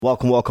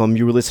Welcome.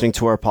 You were listening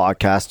to our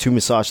podcast, Two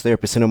Massage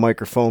Therapists in a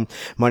Microphone.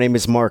 My name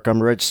is Mark.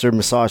 I'm a registered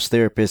massage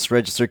therapist,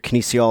 registered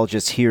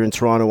kinesiologist here in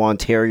Toronto,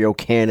 Ontario,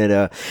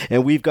 Canada.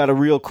 And we've got a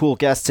real cool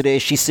guest today.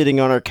 She's sitting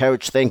on our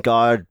couch. Thank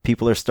God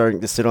people are starting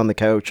to sit on the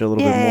couch a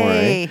little bit more,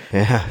 eh?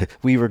 Yeah.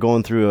 We were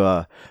going through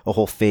a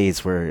whole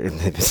phase where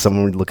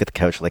someone would look at the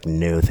couch like,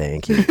 no,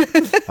 thank you.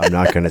 I'm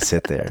not going to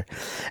sit there.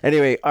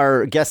 Anyway,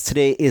 our guest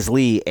today is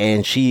Lee,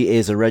 and she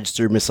is a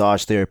registered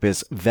massage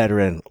therapist,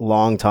 veteran,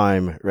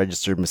 long-time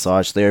registered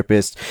massage therapist.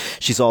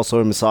 She's also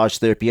a massage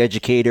therapy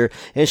educator,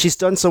 and she's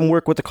done some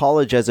work with the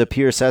college as a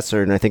peer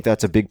assessor, and I think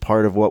that's a big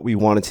part of what we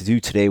wanted to do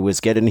today was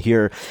get in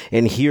here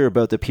and hear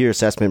about the peer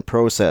assessment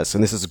process.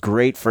 And this is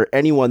great for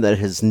anyone that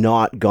has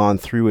not gone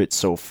through it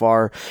so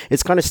far.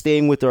 It's kind of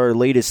staying with our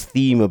latest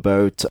theme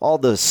about all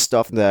the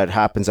stuff that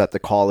happens at the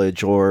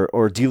college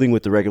or dealing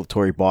with the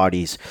regulatory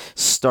bodies,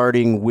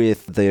 starting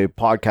with the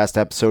podcast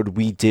episode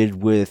we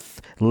did with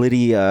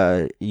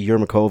Lydia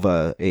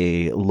Yermakova,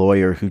 a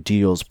lawyer who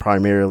deals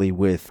primarily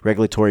with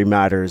regulatory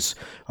matters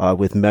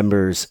with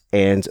members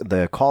and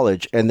the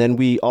college. And then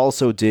we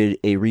also did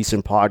a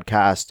recent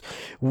podcast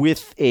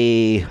with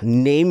a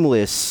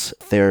nameless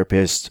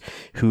therapist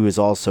who is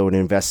also an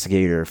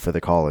investigator for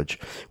the college.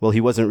 Well, he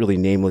wasn't really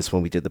nameless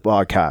when we did the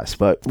podcast,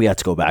 but we had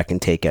to go back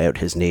and take out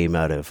his name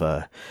out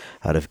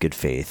of good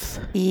faith.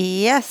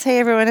 Yes. Hey,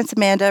 everyone. It's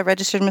Amanda,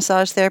 registered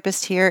massage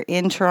therapist here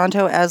in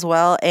Toronto as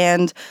well.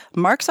 And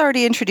Mark's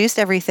already introduced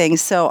everything.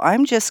 So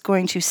I'm just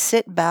going to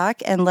sit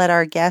back and let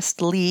our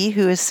guest, Lee,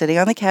 who is sitting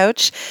on the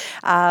couch,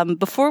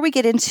 before we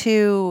get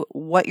into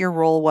what your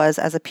role was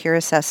as a peer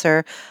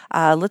assessor,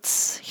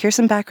 let's hear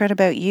some background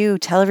about you.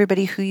 Tell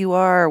everybody who you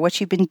are, what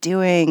you've been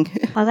doing.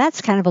 Well,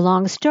 that's kind of a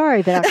long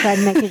story, but I'll try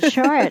to make it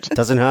short.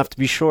 Doesn't have to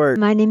be short.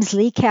 My name's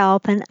Lee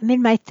Kalpin. I'm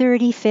in my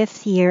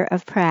 35th year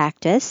of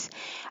practice.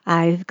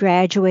 I've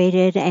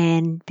graduated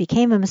and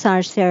became a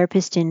massage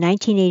therapist in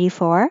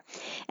 1984,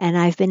 and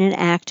I've been in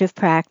active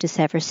practice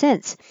ever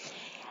since.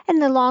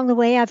 And along the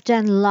way, I've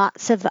done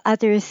lots of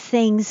other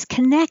things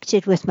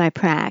connected with my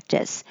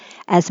practice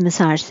as a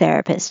massage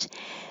therapist.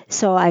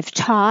 So I've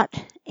taught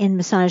in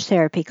massage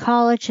therapy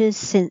colleges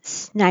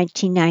since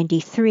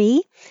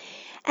 1993,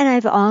 and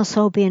I've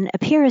also been a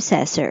peer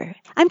assessor.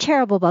 I'm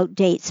terrible about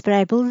dates, but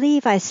I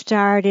believe I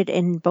started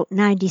in about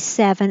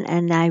 97,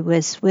 and I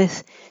was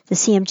with the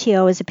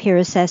CMTO as a peer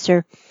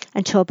assessor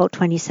until about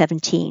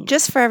 2017.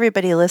 Just for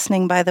everybody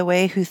listening, by the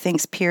way, who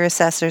thinks peer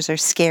assessors are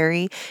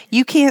scary,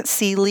 you can't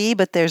see Lee,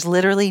 but there's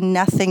literally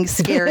nothing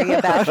scary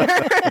about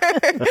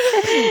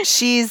her.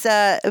 She's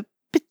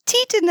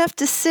petite enough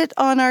to sit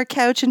on our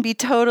couch and be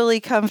totally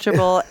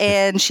comfortable,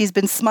 and she's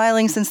been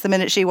smiling since the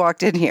minute she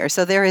walked in here.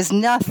 So there is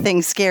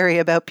nothing scary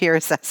about peer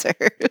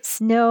assessors.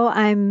 No,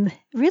 I'm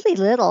really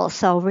little,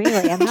 so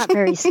really I'm not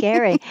very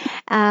scary.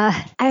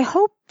 I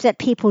hope that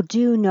people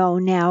do know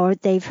now, or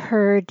they've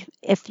heard,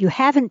 if you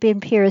haven't been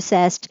peer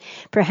assessed,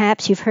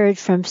 perhaps you've heard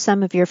from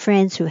some of your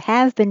friends who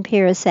have been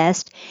peer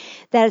assessed,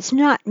 that it's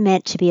not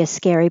meant to be a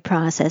scary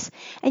process.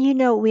 And you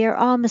know, we are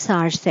all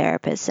massage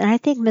therapists, and I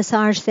think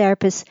massage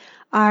therapists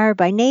are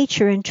by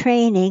nature and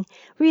training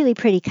really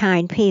pretty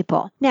kind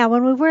people. Now,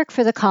 when we work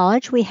for the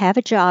college, we have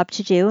a job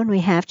to do, and we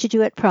have to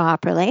do it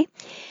properly.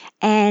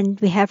 And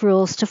we have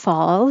rules to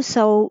follow,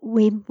 so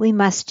we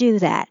must do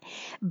that.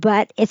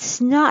 But it's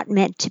not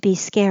meant to be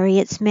scary.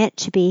 It's meant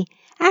to be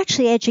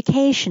actually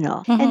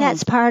educational. Mm-hmm. And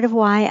that's part of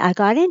why I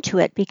got into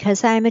it,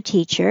 because I'm a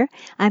teacher,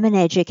 I'm an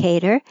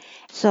educator.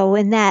 So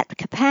in that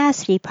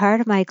capacity,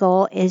 part of my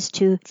goal is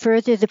to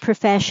further the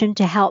profession,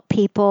 to help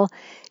people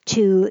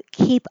to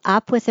keep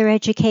up with their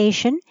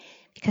education.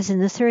 Because in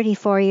the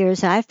 34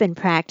 years I've been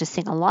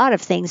practicing, a lot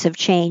of things have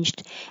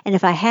changed. And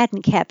if I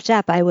hadn't kept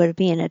up, I would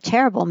be in a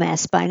terrible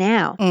mess by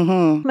now.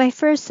 Mm-hmm. My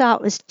first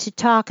thought was to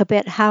talk a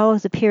bit how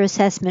the peer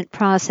assessment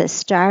process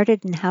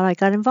started and how I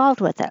got involved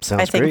with it.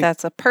 I think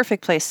that's a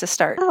perfect place to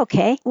start.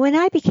 Okay. When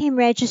I became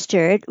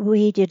registered,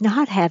 we did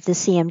not have the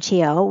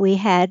CMTO. We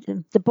had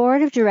the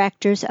Board of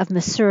Directors of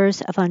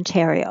Masseurs of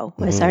Ontario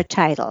was our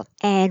title.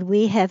 And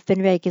we have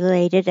been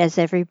regulated, as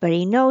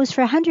everybody knows,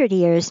 for 100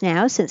 years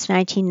now, since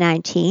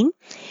 1919.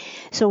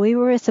 So we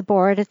were with the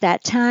board at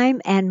that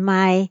time, and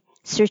my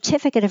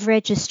certificate of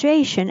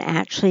registration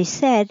actually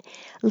said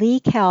Lee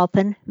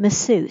Kalpin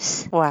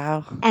Masseuse.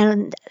 Wow.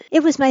 And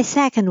it was my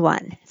second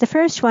one. The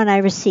first one I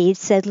received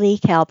said Lee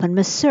Kalpin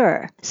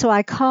Masseur. So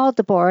I called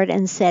the board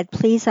and said,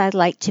 please, I'd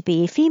like to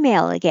be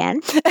female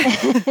again.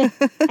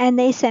 And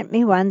they sent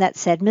me one that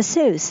said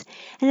Masseuse.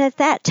 And at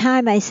that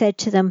time I said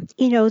to them,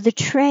 you know, the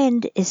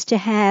trend is to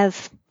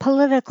have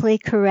politically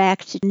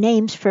correct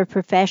names for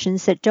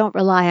professions that don't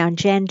rely on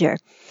gender.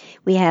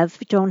 We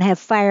don't have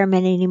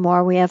firemen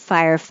anymore. We have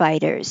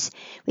firefighters.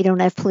 We don't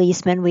have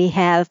policemen. We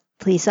have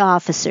police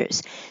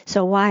officers.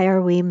 So why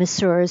are we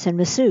masseurs and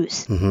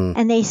masseuses?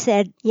 And they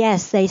said,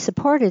 yes, they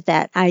supported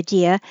that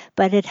idea,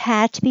 but it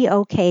had to be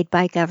okayed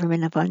by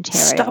Government of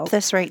Ontario. Stop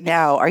this right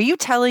now. Are you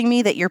telling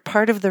me that you're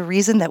part of the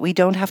reason that we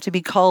don't have to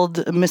be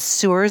called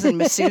masseurs and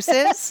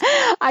masseuses?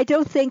 I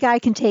don't think I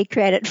can take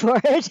credit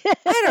for it.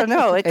 I don't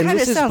know. It kind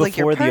of sounds like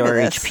you're part of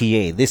this. This is before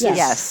the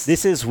RHPA.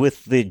 This is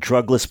with the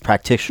Drugless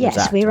Practitioners Act.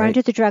 Yes, we were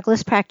under the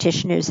Drugless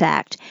Practitioners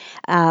Act,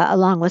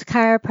 along with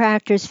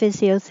chiropractors,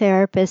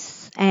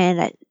 physiotherapists,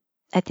 and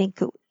I think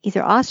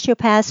either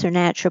osteopaths or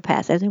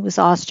naturopaths. I think it was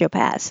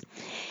osteopaths.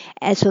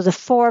 And so the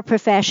 4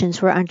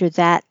 professions were under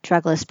that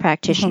Drugless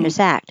Practitioners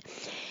Act.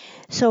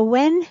 So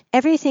when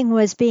everything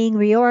was being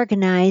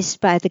reorganized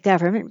by the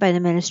government, by the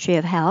Ministry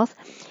of Health,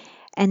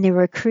 and they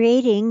were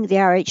creating the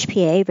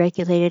RHPA,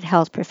 Regulated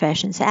Health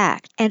Professions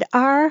Act. And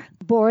our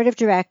board of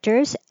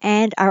directors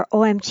and our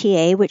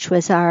OMTA, which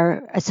was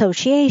our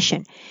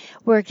association,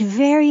 worked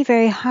very,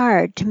 very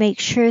hard to make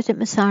sure that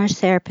massage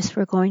therapists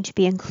were going to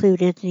be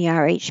included in the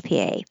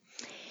RHPA.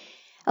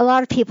 A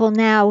lot of people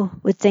now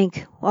would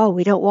think, oh,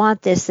 we don't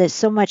want this. There's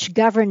so much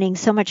governing,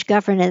 so much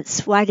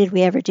governance. Why did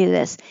we ever do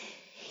this?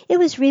 It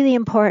was really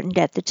important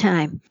at the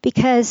time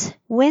because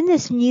when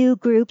this new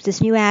group, this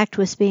new act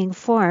was being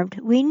formed,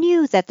 we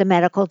knew that the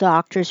medical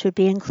doctors would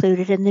be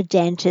included and the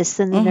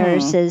dentists and the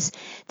nurses.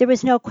 There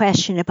was no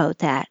question about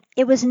that.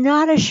 It was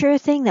not a sure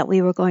thing that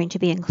we were going to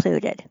be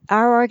included.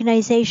 Our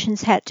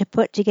organizations had to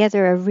put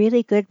together a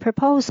really good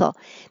proposal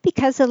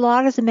because a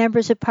lot of the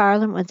members of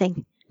Parliament would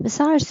think,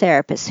 massage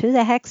therapists, who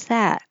the heck's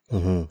that?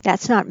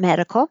 That's not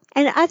medical.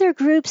 And other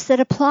groups that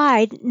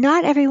applied,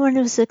 not everyone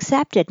was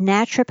accepted.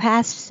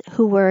 Naturopaths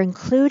who were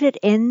included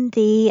in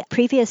the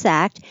previous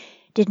act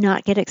did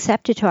not get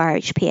accepted to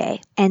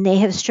RHPA, and they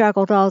have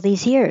struggled all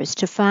these years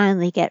to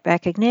finally get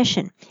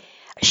recognition.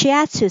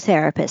 Shiatsu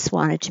therapists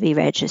wanted to be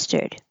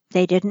registered.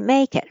 They didn't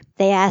make it.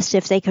 They asked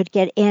if they could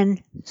get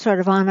in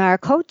sort of on our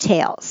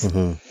coattails.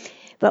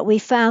 But we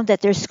found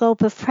that their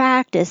scope of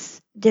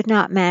practice did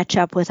not match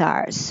up with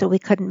ours, so we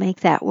couldn't make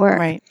that work.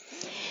 Right.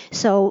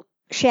 So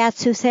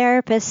shiatsu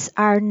therapists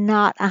are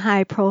not a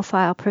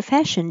high-profile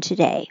profession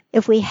today.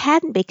 If we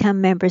hadn't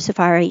become members of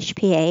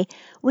RHPA,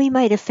 we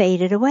might have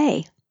faded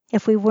away.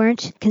 If we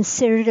weren't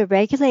considered a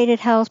regulated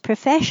health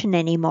profession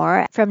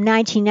anymore, from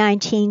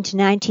 1919 to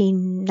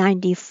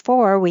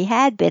 1994, we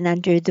had been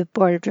under the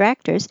board of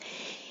directors.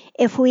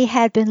 If we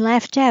had been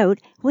left out,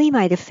 we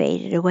might have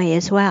faded away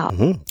as well.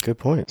 Good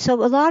point. So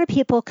a lot of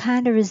people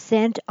kind of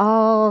resent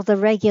all the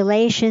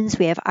regulations.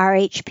 We have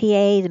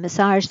RHPA, the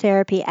Massage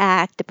Therapy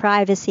Act, the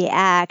Privacy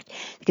Act,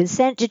 the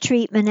Consent to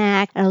Treatment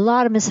Act, and a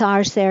lot of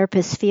massage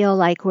therapists feel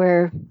like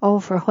we're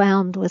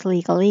overwhelmed with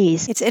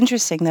legalese. It's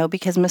interesting, though,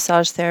 because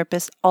massage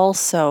therapists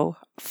also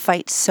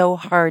fight so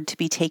hard to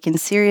be taken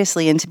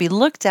seriously and to be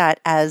looked at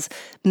as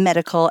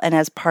medical and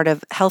as part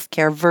of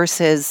healthcare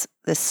versus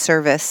this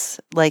service,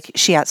 like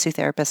shiatsu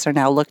therapists are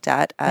now looked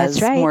at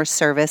as more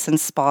service and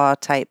spa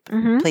type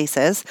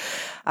places.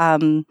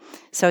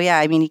 So yeah,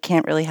 I mean, you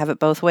can't really have it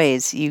both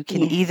ways. You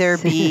can either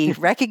be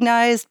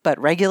recognized but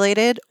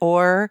regulated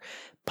or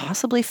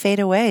possibly fade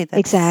away.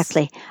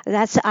 Exactly.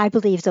 I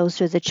believe those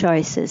are the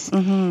choices.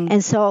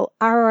 And so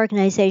our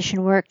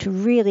organization worked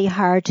really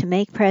hard to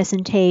make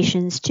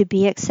presentations to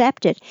be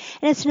accepted.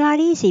 And it's not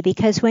easy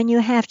because when you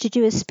have to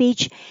do a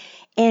speech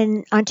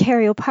in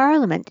Ontario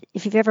Parliament,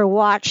 if you've ever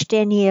watched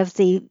any of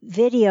the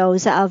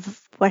videos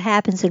of what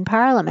happens in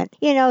Parliament,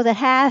 you know that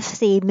half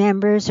the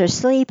members are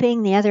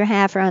sleeping, the other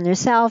half are on their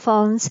cell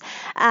phones.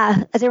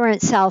 There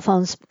weren't cell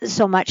phones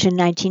so much in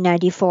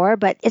 1994,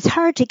 but it's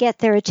hard to get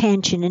their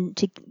attention and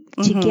to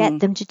get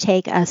them to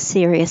take us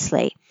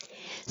seriously.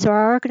 So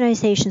our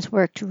organizations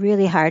worked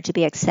really hard to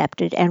be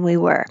accepted, and we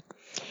were.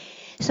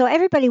 So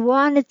everybody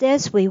wanted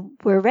this. We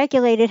were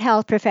regulated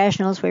health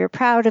professionals. We were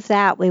proud of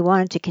that. We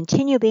wanted to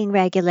continue being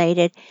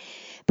regulated.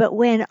 But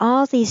when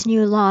all these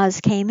new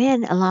laws came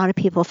in, a lot of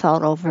people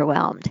felt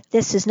overwhelmed.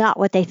 This is not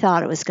what they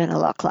thought it was going to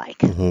look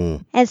like.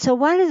 And so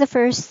one of the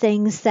first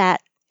things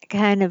that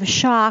kind of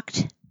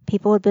shocked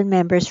people who had been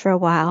members for a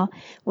while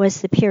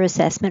was the peer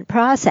assessment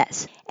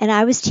process. And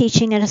I was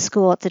teaching at a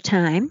school at the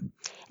time,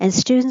 and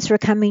students were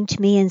coming to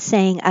me and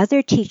saying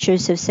other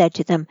teachers have said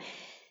to them,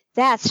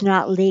 "That's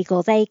not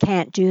legal. They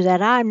can't do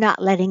that. I'm not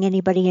letting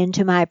anybody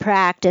into my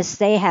practice.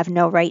 They have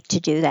no right to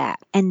do that."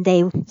 And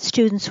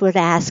students would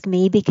ask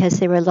me because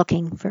they were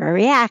looking for a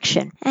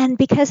reaction. And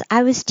because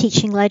I was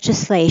teaching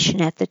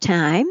legislation at the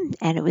time,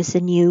 and it was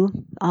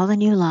all the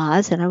new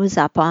laws, and I was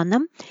up on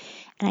them,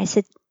 and I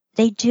said,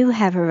 they do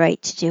have a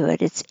right to do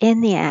it. It's in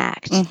the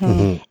Act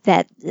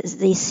that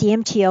the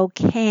CMTO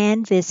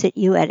can visit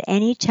you at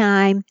any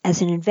time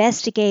as an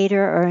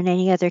investigator or in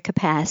any other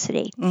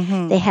capacity.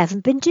 They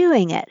haven't been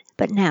doing it,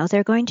 but now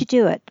they're going to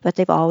do it. But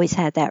they've always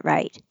had that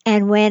right.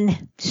 And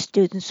when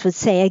students would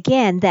say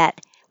again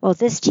that, well,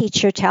 this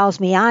teacher tells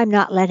me I'm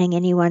not letting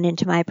anyone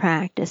into my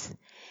practice,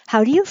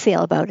 how do you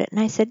feel about it? And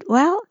I said,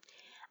 well,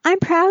 I'm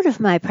proud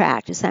of my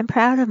practice. I'm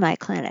proud of my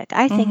clinic.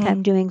 I think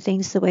I'm doing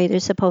things the way they're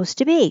supposed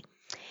to be.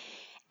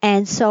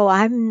 And so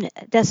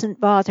doesn't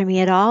bother me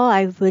at all.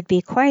 I would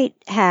be quite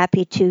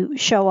happy to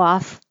show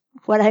off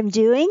what I'm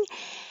doing.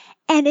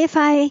 And if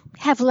I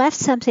have left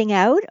something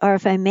out or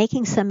if I'm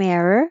making some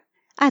error,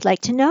 I'd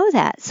like to know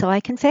that so I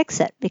can fix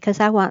it because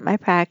I want my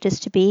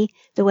practice to be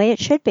the way it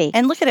should be.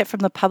 And look at it from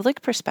the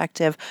public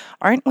perspective.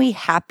 Aren't we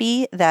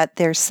happy that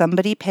there's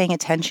somebody paying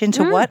attention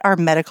to what our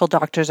medical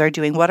doctors are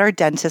doing, what our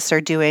dentists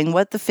are doing,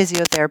 what the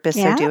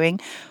physiotherapists are doing?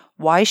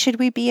 Why should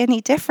we be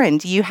any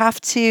different?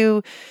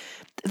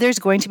 There's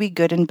going to be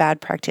good and bad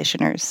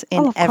practitioners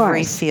in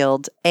every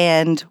field.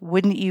 And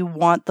wouldn't you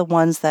want the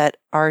ones that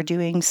are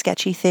doing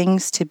sketchy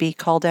things to be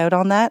called out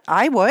on that?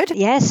 I would.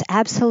 Yes,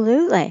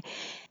 absolutely.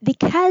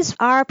 Because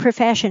our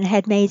profession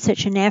had made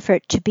such an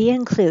effort to be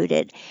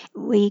included,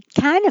 we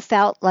kind of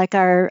felt like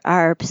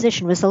our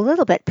position was a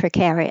little bit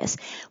precarious.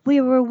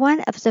 We were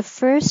one of the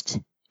first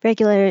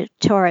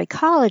regulatory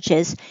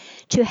colleges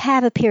to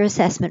have a peer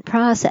assessment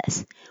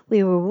process.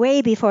 We were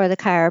way before the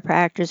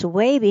chiropractors,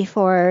 way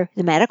before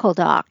the medical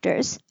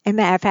doctors. As a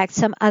matter of fact,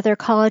 some other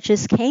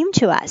colleges came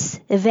to us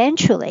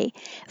eventually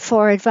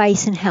for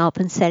advice and help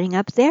in setting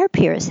up their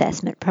peer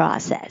assessment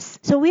process.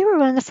 So we were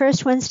one of the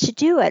first ones to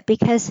do it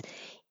because,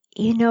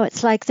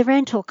 it's like the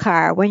rental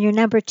car. When you're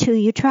number 2,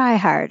 you try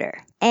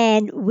harder.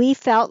 And we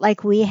felt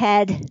like we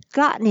had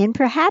gotten in,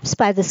 perhaps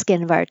by the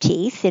skin of our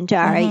teeth, into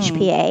our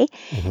HPA,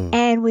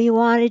 and we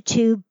wanted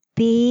to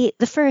be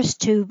the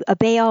first to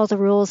obey all the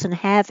rules and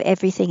have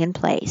everything in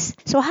place.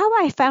 So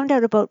how I found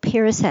out about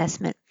peer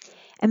assessment,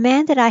 a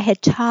man that I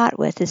had taught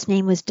with, his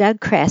name was Doug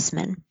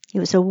Cressman. He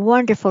was a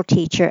wonderful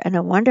teacher and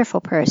a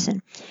wonderful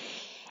person.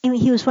 And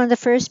he was one of the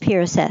first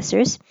peer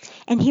assessors,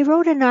 and he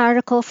wrote an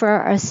article for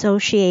our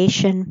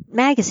association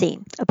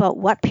magazine about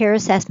what peer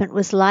assessment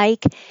was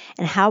like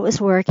and how it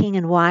was working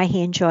and why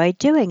he enjoyed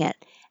doing it.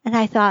 And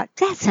I thought,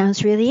 that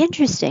sounds really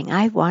interesting.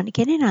 I want to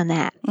get in on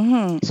that.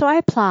 So I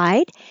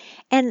applied.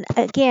 And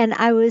again,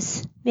 I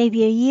was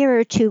maybe a year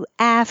or two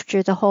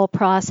after the whole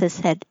process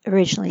had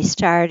originally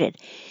started.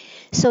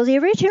 So the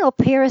original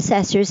peer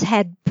assessors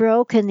had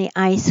broken the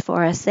ice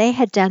for us. They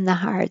had done the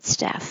hard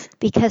stuff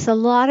because a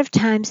lot of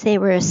times they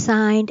were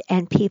assigned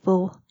and it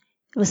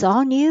was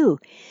all new.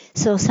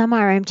 So some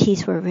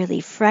RMTs were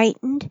really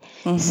frightened.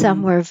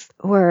 Some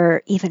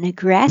were even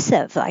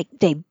aggressive, like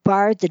they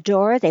barred the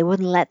door. They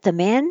wouldn't let them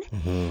in.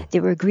 They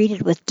were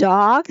greeted with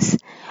dogs.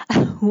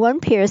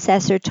 One peer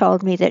assessor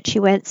told me that she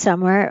went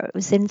somewhere. It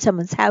was in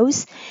someone's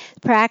house.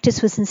 The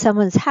practice was in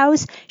someone's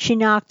house. She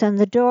knocked on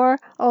the door,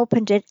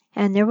 opened it,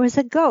 and there was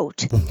a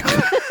goat.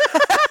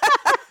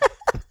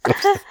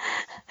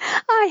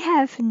 I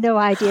have no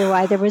idea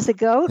why there was a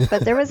goat,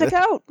 but there was a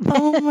goat.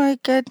 Oh, my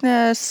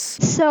goodness.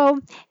 So,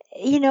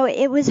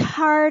 it was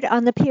hard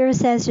on the peer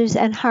assessors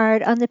and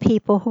hard on the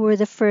people who were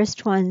the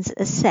first ones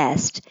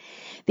assessed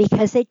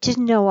because they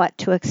didn't know what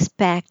to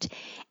expect.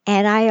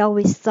 And I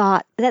always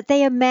thought that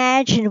they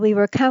imagined we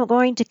were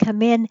going to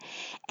come in,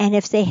 and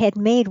if they had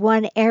made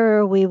one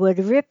error, we would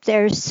rip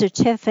their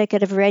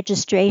certificate of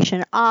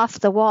registration off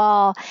the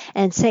wall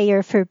and say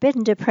you're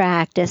forbidden to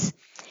practice.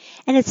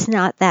 And it's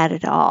not that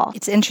at all.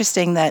 It's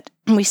interesting that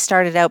we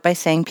started out by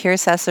saying peer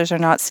assessors are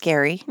not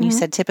scary. You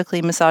said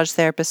typically massage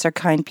therapists are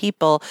kind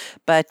people,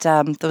 but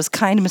those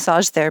kind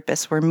massage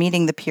therapists were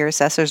meeting the peer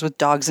assessors with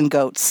dogs and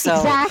goats. So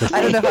exactly.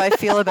 I don't know how I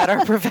feel about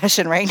our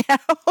profession right now.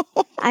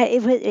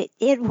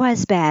 It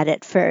was bad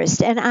at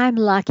first, and I'm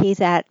lucky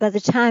that by the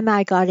time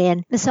I got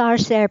in,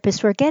 massage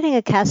therapists were getting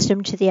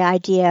accustomed to the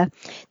idea.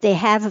 They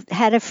had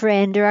a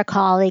friend or a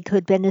colleague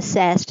who'd been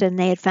assessed, and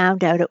they had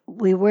found out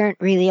we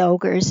weren't really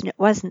ogres, and it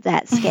wasn't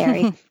that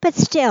scary. But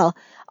still,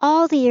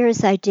 all the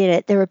years I did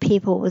it, there were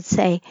people who would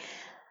say,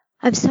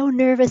 I'm so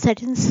nervous, I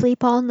didn't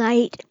sleep all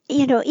night.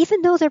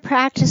 Even though their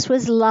practice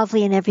was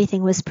lovely and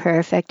everything was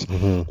perfect,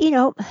 I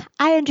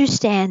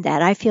understand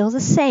that. I feel the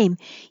same.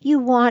 You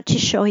want to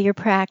show your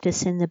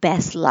practice in the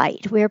best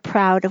light. We're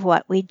proud of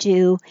what we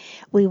do.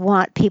 We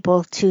want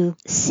people to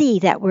see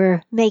that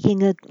we're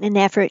making an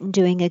effort and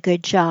doing a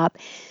good job.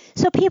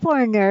 So people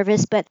are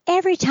nervous, but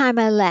every time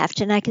I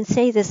left, and I can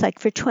say this like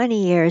for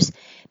 20 years,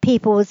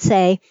 people would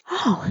say,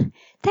 oh,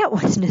 that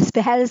wasn't as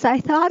bad as I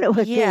thought it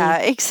would be. Yeah,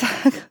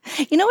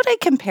 exactly. You know what I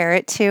compare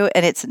it to?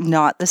 And it's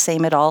not the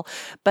same at all,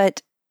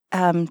 but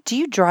do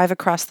you drive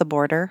across the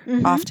border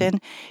often?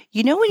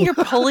 When you're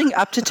pulling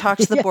up to talk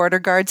to the border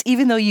guards,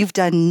 even though you've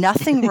done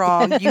nothing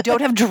wrong, you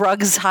don't have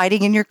drugs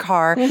hiding in your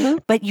car,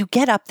 but you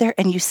get up there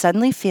and you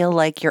suddenly feel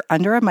like you're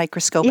under a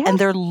microscope and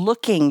they're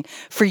looking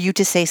for you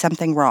to say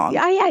something wrong.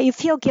 Yeah, you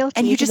feel guilty.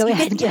 And you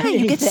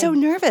get so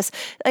nervous.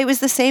 It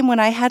was the same when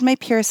I had my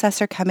peer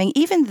assessor coming,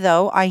 even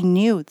though I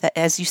knew that,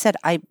 as you said,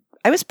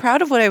 I was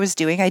proud of what I was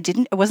doing. I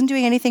wasn't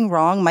doing anything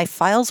wrong. My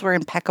files were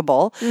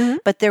impeccable,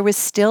 but there was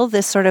still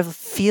this sort of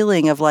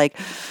feeling of like,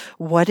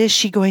 what is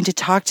she going to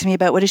talk to me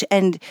about?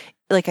 And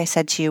like I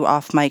said to you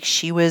off mic,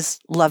 she was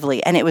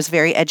lovely and it was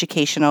very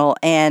educational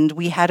and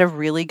we had a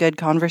really good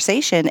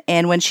conversation.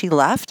 And when she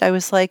left, I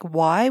was like,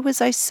 why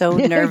was I so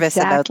nervous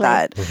about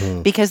that?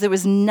 Because there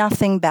was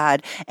nothing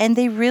bad. And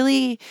they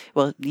really,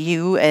 well,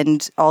 you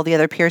and all the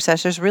other peer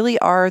assessors really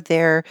are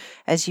there,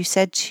 as you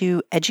said,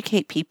 to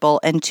educate people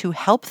and to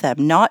help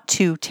them, not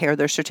to tear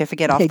their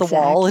certificate off the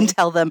wall and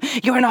tell them,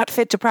 you are not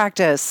fit to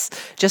practice.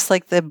 Just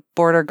like the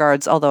border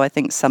guards, although I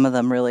think some of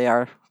them really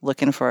are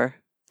looking for,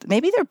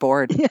 maybe they're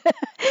bored.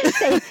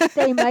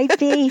 they might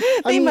be.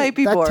 They might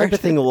be that bored. That type of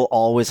thing will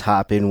always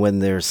happen when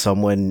there's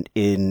someone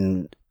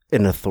in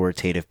an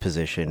authoritative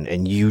position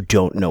and you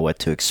don't know what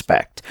to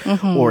expect,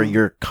 or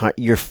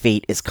your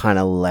fate is kind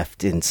of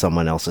left in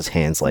someone else's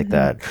hands like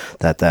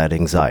that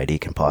anxiety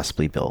can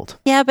possibly build.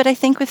 Yeah, but I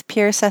think with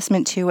peer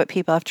assessment too, what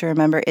people have to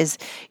remember is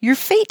your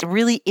fate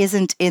really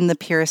isn't in the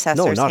peer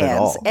assessor's not hands. At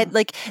all. And,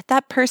 like,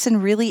 that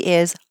person really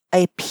is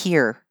a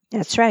peer.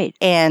 That's right.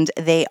 And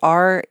they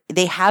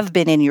have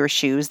been in your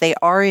shoes. They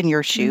are in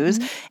your shoes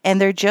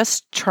and they're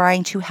just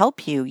trying to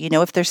help you. You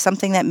know, if there's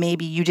something that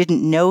maybe you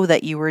didn't know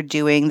that you were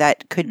doing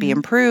that could be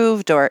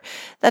improved, or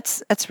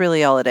that's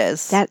really all it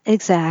is. That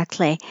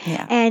exactly.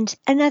 Yeah. And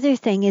another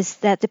thing is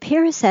that the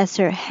peer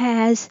assessor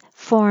has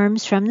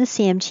forms from the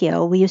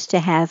CMTO. We used to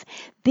have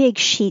big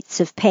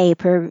sheets of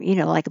paper,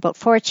 like about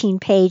 14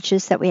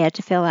 pages that we had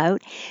to fill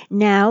out.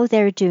 Now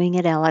they're doing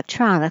it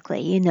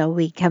electronically.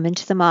 We come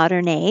into the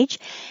modern age,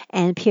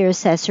 and peer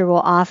assessor will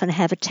often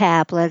have a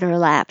tablet or a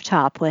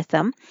laptop with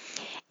them,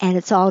 and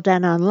it's all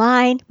done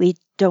online. We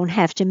don't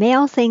have to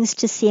mail things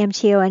to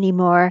CMTO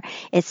anymore.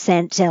 It's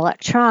sent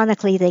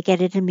electronically. They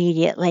get it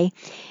immediately.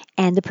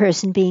 And the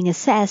person being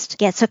assessed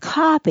gets a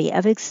copy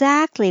of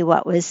exactly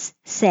what was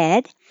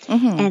said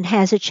and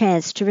has a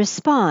chance to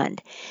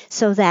respond.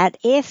 So that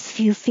if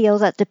you feel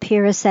that the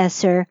peer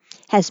assessor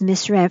has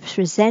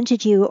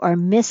misrepresented you or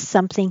missed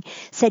something,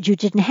 said you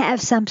didn't have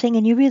something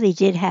and you really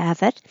did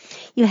have it,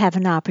 you have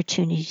an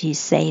opportunity to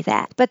say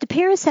that. But the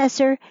peer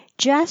assessor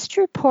just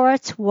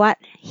reports what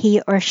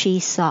he or she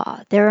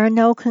saw. There are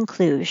no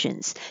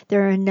conclusions.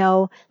 There are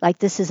no, like,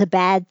 this is a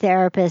bad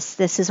therapist,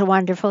 this is a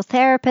wonderful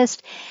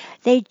therapist.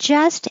 They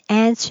just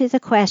answer the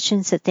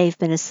questions that they've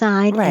been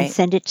assigned and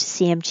send it to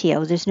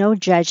CMTO. There's no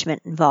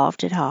judgment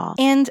involved at all.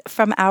 And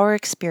from our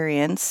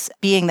experience,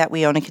 being that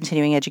we own a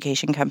continuing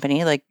education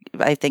company, like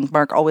I think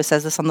Mark always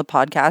says this on the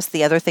podcast,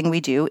 the other thing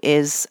we do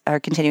is our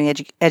continuing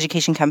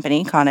education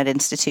company, Con Ed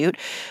Institute.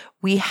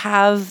 We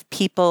have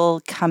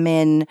people come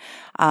in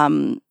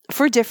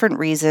for different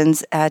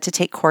reasons to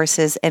take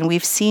courses. And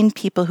we've seen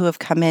people who have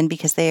come in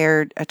because they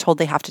are told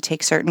they have to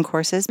take certain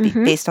courses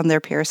based on their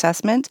peer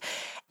assessment.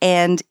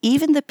 And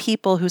even the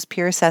people whose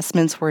peer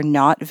assessments were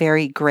not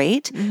very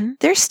great,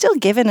 they're still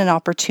given an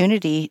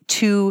opportunity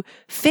to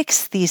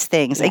fix these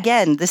things. Yes.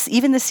 Again,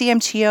 even the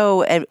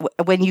CMTO,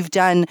 when you've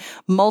done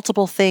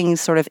multiple things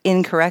sort of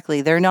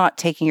incorrectly, they're not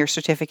taking your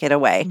certificate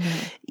away.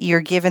 You're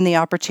given the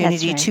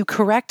opportunity to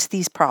correct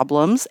these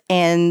problems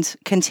and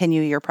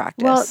continue your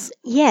practice. Well,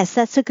 yes,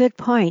 that's a good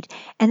point.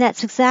 And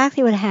that's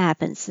exactly what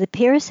happens. The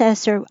peer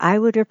assessor, I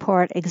would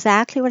report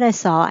exactly what I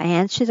saw. I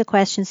answer the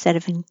questions that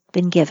have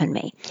been given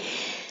me.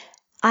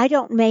 I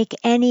don't make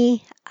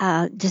any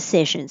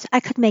decisions. I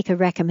could make a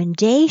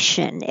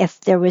recommendation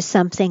if there was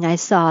something I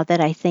saw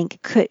that I think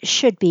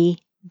should be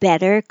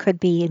better, could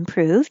be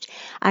improved.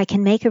 I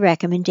can make a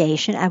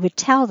recommendation. I would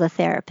tell the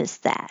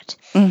therapist that.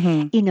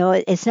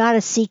 It's not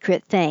a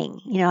secret thing.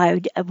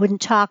 I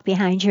wouldn't talk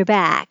behind your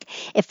back.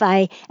 If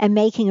I am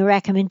making a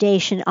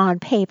recommendation on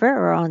paper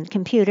or on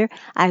computer,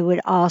 I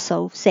would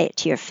also say it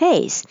to your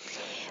face.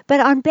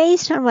 But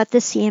based on what the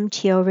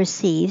CMTO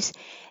receives,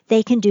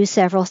 they can do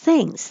several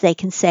things. They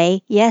can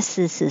say, yes,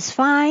 this is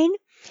fine,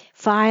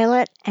 file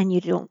it, and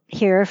you don't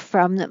hear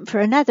from them for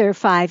another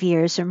 5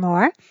 years or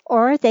more.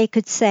 Or they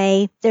could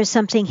say, there's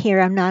something here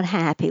I'm not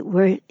happy.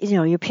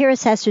 Your peer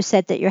assessor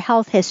said that your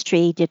health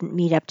history didn't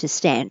meet up to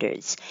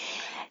standards.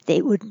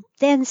 They would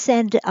then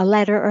send a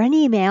letter or an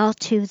email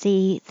to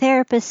the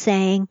therapist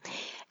saying,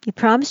 you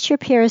promised your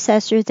peer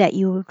assessor that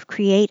you would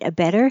create a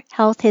better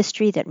health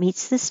history that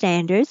meets the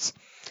standards.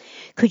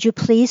 Could you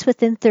please,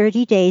 within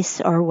 30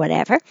 days or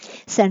whatever,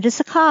 send us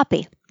a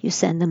copy? You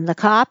send them the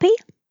copy.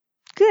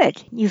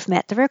 Good. You've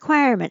met the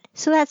requirement.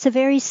 So that's a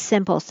very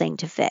simple thing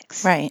to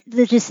fix. Right.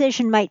 The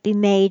decision might be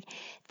made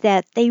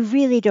that they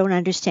really don't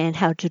understand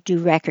how to do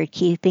record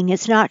keeping.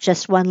 It's not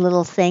just one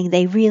little thing.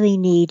 They really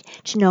need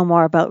to know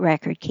more about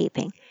record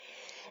keeping.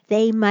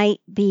 They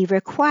might be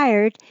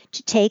required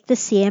to take the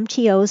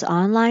CMTO's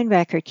online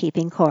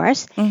record-keeping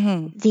course.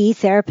 The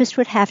therapist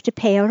would have to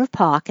pay out of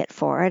pocket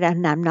for it,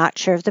 and I'm not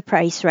sure of the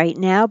price right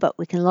now, but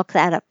we can look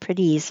that up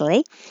pretty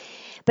easily.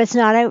 But it's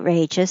not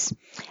outrageous,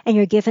 and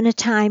you're given a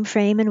time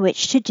frame in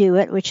which to do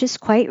it, which is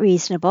quite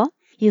reasonable.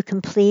 You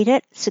complete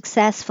it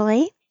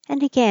successfully,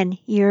 and again,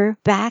 you're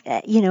back,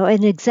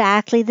 in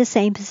exactly the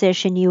same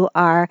position you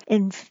are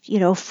in,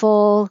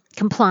 full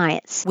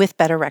compliance with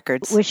better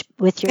records,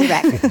 with your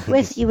record,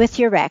 with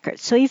your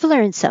records. So you've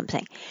learned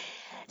something.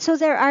 So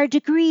there are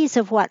degrees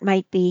of what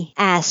might be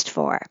asked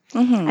for.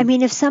 I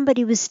mean, if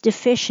somebody was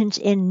deficient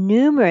in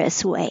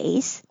numerous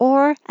ways,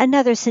 or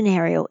another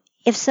scenario,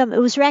 if it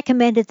was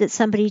recommended that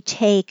somebody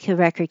take a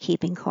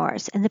record-keeping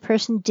course and the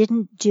person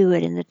didn't do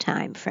it in the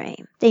time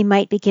frame, they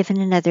might be given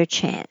another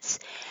chance.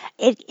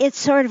 It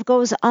sort of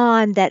goes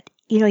on that,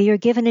 you're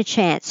given a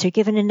chance, you're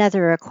given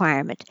another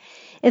requirement.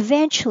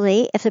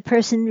 Eventually, if the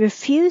person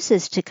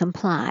refuses to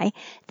comply,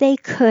 they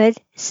could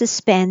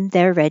suspend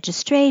their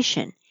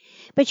registration.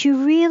 But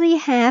you really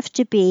have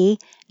to be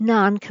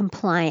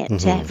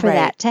non-compliant for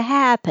that to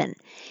happen.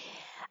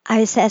 I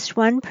assessed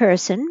one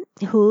person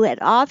who had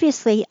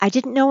obviously, I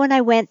didn't know when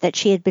I went that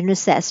she had been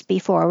assessed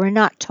before. We're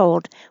not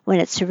told when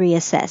it's a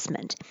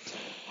reassessment.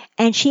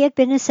 And she had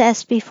been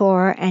assessed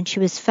before, and she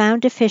was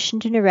found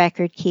deficient in her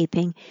record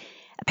keeping,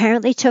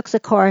 apparently took the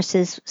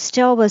courses,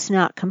 still was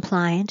not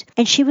compliant,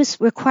 and she was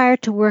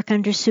required to work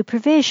under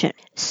supervision.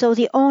 So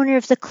the owner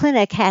of the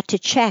clinic had to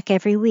check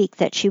every week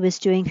that she was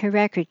doing her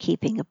record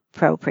keeping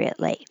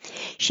appropriately.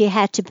 She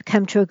had to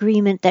come to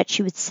agreement that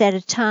she would set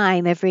a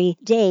time every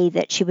day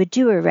that she would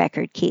do her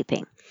record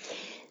keeping.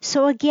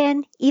 So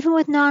again, even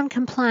with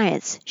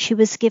non-compliance, she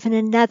was given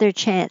another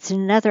chance and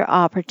another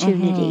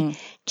opportunity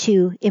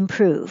to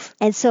improve.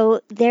 And so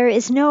there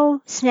is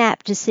no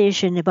snap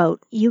decision about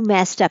you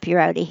messed up, you're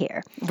out of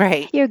here.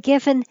 Right. You're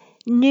given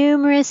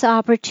numerous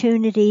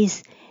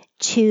opportunities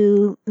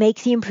to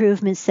make the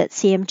improvements that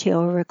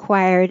CMTO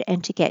required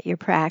and to get your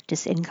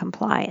practice in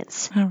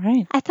compliance. All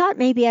right. I thought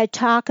maybe I'd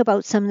talk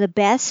about some of the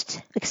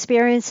best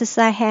experiences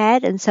I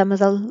had and some of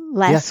the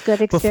less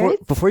good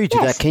experiences. Before you do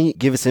that, can you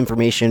give us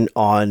information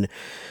on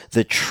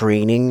the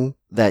training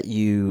that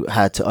you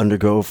had to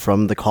undergo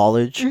from the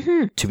college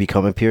to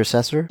become a peer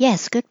assessor?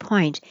 Yes, good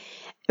point.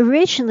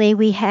 Originally,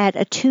 we had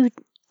a two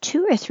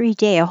or 3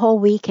 day, a whole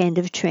weekend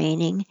of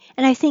training.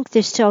 And I think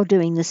they're still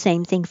doing the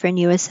same thing for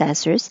new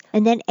assessors.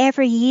 And then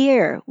every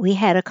year we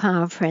had a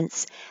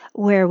conference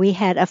where we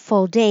had a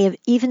full day of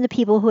even the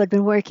people who had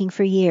been working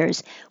for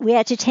years. We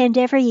had to attend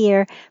every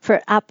year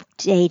for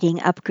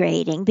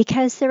upgrading,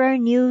 because there are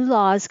new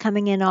laws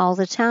coming in all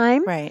the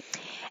time. Right.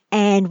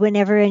 And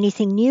whenever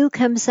anything new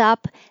comes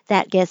up,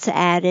 that gets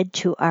added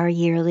to our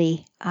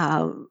yearly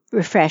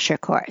refresher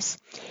course.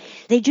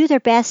 They do their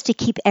best to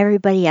keep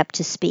everybody up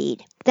to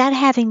speed. That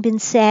having been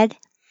said,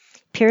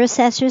 peer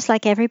assessors,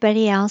 like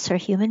everybody else, are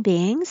human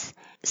beings.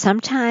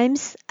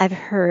 Sometimes I've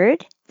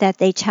heard that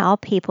they tell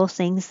people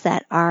things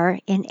that are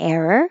in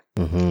error.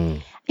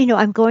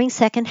 I'm going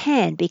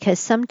secondhand, because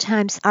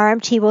sometimes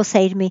RMT will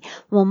say to me,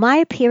 well,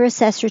 my peer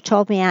assessor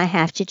told me I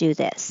have to do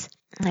this.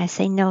 And I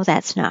say, no,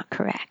 that's not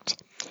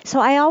correct. So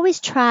I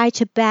always try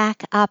to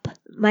back up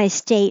my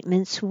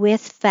statements with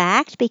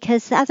fact,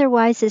 because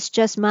otherwise it's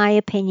just my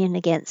opinion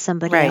against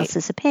somebody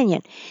else's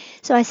opinion.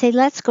 So I say,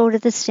 let's go to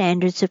the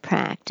standards of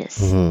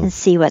practice and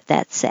see what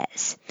that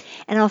says.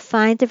 And I'll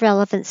find the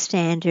relevant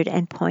standard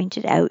and point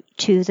it out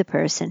to the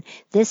person.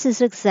 This is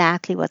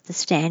exactly what the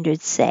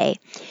standards say.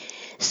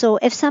 So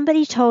if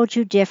somebody told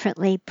you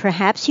differently,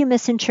 perhaps you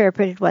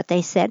misinterpreted what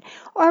they said,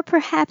 or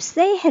perhaps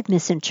they had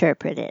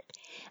misinterpreted.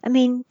 I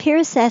mean, peer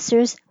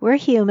assessors, we're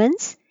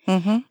humans.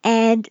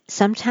 And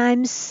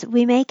sometimes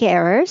we make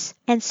errors.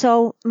 And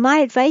so my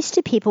advice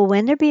to people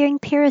when they're being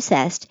peer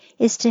assessed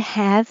is to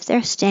have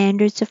their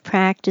standards of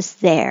practice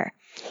there,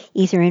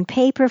 either in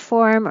paper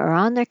form or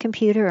on their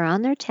computer or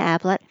on their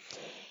tablet.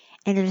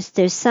 And if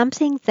there's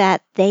something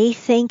that they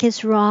think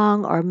is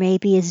wrong or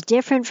maybe is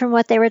different from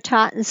what they were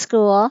taught in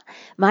school,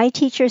 my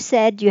teacher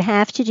said, you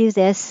have to do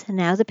this, and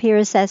now the peer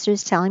assessor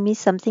is telling me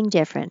something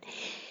different.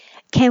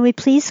 Can we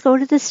please go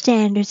to the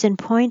standards and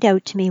point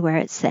out to me where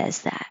it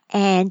says that?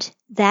 And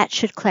that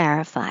should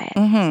clarify it.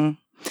 Well,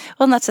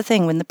 and that's the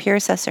thing. When the peer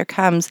assessor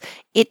comes,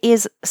 it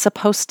is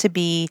supposed to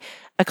be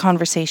a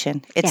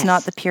conversation. It's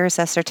not the peer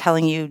assessor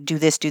telling you, do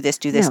this, do this,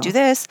 do this, do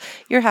this.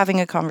 You're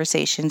having a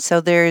conversation. So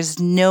there's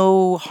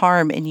no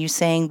harm in you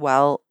saying,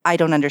 well, I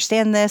don't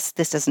understand this.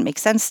 This doesn't make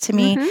sense to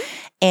me.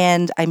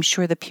 And I'm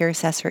sure the peer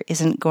assessor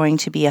isn't going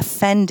to be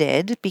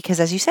offended because,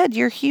 as you said,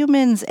 you're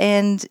humans.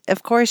 And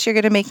of course, you're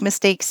going to make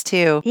mistakes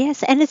too.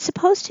 Yes. And it's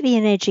supposed to be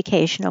an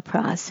educational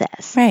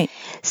process. Right.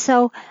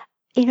 So,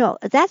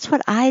 that's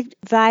what I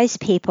advise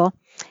people.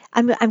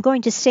 I'm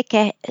going to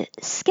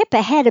skip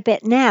ahead a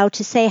bit now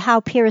to say how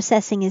peer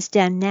assessing is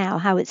done now,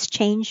 how it's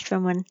changed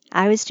from when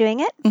I was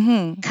doing it.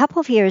 A couple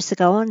of years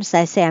ago, and as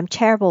I say, I'm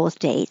terrible with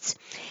dates.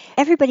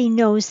 Everybody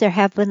knows there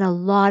have been a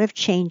lot of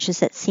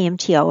changes at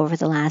CMTO over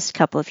the last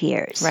couple of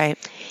years. Right.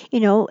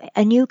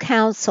 A new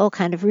council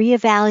kind of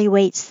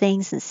reevaluates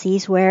things and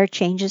sees where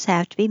changes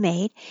have to be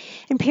made.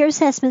 And peer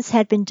assessments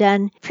had been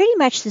done pretty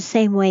much the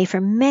same way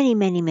for many,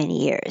 many,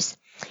 many years.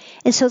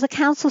 And so the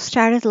council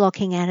started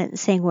looking at it and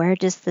saying, where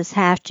does this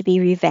have to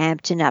be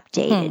revamped and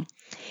updated?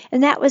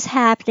 And that was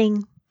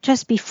happening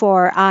just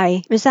before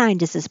I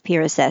resigned as a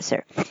peer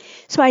assessor.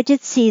 So I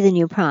did see the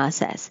new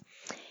process.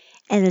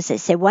 And as I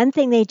say, one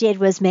thing they did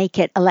was make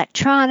it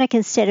electronic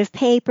instead of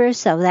paper,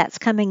 so that's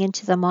coming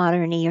into the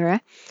modern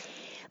era.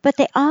 But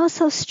they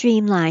also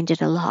streamlined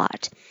it a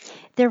lot.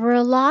 there were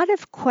a lot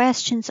of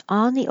questions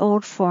on the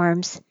old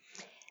forms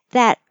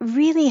that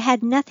really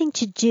had nothing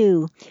to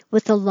do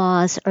with the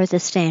laws or the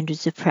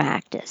standards of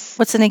practice.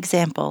 What's an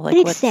example?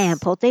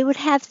 They would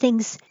have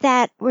things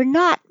that were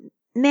not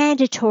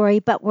mandatory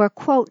but were,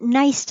 quote,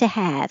 nice to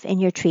have in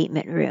your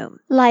treatment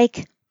room,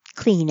 like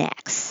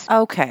Kleenex.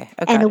 Okay.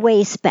 And a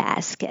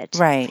wastebasket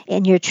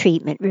in your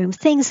treatment room,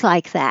 things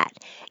like that.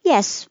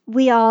 Yes,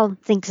 we all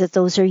think that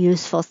those are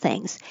useful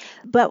things.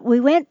 But we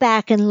went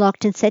back and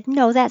looked and said,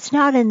 no, that's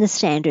not in the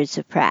standards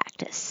of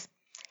practice.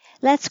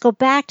 Let's go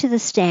back to the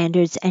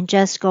standards and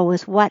just go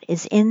with what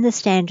is in the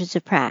standards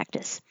of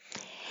practice.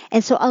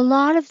 And so a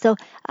lot of the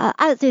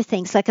other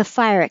things, like a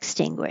fire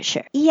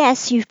extinguisher.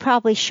 Yes, you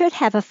probably should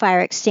have a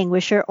fire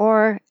extinguisher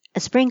or a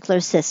sprinkler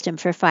system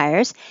for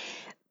fires,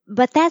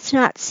 but that's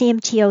not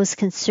CMTO's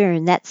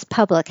concern. That's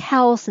public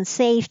health and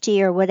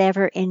safety or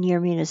whatever in your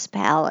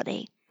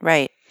municipality.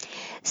 Right.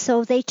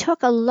 So they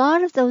took a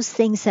lot of those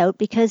things out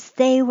because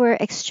they were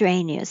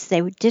extraneous.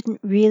 They didn't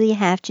really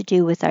have to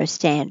do with our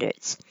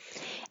standards.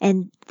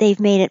 And they've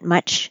made it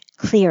much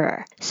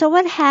clearer. So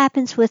what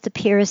happens with the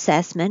peer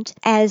assessment,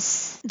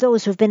 as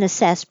those who've been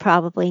assessed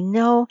probably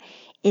know,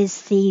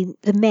 is the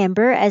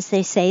member, as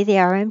they say, the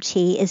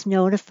RMT, is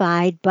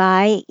notified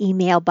by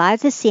email by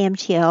the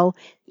CMTO,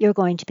 you're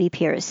going to be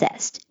peer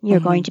assessed. You're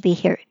going to be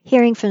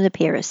hearing from the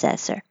peer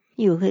assessor.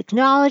 You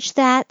acknowledge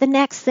that. The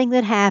next thing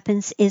that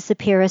happens is the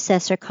peer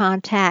assessor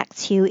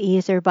contacts you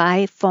either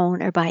by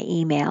phone or by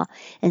email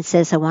and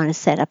says, I want to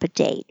set up a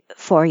date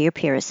for your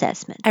peer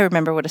assessment. I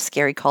remember what a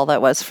scary call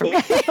that was for me.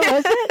 Was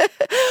it?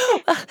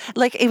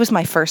 Like, it was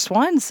my first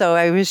one. So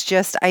I was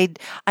just, I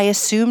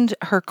assumed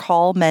her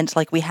call meant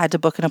like we had to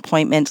book an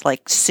appointment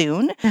like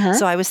soon.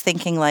 So I was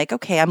thinking like,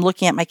 okay, I'm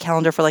looking at my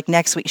calendar for like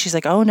next week. She's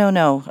like, oh,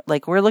 no.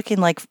 Like, we're looking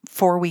like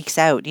 4 weeks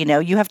out.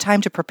 You have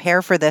time to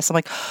prepare for this. I'm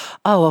like,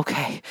 oh,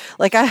 okay.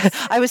 Like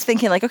I was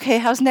thinking like, okay,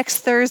 how's next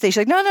Thursday? She's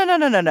like, no.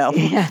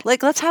 Yeah.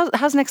 Like,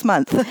 how's next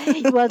month?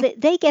 Well,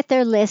 they get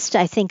their list,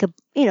 I think,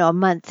 a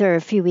month or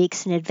a few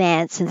weeks in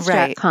advance and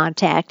start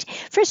contact.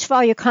 First of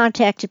all, you're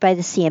contacted by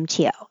the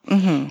CMTO.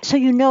 So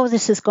you know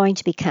this is going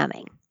to be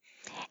coming.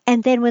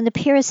 And then when the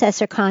peer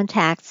assessor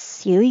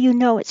contacts you, you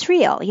know it's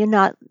real.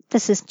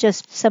 This is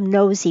just some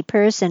nosy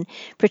person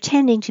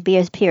pretending to be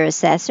a peer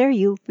assessor.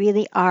 You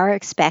really are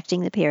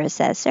expecting the peer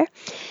assessor.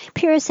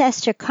 Peer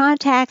assessor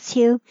contacts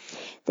you.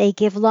 They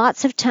give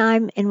lots of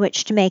time in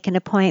which to make an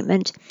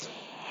appointment.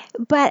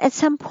 But at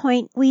some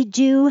point, we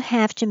do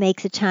have to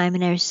make the time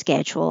in our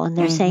schedule, and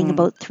they're saying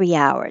about 3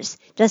 hours.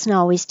 Doesn't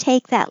always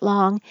take that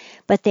long,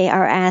 but they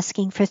are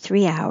asking for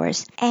 3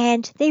 hours.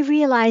 And they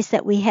realize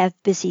that we have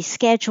busy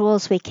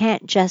schedules. We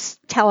can't just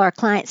tell our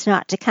clients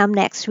not to come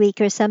next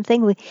week or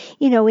something.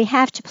 We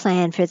have to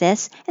plan for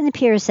this, and the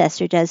peer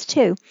assessor does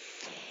too.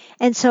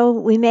 And so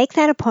we make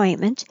that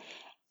appointment,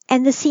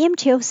 and the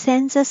CMTO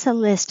sends us a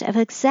list of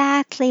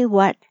exactly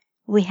what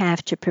we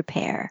have to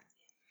prepare.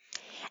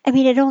 I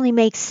mean, it only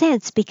makes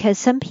sense because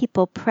some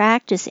people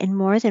practice in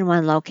more than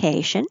one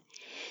location.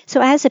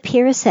 So as a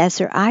peer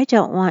assessor, I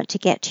don't want to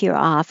get to your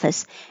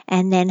office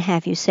and then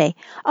have you say,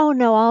 oh,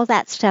 no, all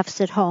that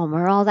stuff's at home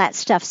or all that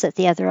stuff's at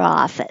the other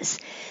office.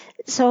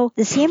 So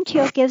the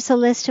CMTO gives a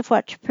list of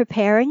what to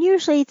prepare, and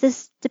usually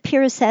the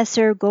peer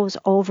assessor goes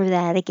over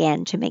that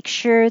again to make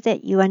sure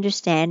that you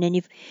understand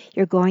and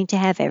you're going to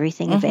have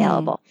everything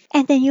available.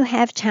 And then you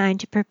have time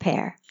to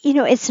prepare.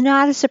 It's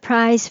not a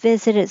surprise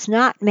visit. It's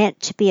not meant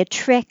to be a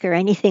trick or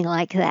anything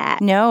like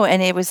that. No,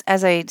 and it was,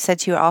 as I said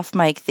to you off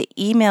mic, the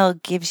email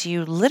gives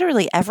you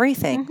literally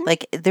everything.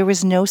 Like, there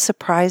was no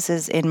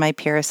surprises in my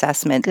peer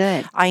assessment.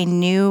 Good. I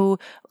knew,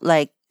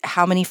 like,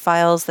 how many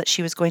files that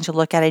she was going to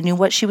look at. I knew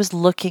what she was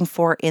looking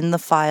for in the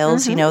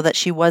files, that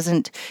she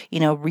wasn't,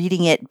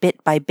 reading it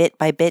bit by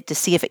bit to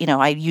see if,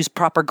 I use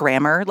proper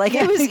grammar. Like,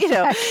 it was,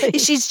 Exactly.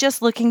 She's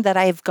just looking that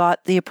I've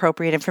got the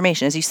appropriate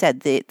information. As you said,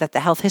 that the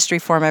health history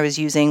form I was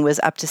using was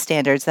up to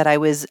standards, that I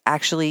was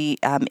actually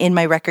in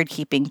my record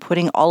keeping,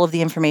 putting all of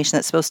the information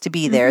that's supposed to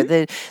be there,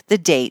 the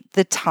date,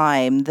 the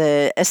time,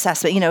 the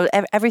assessment,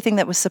 everything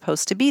that was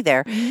supposed to be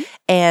there.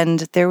 And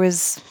there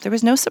was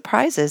no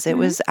surprises. It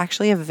was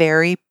actually a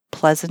very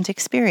pleasant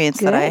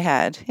experience that I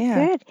had.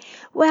 Yeah. Good.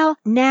 Well,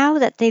 now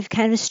that they've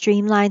kind of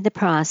streamlined the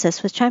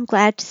process, which I'm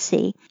glad to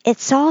see,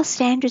 it's all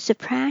standards of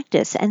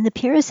practice, and the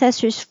peer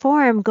assessor's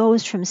form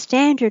goes from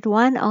standard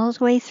 1 all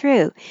the way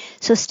through.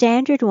 So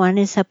standard 1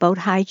 is about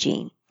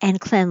hygiene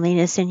and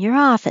cleanliness in your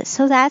office.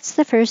 So that's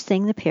the first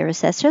thing the peer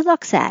assessor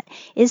looks at,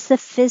 is the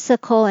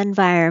physical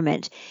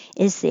environment.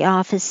 Is the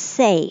office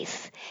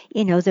safe?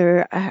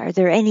 Are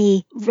there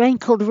any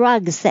wrinkled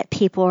rugs that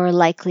people are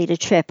likely to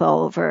trip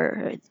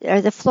over?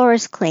 Are the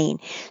floors clean?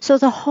 So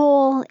the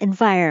whole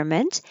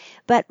environment,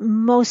 but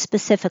most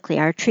specifically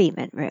our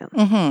treatment room.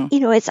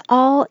 It's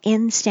all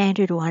in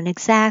standard 1,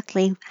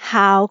 exactly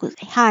how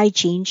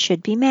hygiene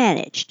should be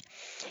managed.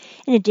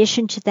 In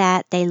addition to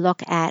that, they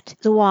look at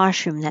the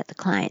washroom that the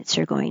clients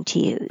are going to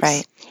use.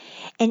 Right.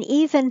 And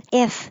even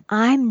if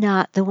I'm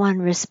not the one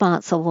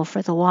responsible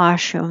for the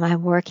washroom,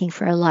 I'm working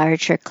for a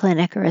larger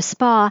clinic or a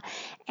spa,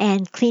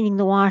 and cleaning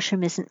the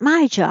washroom isn't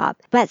my job.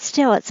 But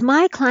still, it's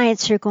my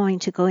clients who are going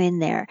to go in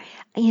there.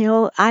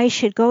 I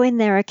should go in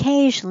there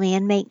occasionally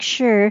and make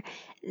sure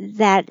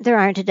that there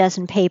aren't a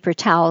dozen paper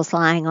towels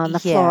lying on the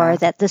floor,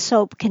 that the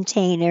soap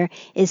container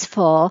is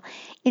full,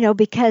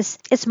 because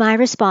it's my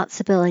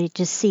responsibility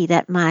to see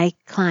that my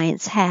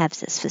clients have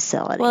this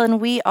facility. Well, and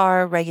we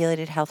are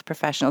regulated health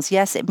professionals.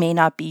 Yes, it may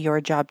not be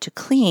your job to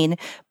clean,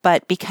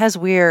 but because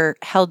we're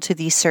held to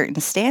these certain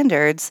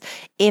standards,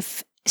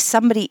 if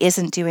somebody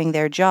isn't doing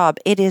their job,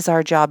 it is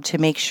our job to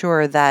make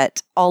sure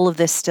that all of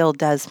this still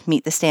does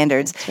meet the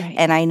standards. That's right.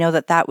 And I know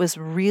that was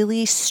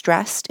really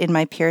stressed in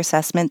my peer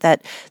assessment,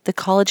 that the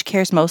college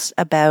cares most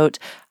about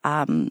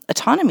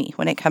autonomy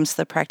when it comes to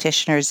the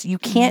practitioners. You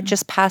can't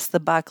just pass the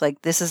buck like,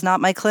 this is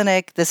not my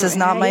clinic, this is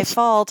not my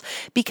fault,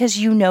 because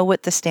you know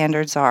what the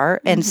standards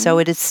are. And so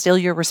it is still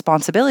your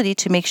responsibility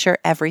to make sure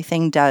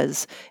everything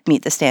does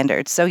meet the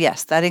standards. So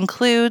yes, that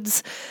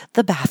includes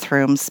the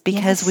bathrooms,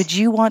 because would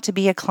you want to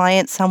be a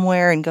client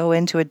somewhere and go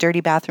into a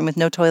dirty bathroom with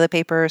no toilet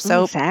paper or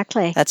soap?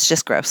 Exactly. That's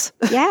just gross.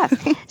 Yeah.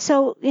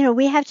 So,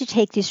 we have to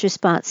take these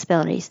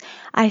responsibilities.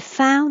 I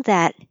found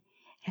that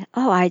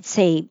I'd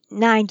say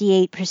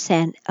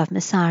 98% of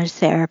massage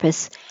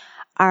therapists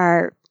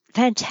are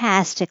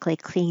fantastically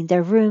clean.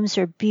 Their rooms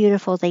are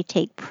beautiful. They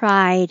take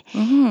pride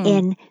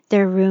in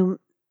their room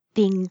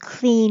being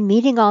clean,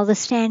 meeting all the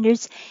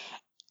standards.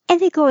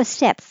 And they go a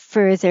step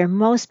further.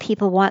 Most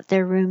people want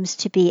their rooms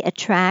to be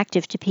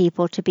attractive to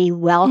people, to be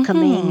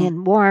welcoming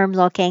and warm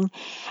looking.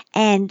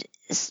 And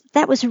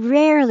that was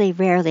rarely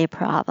a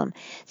problem.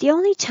 The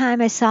only time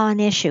I saw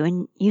an issue,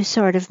 and you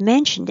sort of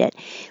mentioned it,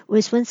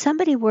 was when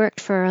somebody worked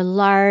for a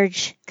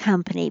large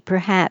company,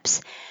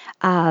 perhaps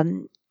a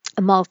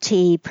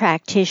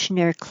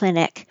multi-practitioner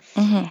clinic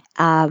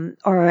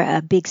or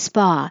a big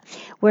spa,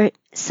 where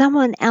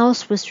someone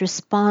else was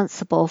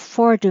responsible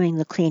for doing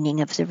the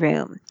cleaning of the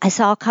room. I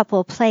saw a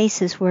couple of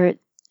places where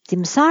the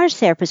massage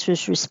therapist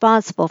was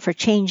responsible for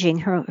changing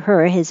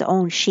his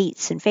own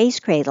sheets and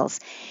face cradles.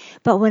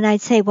 But when I'd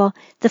say, well,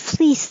 the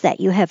fleece that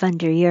you have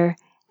under your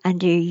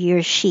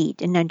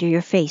sheet and under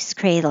your face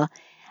cradle,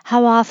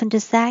 how often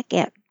does that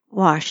get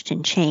washed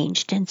and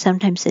changed? And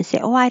sometimes they say,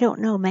 I don't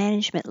know,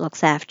 management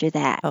looks after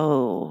that.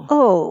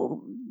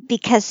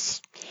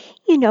 Because,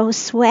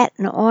 sweat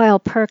and oil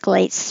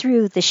percolates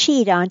through the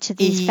sheet onto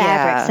these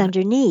fabrics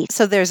underneath.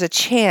 So there's a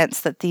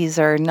chance that these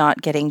are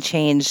not getting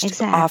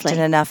changed often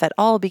enough at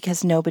all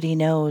because nobody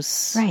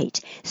knows.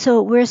 Right.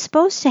 So we're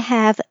supposed to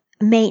have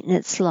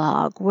maintenance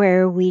log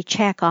where we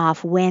check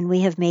off when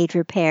we have made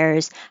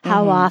repairs,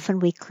 how often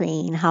we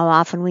clean, how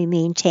often we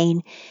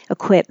maintain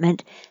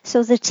equipment.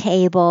 So the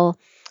table,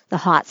 the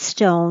hot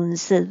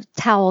stones, the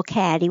towel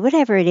caddy,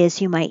 whatever it is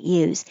you might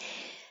use.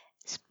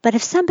 But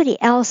if somebody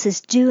else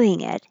is doing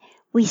it,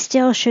 we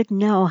still should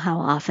know how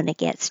often it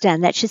gets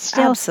done. That should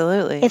still,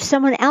 absolutely. If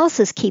someone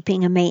else is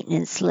keeping a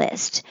maintenance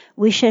list,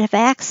 we should have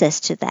access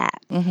to that.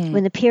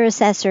 When the peer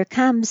assessor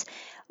comes,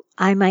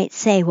 I might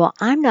say, well,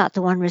 I'm not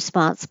the one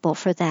responsible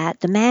for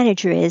that. The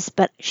manager is,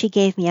 but she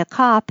gave me a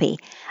copy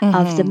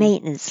of the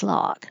maintenance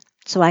log.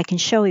 So I can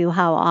show you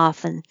how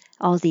often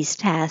all these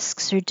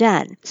tasks are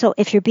done. So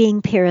if you're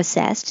being peer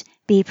assessed,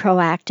 be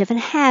proactive and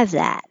have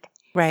that.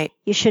 Right.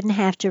 You shouldn't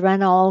have to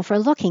run all over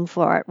looking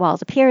for it while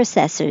the peer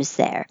assessor is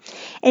there.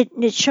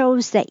 It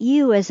shows that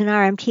you as an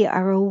RMT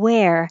are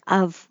aware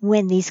of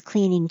when these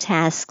cleaning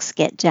tasks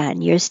get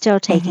done. You're still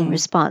taking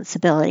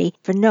responsibility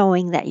for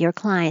knowing that your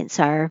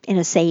clients are in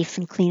a safe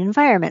and clean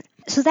environment.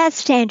 So that's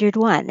standard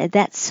one.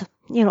 That's,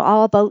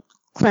 all about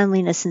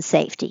cleanliness and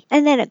safety.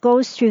 And then it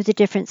goes through the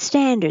different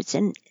standards.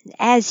 And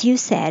as you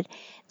said,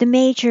 the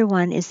major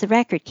one is the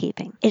record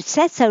keeping. It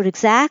sets out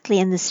exactly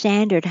in the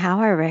standard how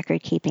our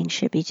record keeping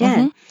should be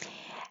done.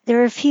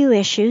 There are a few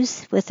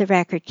issues with the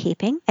record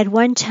keeping. At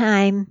one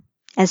time,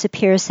 as a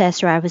peer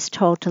assessor, I was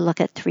told to look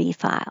at 3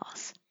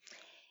 files.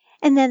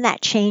 And then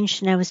that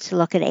changed and I was to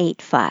look at 8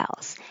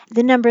 files.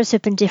 The numbers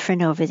have been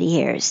different over the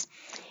years.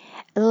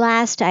 The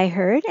last I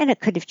heard, and it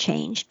could have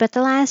changed, but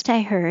the last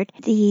I heard,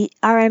 the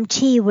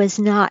RMT was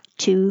not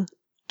to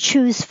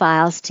choose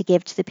files to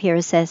give to the peer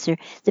assessor.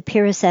 The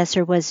peer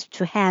assessor was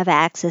to have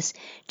access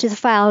to the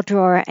file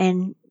drawer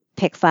and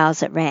pick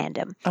files at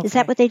random. Okay. Is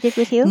that what they did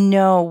with you?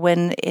 No,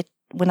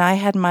 when I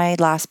had my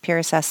last peer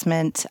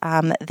assessment,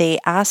 they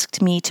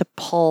asked me to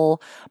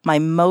pull my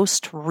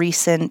most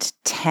recent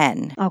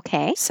 10.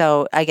 Okay.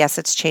 So I guess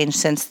it's changed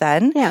since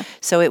then. Yeah.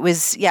 So it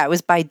was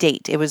by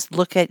date. It was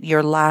look at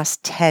your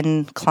last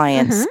 10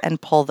 clients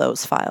and pull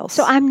those files.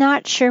 So I'm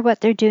not sure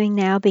what they're doing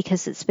now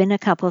because it's been a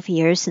couple of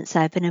years since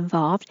I've been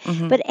involved.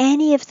 But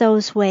any of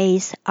those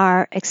ways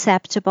are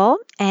acceptable,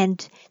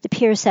 and the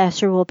peer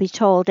assessor will be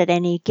told at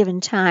any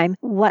given time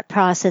what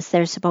process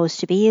they're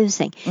supposed to be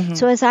using.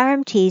 So as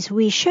RMTs,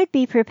 we should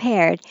be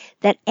prepared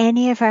that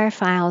any of our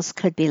files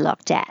could be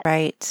looked at.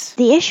 Right.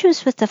 The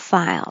issues with the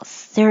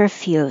files, there are a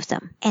few of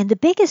them. And the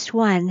biggest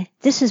one,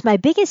 this is my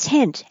biggest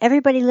hint.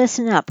 Everybody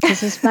listen up,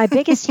 because this is my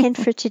biggest hint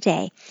for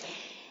today.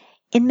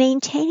 In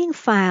maintaining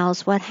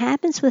files, what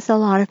happens with a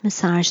lot of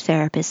massage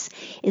therapists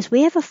is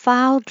we have a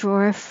file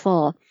drawer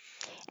full.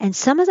 And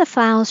some of the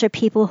files are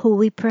people who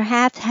we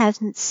perhaps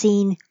haven't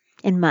seen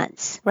in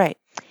months. Right.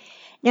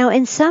 Now,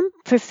 in some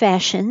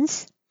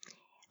professions,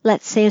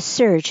 let's say a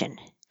surgeon.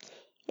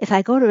 If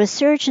I go to a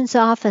surgeon's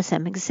office,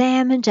 I'm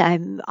examined,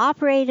 I'm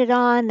operated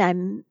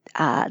on,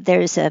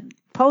 there's a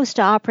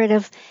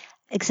post-operative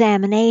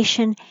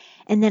examination,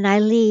 and then I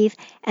leave,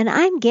 and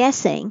I'm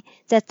guessing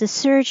that the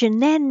surgeon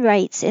then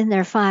writes in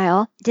their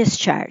file,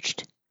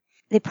 discharged.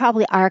 They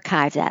probably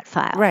archive that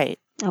file. Right.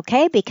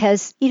 Okay,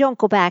 because you don't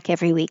go back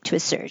every week to a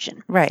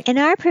surgeon. Right. In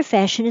our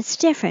profession, it's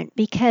different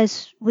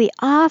because we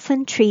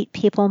often treat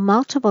people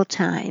multiple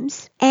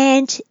times.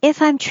 And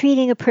if I'm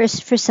treating a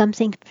person for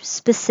something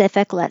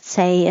specific, let's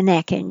say a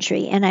neck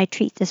injury, and I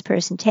treat this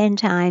person 10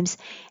 times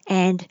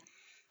and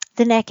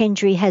the neck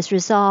injury has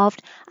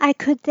resolved, I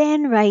could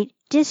then write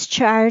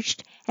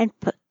discharged and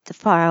put the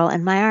file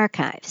in my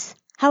archives.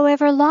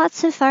 However,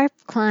 lots of our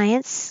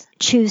clients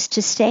choose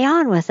to stay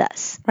on with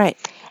us. Right.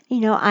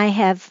 I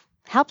have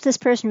helped this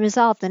person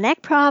resolve the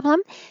neck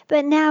problem,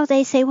 but now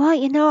they say, well,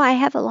 I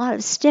have a lot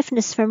of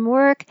stiffness from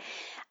work.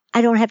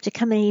 I don't have to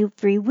come in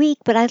every week,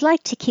 but I'd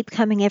like to keep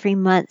coming every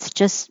month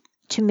just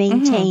to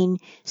maintain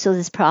so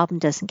this problem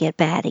doesn't get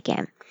bad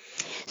again.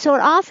 So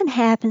it often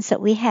happens that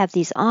we have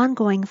these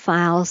ongoing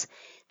files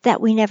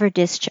that we never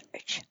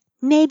discharge.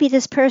 Maybe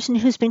this person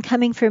who's been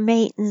coming for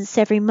maintenance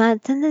every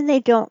month, and then they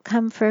don't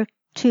come for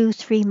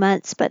 2-3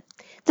 months, but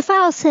the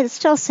file is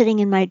still sitting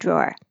in my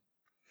drawer.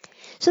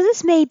 So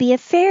this may be a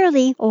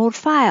fairly old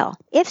file.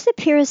 If the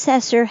peer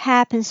assessor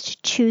happens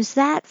to choose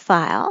that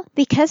file,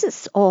 because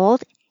it's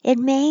old, it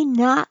may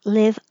not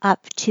live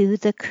up to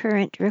the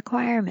current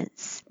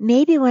requirements.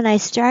 Maybe when I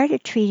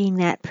started treating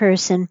that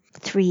person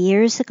 3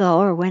 years ago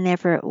or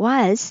whenever it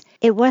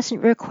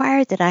wasn't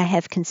required that I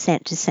have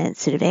consent to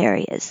sensitive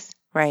areas.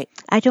 Right.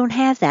 I don't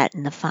have that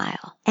in the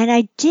file. And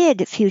I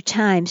did a few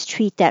times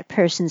treat that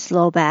person's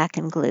low back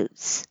and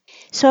glutes.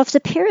 So if the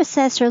peer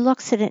assessor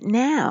looks at it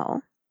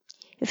now,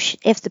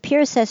 if the peer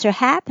assessor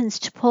happens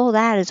to pull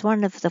that as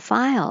one of the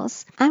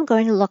files, I'm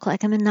going to look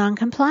like I'm in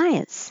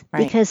noncompliance.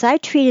 Right. Because I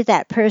treated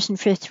that person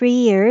for 3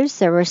 years,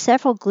 there were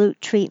several glute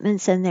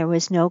treatments, and there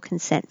was no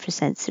consent for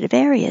sensitive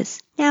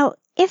areas. Now,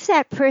 if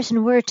that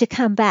person were to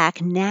come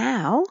back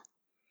now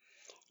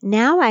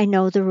I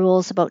know the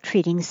rules about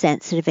treating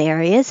sensitive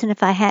areas, and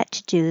if I had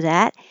to do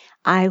that,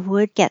 I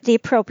would get the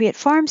appropriate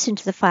forms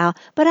into the file,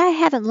 but I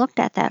haven't looked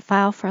at that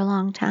file for a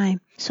long time.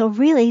 So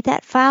really,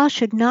 that file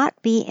should not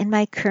be in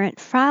my current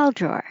file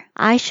drawer.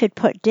 I should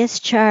put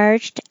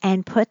discharged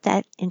and put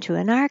that into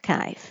an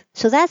archive.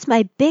 So that's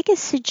my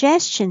biggest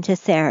suggestion to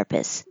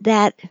therapists,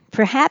 that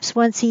perhaps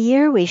once a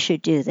year we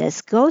should do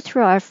this. Go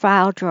through our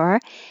file drawer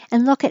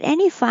and look at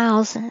any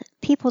files,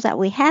 people that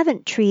we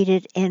haven't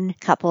treated in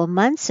a couple of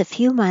months, a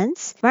few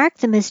months, mark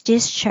them as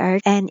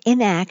discharged and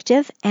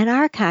inactive, and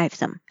archive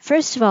them.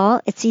 First of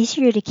all, it's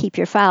easier to keep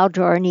your file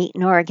drawer neat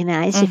and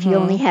organized if you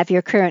only have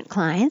your current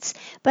clients.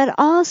 But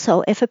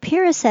also, if a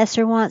peer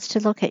assessor wants to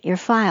look at your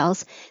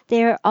files,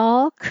 they're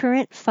all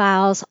current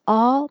files,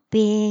 all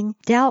being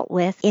dealt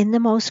with in the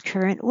most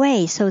current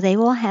way. So they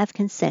will have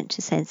consent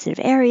to sensitive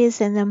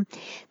areas in them.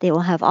 They will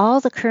have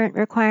all the current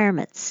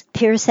requirements.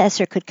 Peer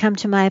assessor could come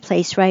to my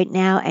place right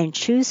now and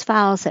choose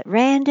files at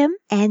random,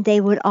 and they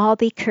would all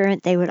be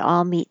current. They would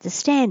all meet the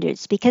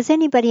standards. Because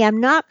anybody I'm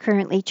not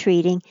currently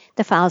treating,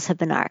 the files have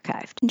been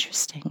archived.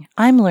 Interesting.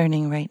 I'm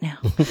learning right now.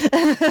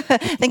 I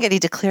think I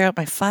need to clear out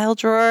my file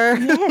drawer.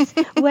 Yes.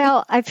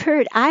 Well,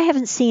 I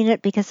haven't seen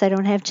it because I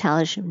don't have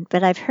television,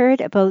 but I've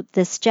heard about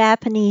this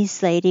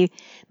Japanese lady,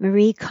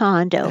 Marie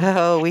Kondo.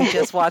 Oh, we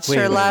just watched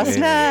her last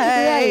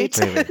night.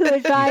 Right. Who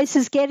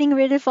advises getting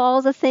rid of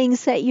all the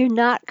things that you're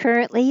not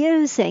currently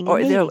using.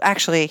 Or no,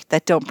 actually,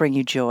 that don't bring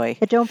you joy.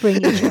 That don't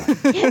bring you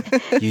joy.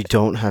 You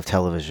don't have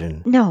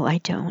television? No, I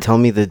don't. Tell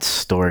me the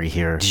story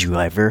here. Did you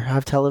ever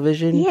have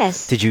television?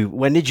 Yes.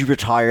 When did you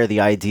retire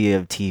the idea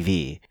of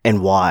TV,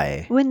 and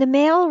why? When the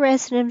male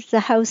resident of the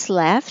house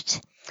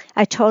left,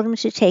 I told him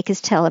to take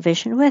his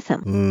television with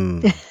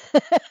him.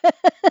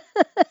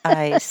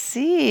 I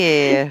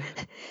see.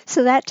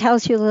 So that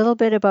tells you a little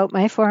bit about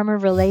my former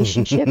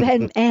relationship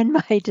and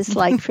my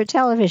dislike for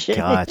television.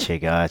 Gotcha.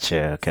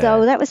 Okay.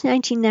 So that was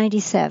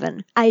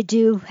 1997. I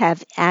do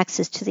have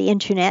access to the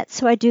internet,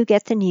 so I do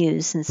get the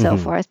news and so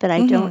forth, but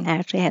I don't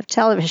actually have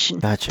television.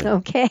 Gotcha.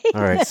 Okay.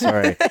 All right,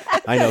 sorry.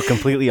 I know,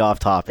 completely off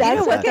topic.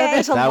 That's okay.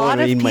 There's a lot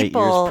of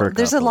people.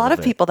 There's a lot of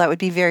bit. people that would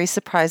be very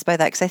surprised by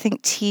that, because I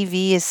think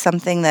TV is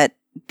something that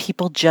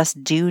people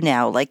just do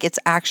now. Like it's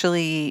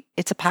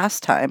a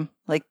pastime.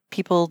 Like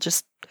people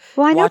just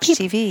watch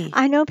TV.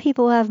 I know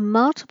people who have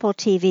multiple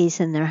TVs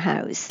in their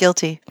house.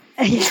 Guilty.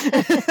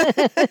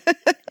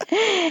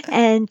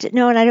 And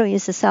I don't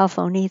use a cell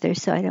phone either,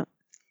 so I don't.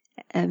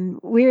 I'm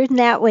weird in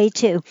that way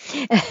too.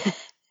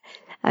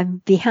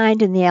 I'm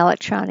behind in the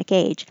electronic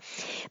age.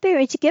 But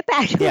anyway, to get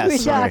back to what we were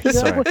talking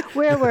about,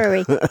 where were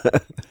we?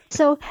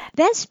 So,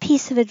 best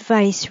piece of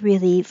advice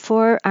really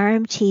for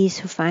RMTs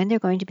who find they're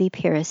going to be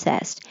peer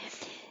assessed.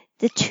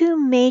 The two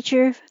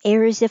major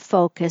areas of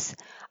focus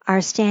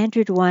are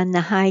standard one,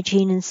 the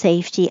hygiene and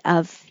safety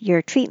of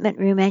your treatment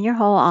room and your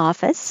whole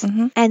office.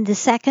 Mm-hmm. And the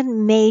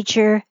second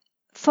major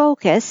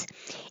focus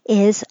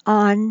is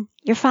on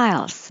your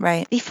files.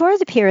 Right. Before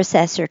the peer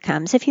assessor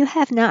comes, if you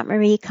have not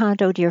Marie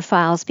Kondo'd your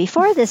files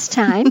before this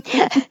time,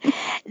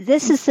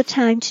 this is the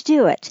time to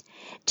do it.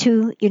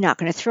 You're not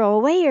going to throw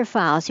away your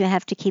files. You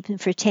have to keep them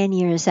for 10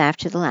 years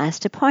after the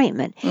last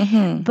appointment.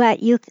 Mm-hmm.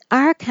 But you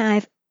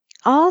archive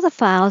all the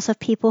files of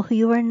people who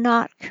you are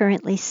not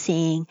currently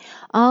seeing,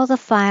 all the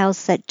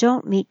files that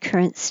don't meet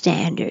current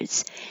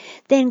standards.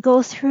 Then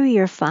go through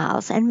your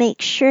files and make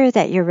sure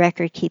that your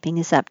record keeping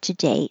is up to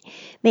date.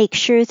 Make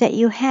sure that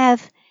you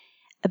have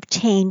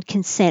obtained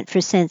consent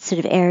for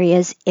sensitive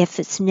areas if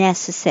it's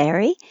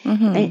necessary.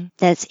 Mm-hmm.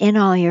 That's in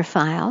all your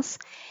files.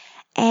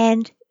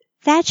 And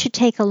that should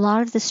take a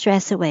lot of the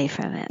stress away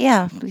from it.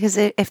 Yeah, because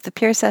if the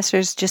peer assessor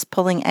is just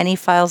pulling any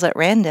files at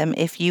random,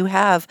 if you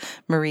have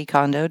Marie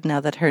Kondo, now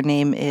that her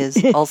name is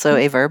also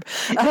a verb,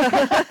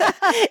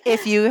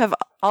 if you have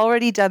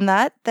already done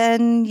that,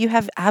 then you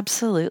have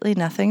absolutely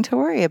nothing to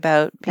worry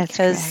about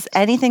because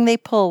anything they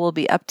pull will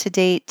be up to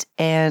date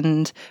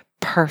and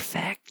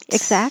perfect.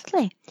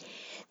 Exactly.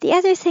 The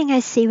other thing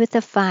I see with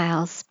the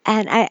files,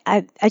 and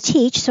I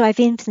teach, so I've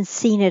even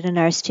seen it in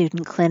our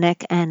student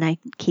clinic, and I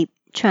keep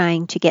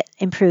trying to get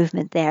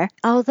improvement there.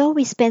 Although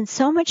we spend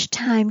so much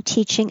time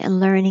teaching and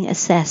learning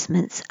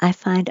assessments, I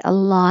find a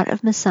lot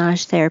of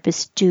massage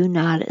therapists do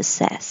not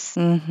assess.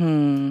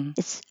 Mm-hmm.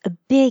 It's a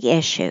big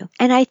issue.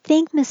 And I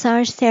think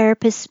massage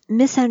therapists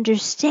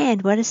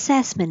misunderstand what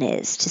assessment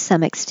is to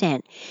some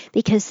extent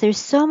because there's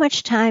so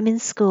much time in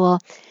school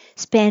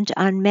spent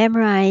on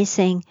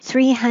memorizing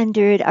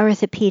 300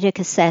 orthopedic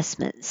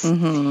assessments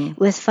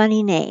with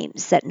funny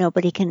names that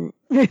nobody can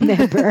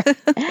remember.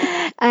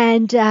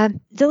 And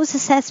those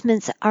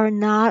assessments are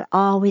not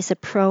always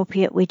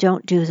appropriate. We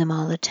don't do them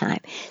all the time.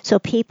 So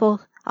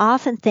people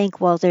often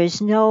think, well, there's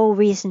no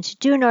reason to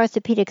do an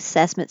orthopedic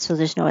assessment, so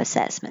there's no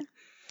assessment.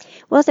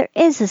 Well, there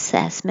is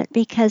assessment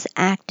because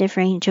active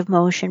range of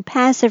motion,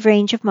 passive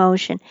range of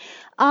motion,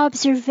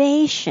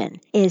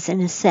 observation is an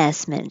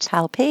assessment.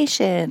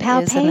 Palpation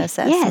is an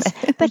assessment.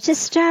 Yes, but to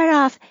start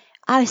off,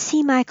 I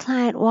see my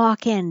client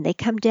walk in. They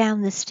come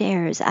down the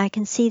stairs. I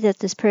can see that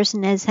this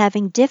person is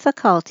having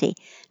difficulty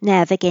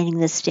navigating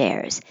the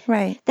stairs.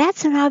 Right.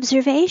 That's an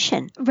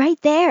observation right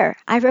there.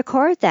 I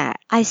record that.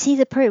 I see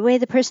the way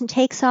the person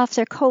takes off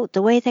their coat,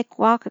 the way they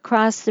walk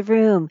across the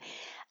room.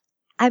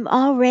 I'm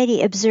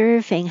already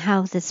observing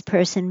how this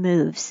person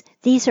moves.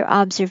 These are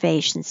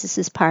observations. This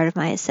is part of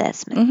my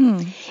assessment.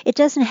 Mm-hmm. It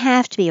doesn't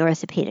have to be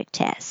orthopedic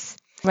tests.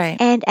 Right.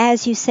 And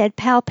as you said,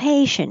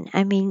 palpation.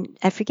 I mean,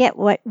 I forget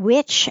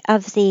which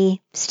of the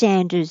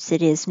standards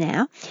it is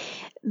now,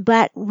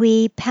 but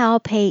we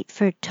palpate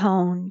for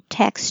tone,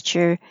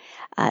 texture,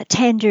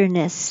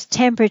 tenderness,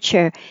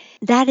 temperature.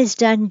 That is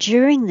done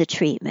during the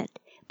treatment.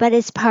 But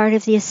it's part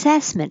of the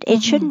assessment.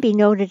 It shouldn't be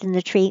noted in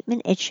the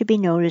treatment. It should be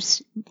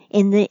noticed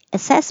in the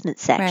assessment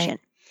section.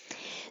 Right.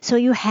 So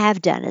you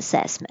have done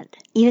assessment,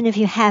 even if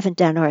you haven't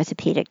done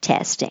orthopedic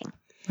testing.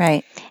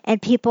 Right. And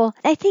people,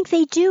 I think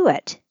they do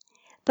it,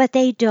 but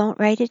they don't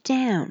write it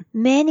down.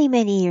 Many,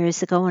 many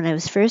years ago when I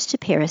was first a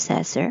peer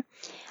assessor,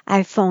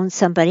 I phoned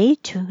somebody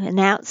to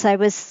announce I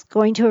was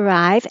going to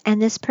arrive,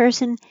 and this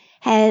person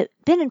had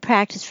been in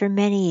practice for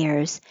many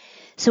years.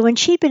 So when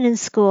she'd been in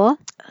school,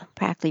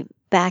 practically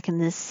back in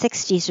the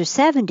 60s or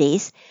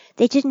 70s,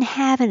 they didn't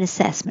have an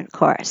assessment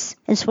course.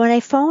 And so when I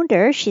phoned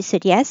her, she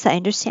said, yes, I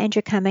understand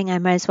you're coming. I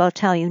might as well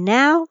tell you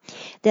now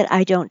that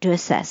I don't do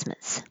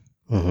assessments.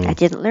 Mm-hmm. I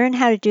didn't learn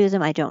how to do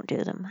them. I don't do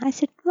them. I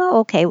said, well,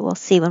 okay, we'll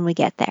see when we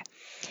get there.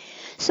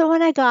 So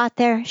when I got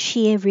there,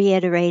 she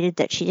reiterated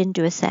that she didn't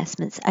do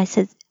assessments. I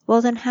said,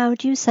 well, then how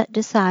do you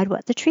decide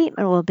what the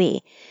treatment will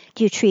be?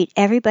 Do you treat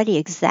everybody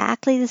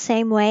exactly the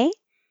same way?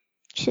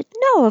 She said,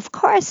 no, of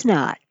course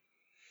not.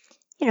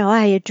 You know,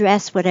 I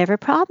address whatever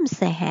problems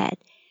they had.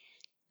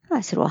 I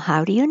said, well,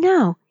 how do you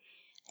know?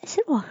 I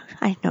said, well,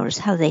 I notice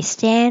how they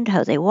stand,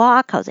 how they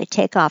walk, how they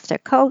take off their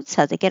coats,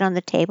 how they get on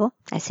the table.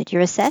 I said,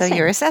 you're assessing. So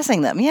you're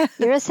assessing them, yeah.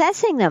 You're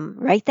assessing them.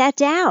 Write that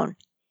down.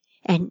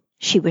 And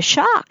she was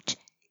shocked.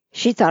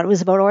 She thought it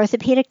was about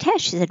orthopedic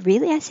tests. She said,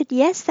 really? I said,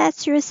 yes,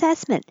 that's your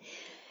assessment.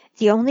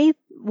 The only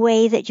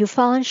way that you've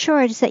fallen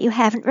short is that you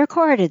haven't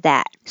recorded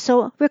that.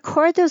 So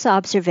record those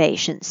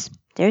observations.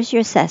 There's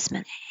your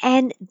assessment.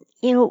 And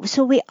you know,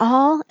 so we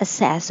all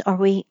assess, or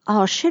we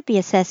all should be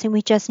assessing.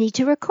 We just need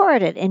to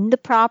record it in the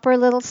proper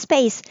little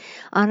space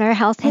on our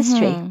health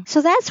history. Mm-hmm.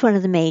 So that's one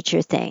of the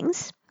major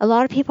things. A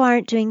lot of people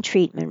aren't doing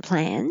treatment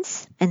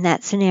plans, and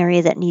that's an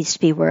area that needs to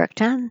be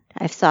worked on.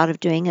 I've thought of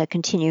doing a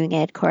continuing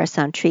ed course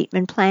on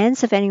treatment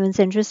plans if anyone's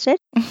interested.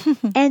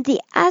 And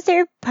the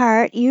other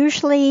part,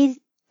 usually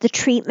the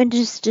treatment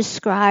is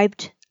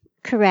described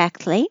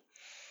correctly.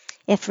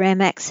 if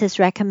Ramex is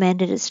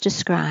recommended as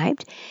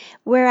described,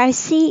 where I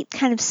see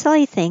kind of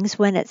silly things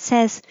when it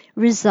says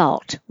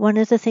result. One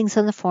of the things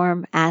on the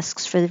form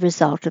asks for the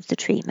result of the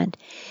treatment.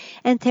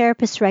 And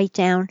therapists write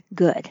down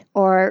good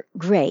or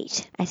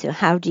great. I said,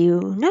 how do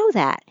you know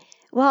that?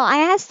 Well,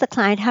 I asked the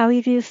client, how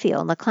do you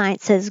feel? And the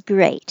client says,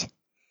 great.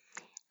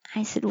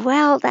 I said,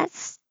 well,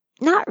 that's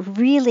not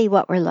really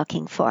what we're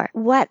looking for.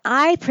 What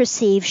I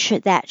perceive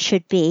that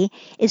should be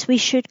is we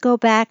should go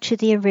back to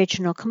the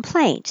original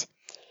complaint.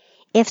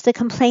 If the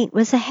complaint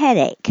was a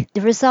headache,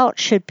 the result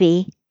should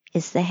be,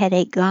 is the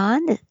headache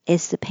gone?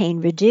 Is the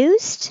pain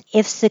reduced?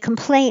 If the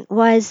complaint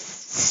was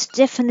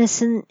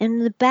stiffness in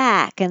the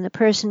back and the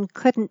person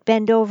couldn't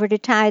bend over to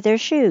tie their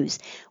shoes,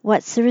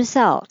 what's the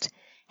result?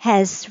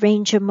 Has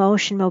range of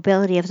motion,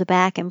 mobility of the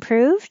back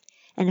improved?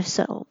 And if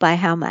so, by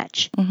how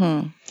much?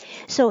 Mm-hmm.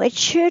 So it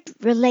should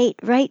relate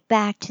right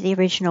back to the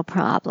original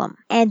problem.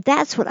 And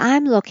that's what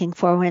I'm looking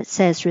for when it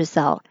says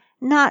result.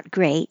 Not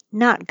great,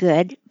 not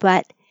good,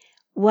 but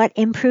what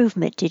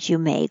improvement did you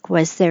make?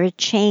 Was there a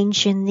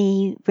change in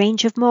the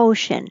range of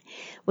motion?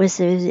 Was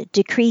there a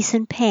decrease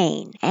in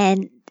pain?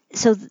 And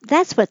so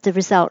that's what the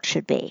result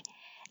should be.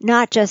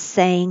 Not just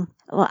saying,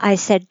 well,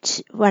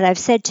 what I've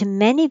said to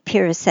many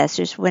peer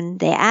assessors when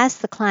they ask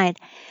the client,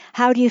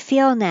 how do you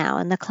feel now?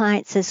 And the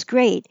client says,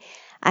 great.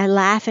 I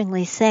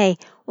laughingly say,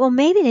 well,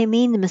 maybe they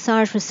mean the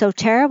massage was so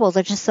terrible,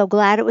 they're just so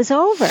glad it was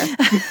over.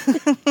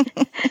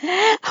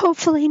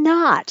 Hopefully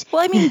not.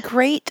 Well, I mean,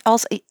 great.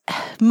 Also,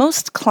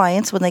 most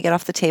clients, when they get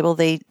off the table,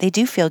 they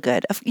do feel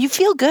good. You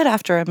feel good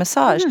after a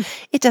massage.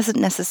 It doesn't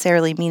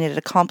necessarily mean it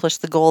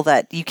accomplished the goal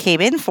that you came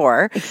in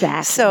for.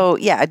 Exactly. So,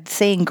 yeah,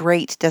 saying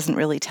great doesn't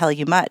really tell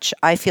you much.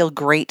 I feel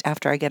great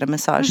after I get a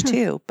massage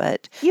too,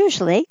 but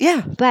usually.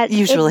 Yeah, but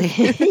usually.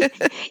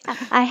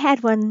 I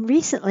had one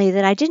recently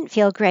that I didn't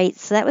feel great,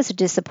 so that was a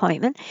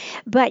disappointment.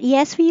 But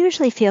yes, we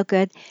usually feel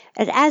good.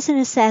 And as an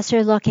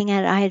assessor looking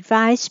at it, I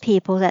advise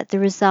people that the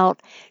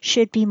result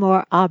should be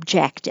more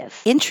objective.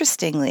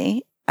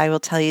 Interestingly, I will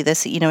tell you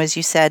this, as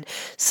you said,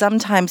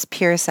 sometimes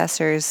peer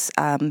assessors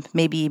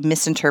maybe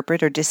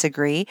misinterpret or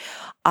disagree.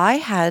 I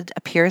had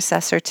a peer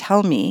assessor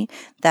tell me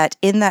that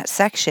in that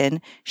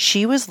section,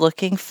 she was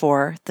looking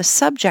for the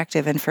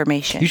subjective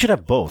information. You should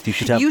have both. You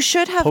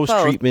should have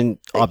post-treatment,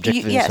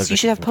 objective, and yes, you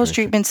should have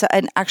post-treatment.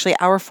 And actually,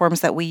 our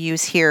forms that we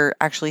use here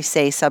actually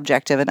say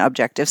subjective and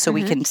objective, so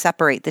we can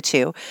separate the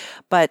two.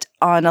 But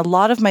on a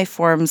lot of my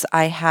forms,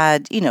 I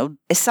had,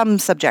 some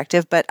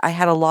subjective, but I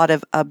had a lot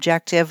of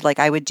objective. Like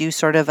I would do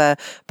sort of a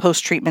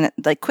post-treatment,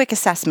 like quick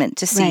assessment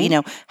to see,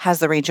 has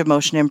the range of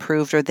motion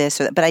improved or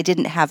this or that. But I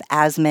didn't have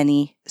as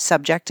many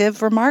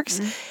subjective remarks.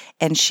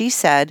 And she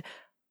said,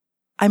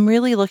 I'm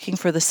really looking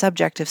for the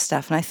subjective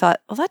stuff. And I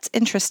thought, well, that's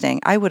interesting.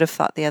 I would have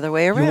thought the other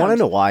way around. You want to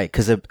know why?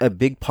 Because a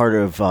big part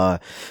of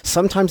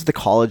sometimes the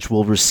college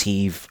will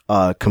receive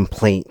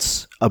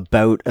complaints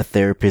about a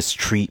therapist's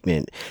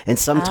treatment. And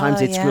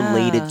sometimes it's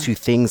related to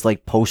things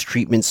like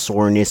post-treatment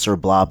soreness or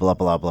blah, blah,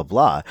 blah, blah,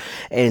 blah.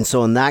 And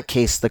so in that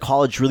case, the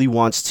college really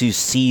wants to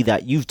see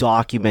that you've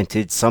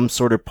documented some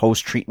sort of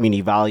post-treatment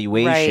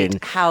evaluation.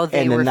 Right, how they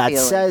were feeling. And then that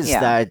says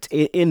that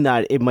in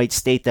that it might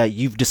state that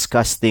you've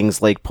discussed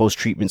things like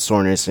post-treatment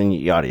soreness and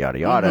yada, yada,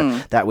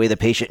 yada. That way the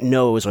patient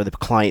knows or the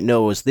client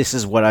knows this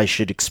is what I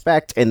should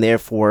expect. And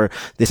therefore,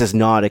 this is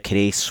not a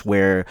case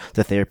where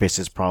the therapist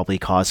has probably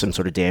caused some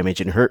sort of damage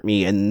and hurt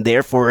me. And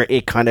therefore,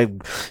 it kind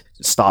of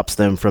stops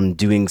them from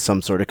doing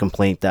some sort of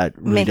complaint that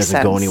really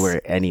doesn't go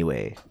anywhere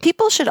anyway.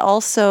 People should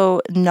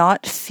also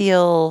not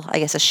feel, I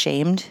guess,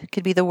 ashamed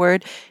could be the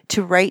word,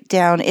 to write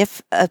down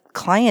if a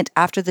client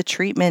after the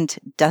treatment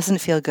doesn't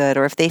feel good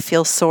or if they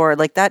feel sore,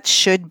 like that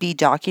should be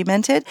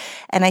documented.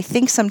 And I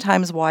think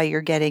sometimes why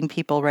you're getting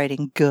people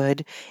writing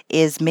good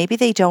is maybe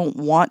they don't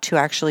want to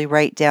actually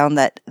write down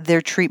that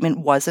their treatment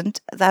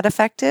wasn't that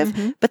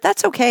effective, but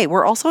that's okay.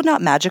 We're also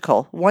not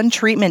magical. One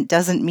treatment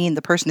doesn't mean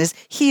the person is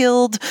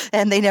healed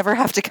and they never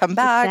have to come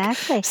back.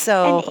 Exactly.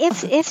 So,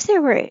 and if there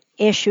were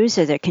issues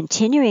or there are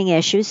continuing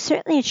issues,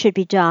 certainly it should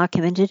be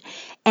documented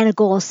and a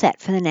goal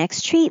set for the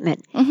next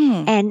treatment.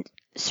 And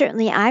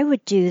certainly I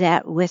would do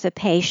that with a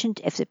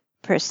patient if the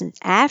person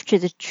after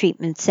the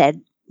treatment said,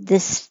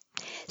 this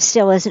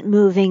still isn't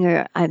moving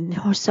or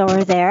I'm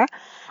sore there.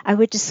 I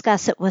would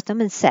discuss it with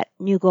them and set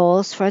new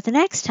goals for the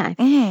next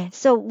time.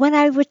 So when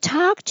I would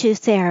talk to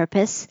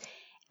therapists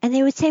and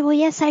they would say, well,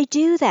 yes, I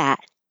do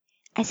that.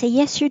 I say,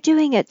 yes, you're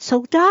doing it,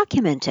 so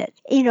document it.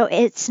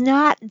 It's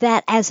not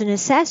that as an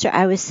assessor,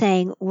 I was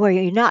saying where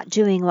you're not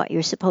doing what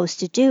you're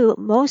supposed to do.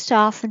 Most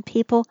often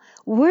people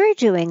were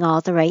doing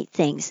all the right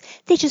things.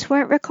 They just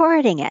weren't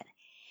recording it.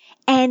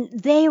 And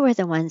they were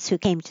the ones who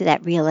came to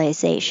that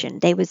realization.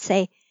 They would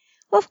say,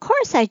 well, of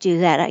course I do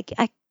that.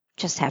 I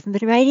just haven't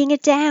been writing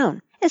it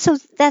down. And so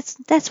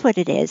that's what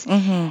it is.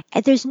 And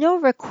there's no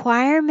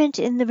requirement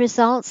in the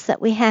results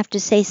that we have to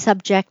say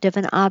subjective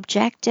and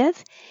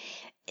objective.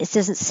 It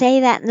doesn't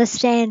say that in the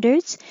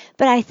standards,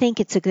 but I think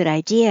it's a good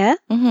idea.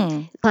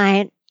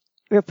 Client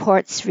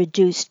reports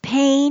reduced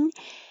pain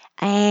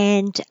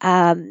and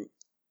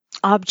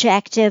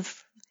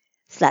objective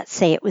let's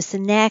say it was the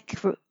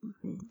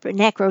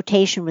neck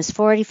rotation was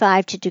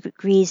 45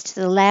 degrees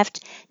to the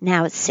left.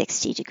 Now it's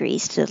 60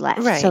 degrees to the left.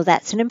 Right. So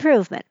that's an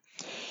improvement.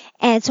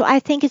 And so I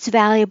think it's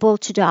valuable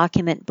to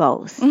document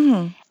both.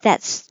 Mm-hmm.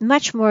 That's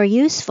much more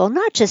useful,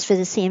 not just for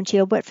the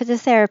CMTO, but for the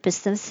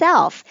therapist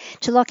themselves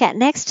to look at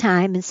next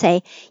time and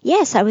say,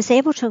 yes, I was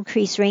able to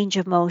increase range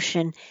of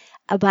motion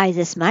by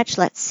this much.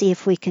 Let's see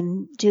if we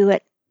can do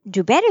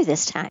better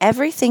this time.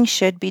 Everything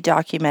should be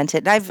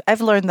documented.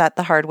 I've learned that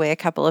the hard way a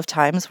couple of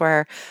times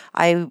where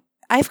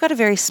I've got a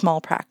very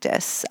small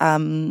practice.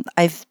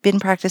 I've been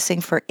practicing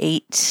for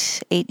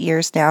eight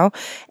years now,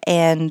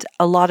 and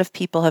a lot of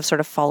people have sort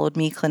of followed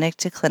me clinic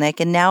to clinic.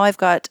 And now I've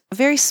got a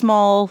very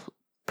small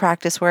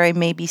practice where I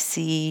maybe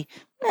see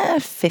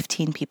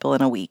 15 people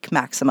in a week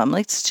maximum.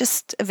 Like, it's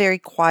just a very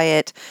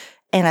quiet,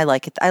 and I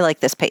like it. I like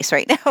this pace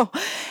right now.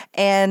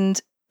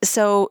 And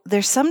so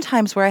there's some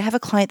times where I have a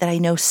client that I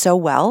know so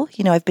well.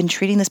 You know, I've been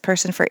treating this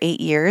person for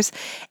 8 years,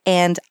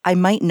 and I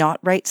might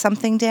not write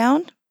something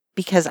down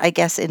because I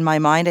guess in my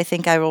mind, I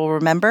think I will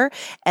remember.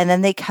 And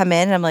then they come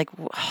in and I'm like,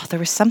 oh, there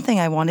was something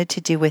I wanted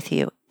to do with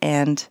you,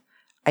 and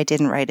I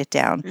didn't write it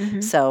down. Mm-hmm.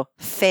 So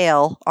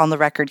fail on the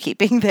record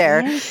keeping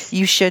there. Yes.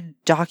 You should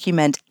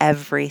document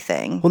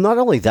everything. Well, not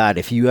only that,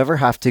 if you ever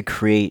have to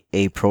create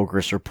a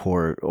progress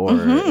report or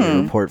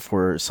a report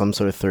for some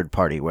sort of third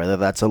party, whether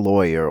that's a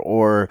lawyer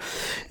or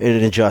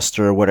an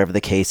adjuster or whatever the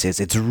case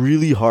is, it's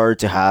really hard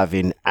to have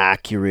an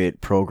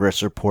accurate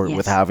progress report Yes.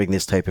 with having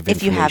this type of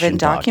If you information haven't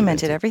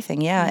documented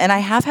everything, yeah. And I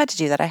have had to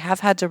do that. I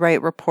have had to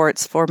write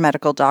reports for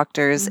medical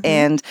doctors,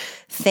 and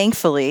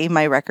thankfully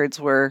my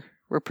records were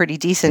pretty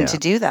decent to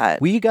do that.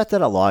 We got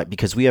that a lot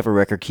because we have a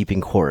record keeping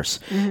course.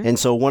 And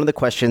so one of the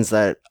questions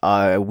that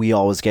we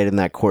always get in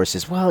that course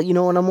is, well, you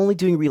know, and I'm only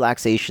doing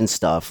relaxation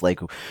stuff.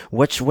 Like,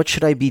 what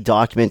should I be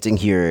documenting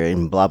here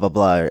and blah, blah,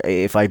 blah,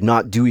 if I'm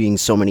not doing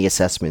so many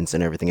assessments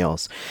and everything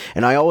else?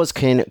 And I always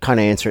can kind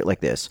of answer it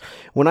like this.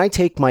 When I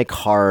take my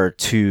car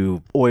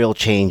to Oil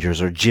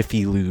Changers or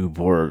Jiffy Lube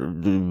or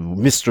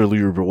Mr.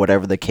 Lube or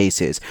whatever the case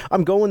is,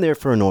 I'm going there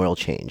for an oil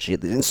change.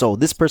 And so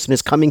this person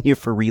is coming here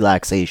for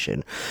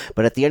relaxation.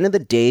 But at the end of the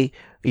day,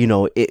 you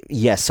know,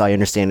 yes, I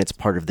understand it's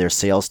part of their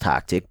sales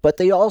tactic, but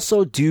they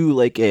also do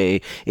like a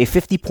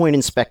 50-point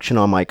inspection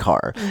on my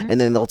car. And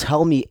then they'll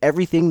tell me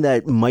everything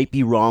that might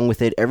be wrong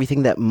with it,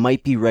 everything that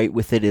might be right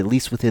with it, at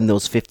least within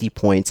those 50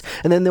 points.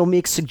 And then they'll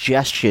make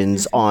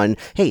suggestions on,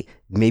 hey,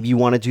 maybe you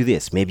want to do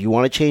this. Maybe you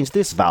want to change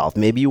this valve.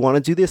 Maybe you want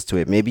to do this to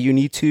it. Maybe you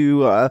need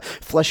to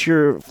flush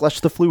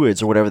the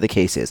fluids or whatever the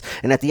case is.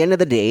 And at the end of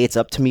the day, it's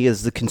up to me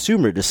as the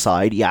consumer to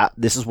decide, yeah,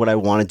 this is what I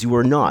want to do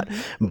or not.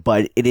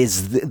 But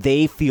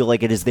they feel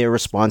like it is their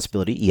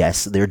responsibility.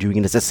 Yes, they're doing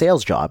it as a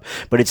sales job,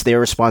 but it's their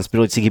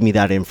responsibility to give me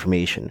that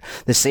information.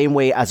 The same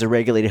way as a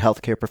regulated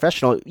healthcare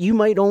professional, you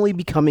might only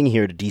be coming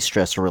here to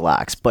de-stress or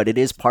relax, but it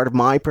is part of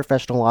my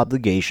professional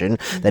obligation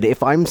that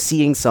if I'm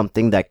seeing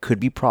something that could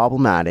be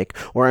problematic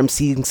or I'm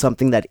seeing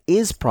something that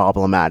is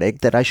problematic,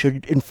 that I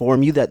should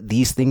inform you that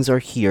these things are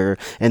here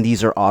and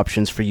these are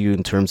options for you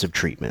in terms of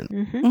treatment.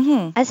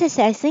 As I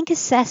say, I think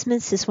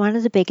assessments is one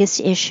of the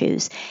biggest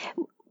issues.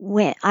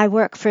 When I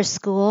work for a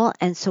school,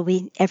 and so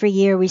every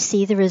year we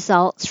see the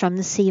results from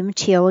the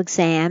CMTO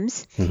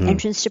exams,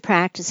 entrance to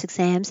practice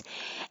exams,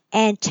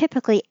 and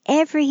typically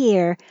every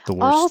year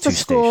all the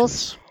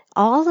schools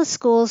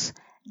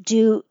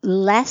do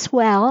less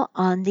well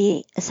on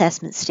the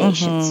assessment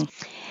stations.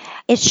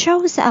 It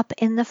shows up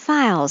in the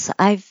files.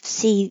 I've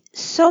seen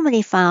so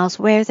many files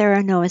where there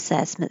are no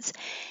assessments.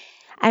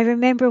 I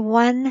remember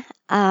one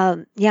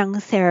young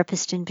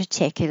therapist in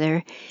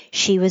particular.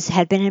 She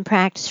had been in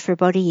practice for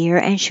about a year,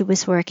 and she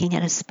was working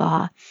at a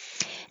spa.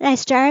 And I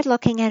started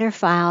looking at her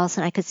files,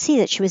 and I could see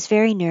that she was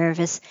very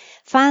nervous.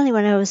 Finally,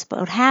 when I was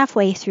about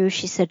halfway through,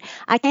 she said,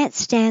 I can't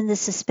stand the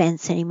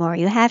suspense anymore.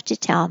 You have to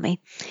tell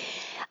me.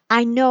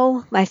 I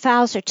know my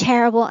files are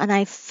terrible and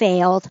I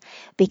failed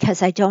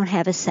because I don't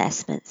have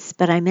assessments,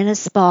 but I'm in a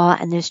spa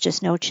and there's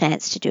just no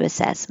chance to do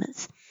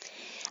assessments.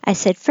 I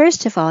said,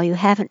 first of all, you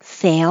haven't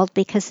failed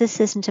because this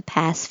isn't a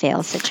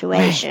pass-fail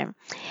situation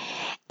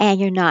and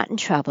you're not in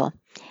trouble.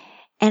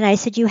 And I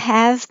said, you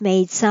have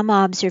made some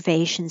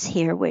observations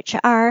here which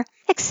are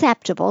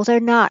acceptable.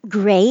 They're not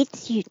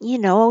great. You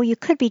know, you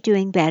could be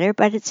doing better,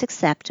 but it's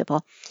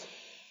acceptable.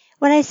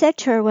 What I said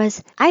to her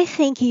was, I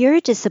think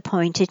you're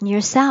disappointed in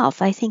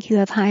yourself. I think you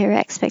have higher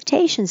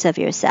expectations of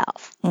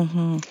yourself.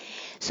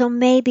 So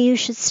maybe you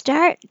should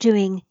start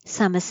doing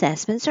some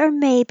assessments, or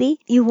maybe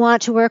you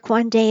want to work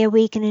one day a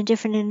week in a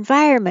different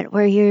environment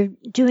where you're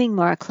doing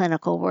more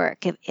clinical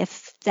work,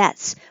 if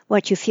that's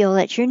what you feel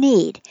that you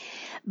need.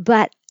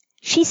 But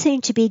she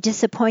seemed to be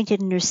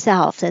disappointed in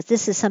herself that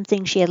this is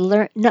something she had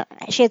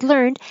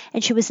learned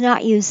and she was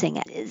not using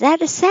it.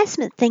 That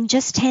assessment thing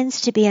just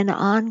tends to be an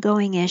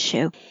ongoing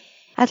issue.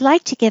 I'd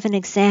like to give an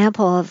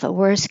example of a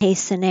worst-case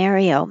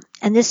scenario,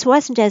 and this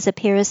wasn't as a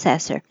peer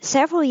assessor.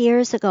 Several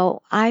years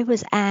ago, I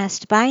was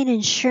asked by an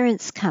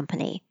insurance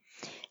company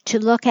to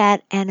look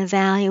at and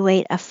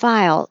evaluate a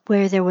file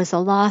where there was a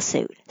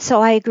lawsuit.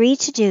 So I agreed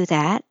to do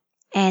that,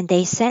 and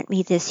they sent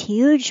me this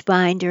huge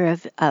binder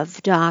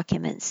of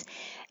documents.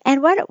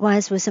 And what it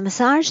was a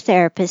massage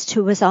therapist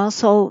who was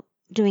also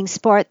doing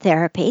sport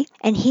therapy,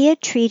 and he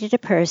had treated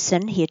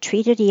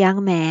a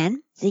young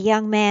man. The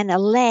young man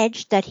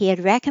alleged that he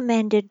had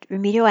recommended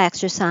remedial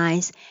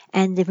exercise,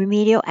 and the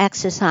remedial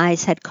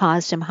exercise had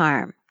caused him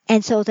harm.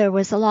 And so there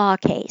was a law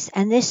case,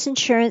 and this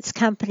insurance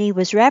company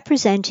was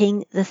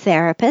representing the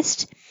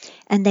therapist,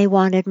 and they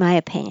wanted my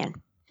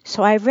opinion.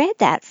 So I read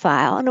that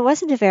file, and it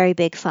wasn't a very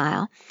big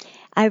file.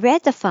 I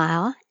read the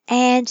file,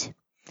 and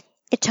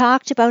it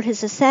talked about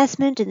his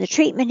assessment and the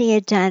treatment he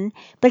had done,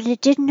 but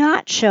it did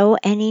not show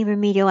any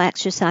remedial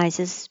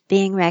exercises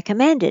being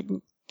recommended.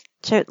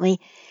 Certainly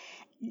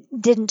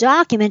didn't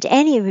document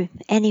any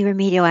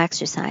remedial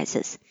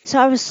exercises. So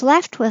I was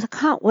left with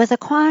a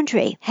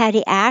quandary. Had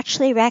he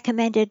actually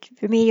recommended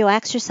remedial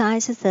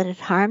exercises that had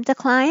harmed the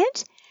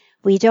client?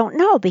 We don't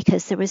know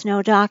because there was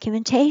no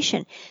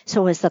documentation.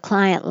 So was the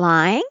client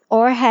lying,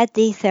 or had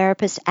the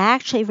therapist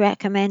actually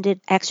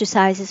recommended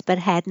exercises but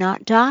had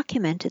not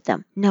documented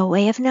them? No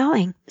way of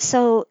knowing.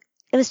 So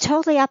it was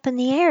totally up in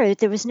the air.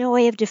 There was no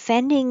way of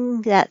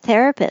defending that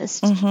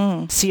therapist.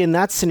 Mm-hmm. See, in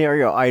that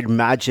scenario, I'd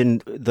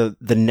imagine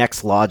the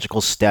next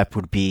logical step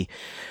would be,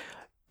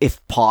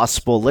 if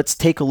possible, let's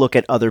take a look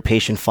at other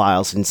patient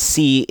files and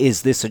see,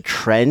 is this a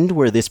trend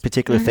where this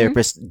particular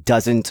therapist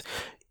doesn't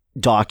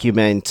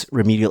document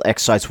remedial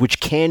exercise, which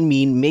can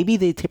mean maybe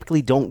they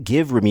typically don't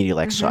give remedial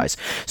exercise.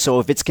 So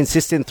if it's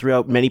consistent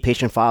throughout many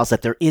patient files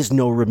that there is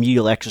no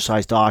remedial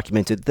exercise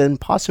documented, then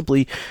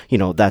possibly,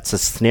 that's a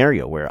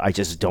scenario where I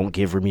just don't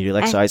give remedial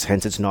exercise,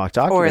 hence it's not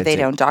documented. Or they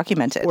don't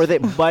document it.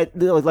 But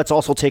let's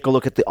also take a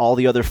look at all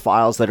the other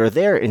files that are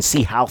there and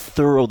see how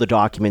thorough the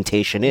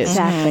documentation is.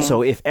 Exactly.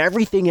 So if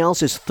everything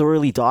else is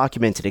thoroughly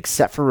documented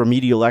except for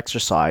remedial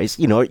exercise,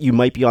 you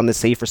might be on the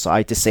safer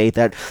side to say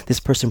that this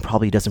person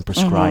probably doesn't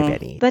prescribe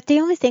any. But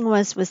the only thing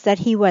was that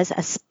he was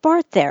a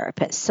sport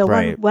therapist, so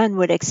one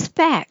would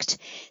expect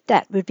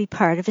that would be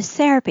part of his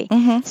therapy.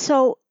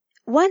 So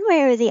one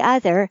way or the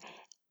other,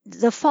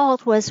 the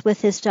fault was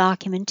with his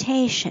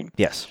documentation.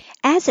 Yes.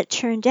 As it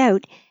turned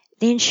out,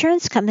 the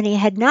insurance company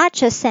had not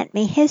just sent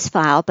me his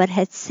file, but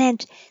had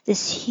sent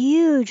this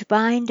huge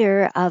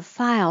binder of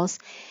files.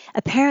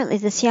 Apparently,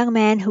 this young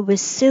man who was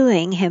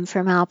suing him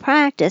for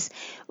malpractice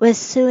was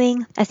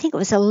suing, I think it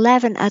was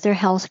 11 other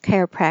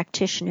healthcare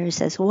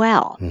practitioners as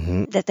well,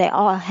 that they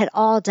had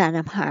all done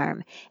him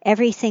harm.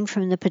 Everything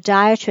from the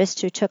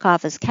podiatrist who took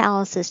off his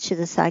calluses to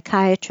the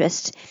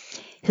psychiatrist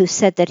who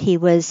said that he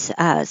was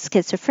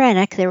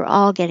schizophrenic, they were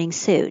all getting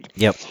sued.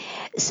 Yep.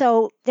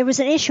 So there was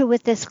an issue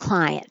with this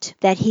client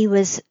that he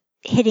was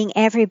hitting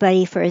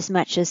everybody for as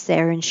much as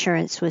their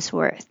insurance was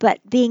worth. But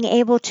being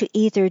able to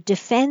either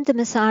defend the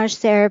massage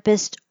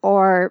therapist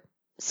or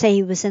say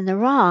he was in the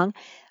wrong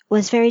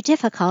was very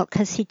difficult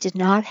because he did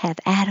not have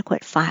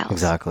adequate files.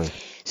 Exactly.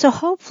 So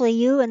hopefully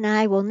you and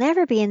I will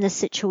never be in the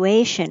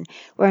situation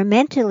where a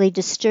mentally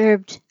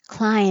disturbed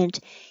client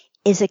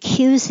is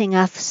accusing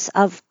us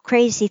of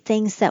crazy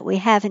things that we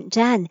haven't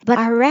done. But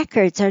our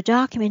records, our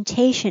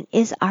documentation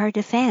is our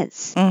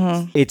defense.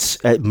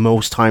 It's at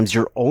most times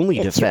your only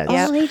It's defense.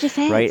 your only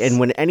defense. Right? And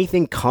when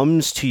anything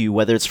comes to you,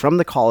 whether it's from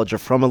the college or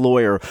from a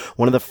lawyer,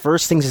 one of the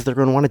first things that they're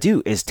going to want to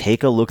do is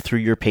take a look through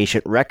your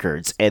patient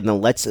records. And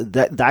then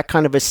that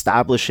kind of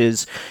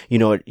establishes,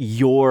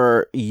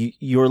 your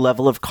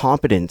level of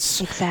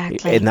competence.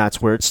 Exactly. And that's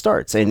where it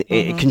starts. And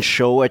it can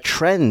show a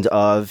trend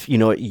of,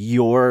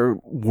 your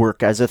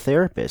work as a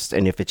therapist.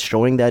 And if it's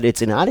showing that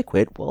it's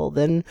inadequate, well,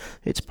 then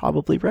it's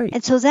probably right.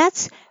 And so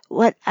that's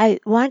what I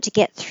want to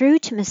get through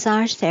to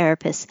massage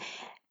therapists,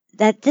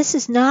 that this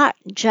is not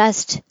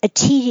just a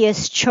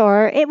tedious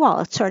chore. It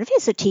sort of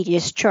is a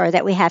tedious chore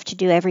that we have to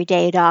do every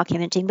day,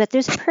 documenting, but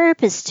there's a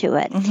purpose to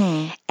it.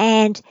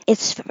 And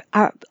it's for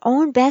our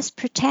own best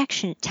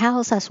protection. It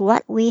tells us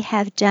what we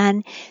have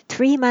done.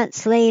 3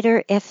 months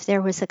later, if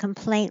there was a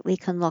complaint, we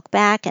can look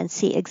back and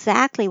see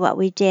exactly what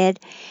we did.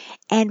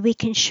 And we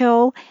can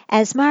show,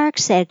 as Mark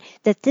said,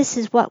 that this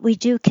is what we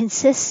do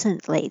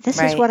consistently.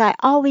 This is what I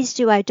always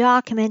do. I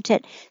document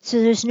it. So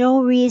there's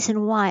no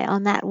reason why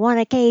on that one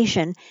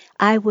occasion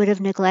I would have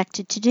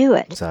neglected to do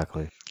it.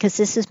 Exactly. Because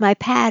this is my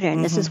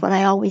pattern. This is what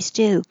I always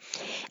do.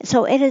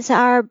 So it is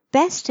our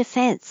best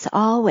defense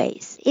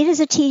always. It is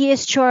a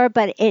tedious chore,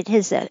 but it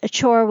is a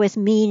chore with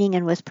meaning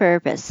and with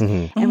purpose.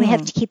 And we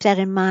have to keep that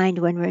in mind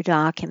when we're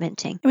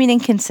documenting. I mean, in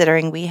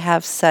considering we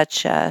have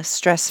such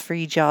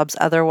stress-free jobs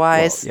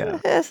otherwise,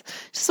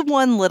 just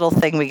one little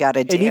thing we got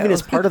to do. And even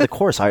as part of the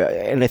course,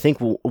 I think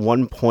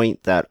one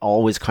point that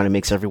always kind of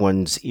makes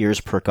everyone's ears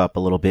perk up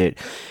a little bit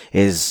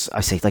is,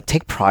 I say,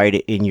 take pride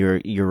in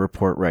your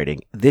report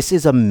writing. This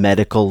is a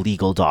medical medical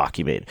legal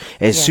document.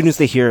 As soon as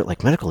they hear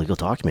like medical legal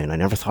document, I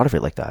never thought of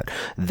it like that,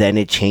 then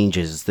it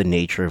changes the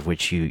nature of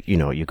which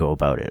you go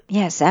about it.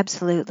 Yes,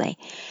 absolutely.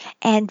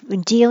 And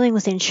when dealing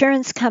with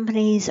insurance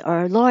companies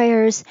or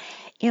lawyers,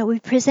 we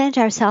present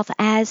ourselves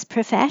as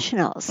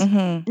professionals.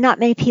 Not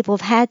many people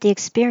have had the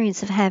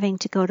experience of having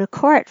to go to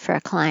court for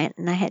a client,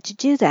 and I had to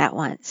do that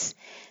once.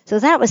 So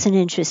that was an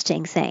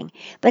interesting thing.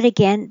 But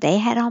again, they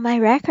had all my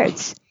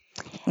records.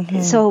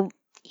 So,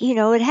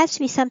 it has to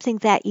be something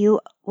that you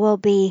will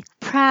be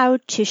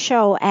proud to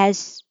show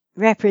as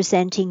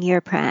representing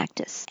your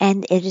practice.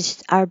 And it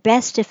is our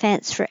best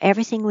defense for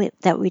everything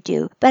that we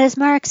do. But as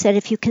Mark said,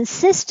 if you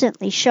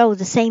consistently show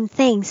the same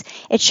things,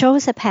 it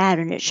shows a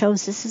pattern. It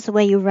shows this is the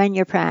way you run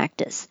your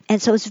practice.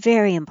 And so it's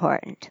very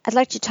important. I'd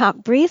like to talk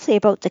briefly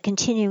about the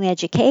continuing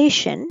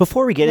education.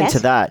 Before we get into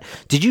that,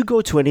 did you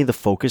go to any of the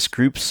focus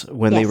groups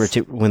when they were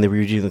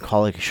doing the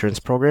college assurance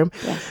program?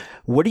 Yes.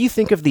 What do you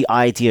think of the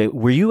idea?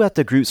 Were you at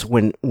the groups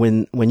when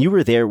you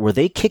were there? Were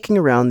they kicking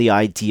around the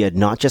idea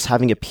not just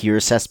having a peer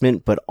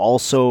assessment, but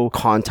also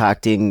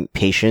contacting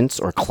patients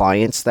or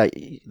clients that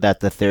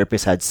the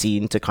therapist had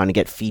seen to kind of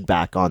get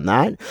feedback on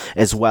that,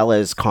 as well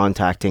as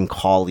contacting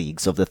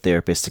colleagues of the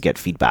therapist to get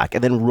feedback,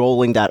 and then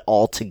rolling that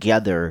all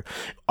together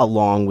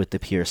along with the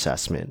peer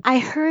assessment? I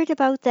heard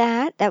about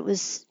that. That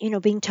was,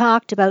 being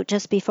talked about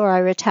just before I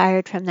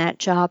retired from that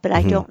job, but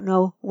I don't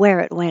know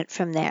where it went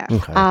from there.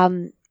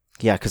 Okay.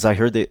 Yeah, because I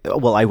heard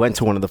I went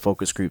to one of the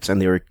focus groups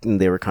and they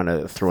were kind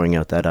of throwing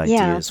out that idea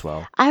as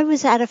well. I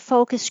was at a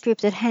focus group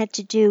that had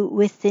to do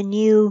with the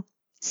new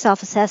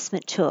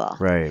self-assessment tool.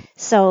 Right.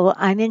 So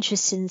I'm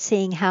interested in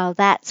seeing how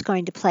that's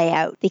going to play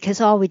out,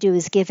 because all we do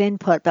is give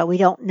input, but we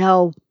don't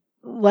know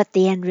what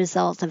the end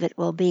result of it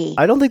will be.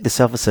 I don't think the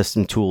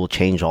self-assessment tool will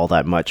change all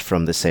that much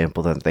from the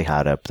sample that they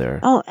had up there.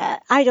 Oh,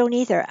 I don't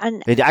either.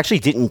 And it actually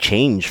didn't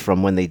change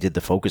from when they did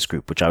the focus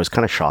group, which I was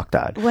kind of shocked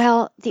at.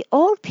 Well, the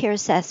old peer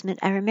assessment,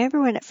 I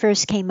remember when it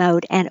first came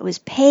out, and it was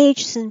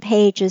pages and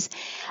pages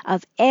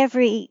of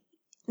every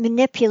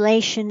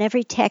manipulation,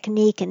 every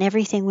technique, and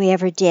everything we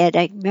ever did.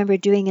 I remember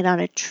doing it on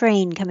a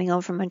train coming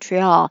over from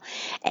Montreal.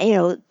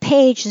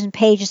 Pages and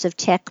pages of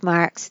tick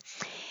marks.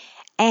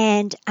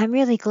 And I'm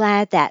really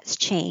glad that's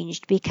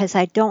changed, because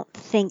I don't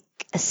think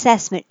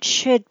assessment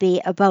should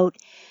be about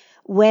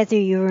whether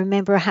you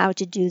remember how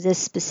to do this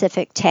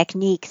specific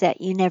technique that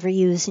you never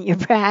use in your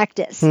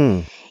practice.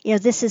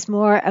 This is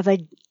more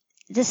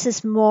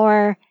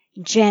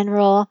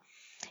general.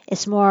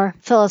 It's more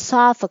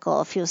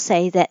philosophical, if you'll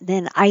say that,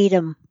 than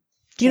item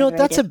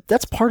generated.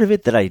 That's part of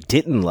it that I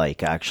didn't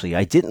like, actually.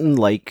 I didn't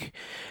like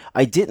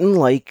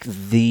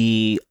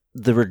the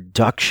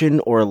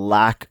reduction or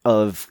lack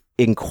of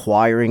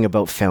inquiring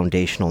about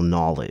foundational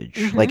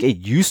knowledge. Like,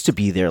 it used to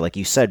be there, like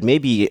you said,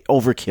 maybe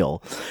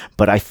overkill,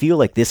 but I feel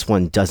like this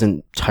one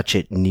doesn't touch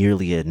it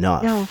nearly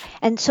enough. No,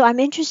 and so I'm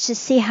interested to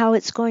see how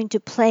it's going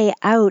to play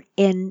out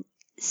in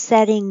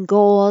setting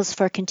goals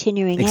for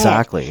continuing ed.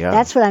 Exactly, yeah.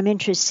 That's what I'm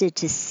interested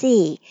to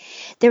see.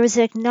 There was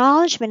an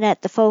acknowledgement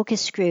at the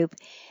focus group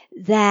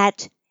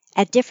that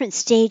at different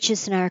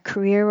stages in our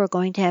career, we're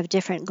going to have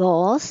different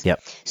goals.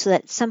 Yep. So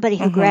that somebody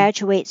who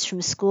graduates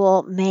from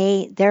school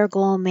their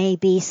goal may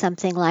be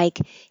something like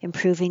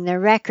improving their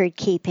record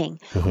keeping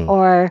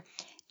or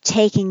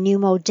taking new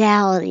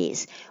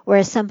modalities.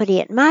 Whereas somebody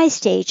at my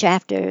stage,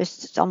 after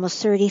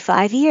almost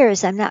 35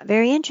 years, I'm not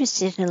very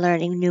interested in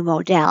learning new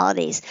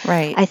modalities.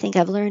 Right. I think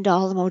I've learned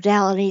all the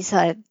modalities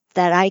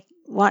that I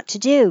want to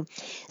do.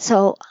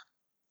 So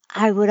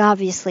I would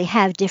obviously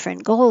have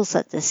different goals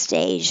at this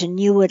stage, and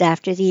you would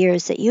after the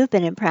years that you've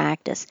been in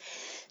practice.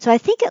 So I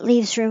think it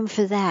leaves room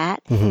for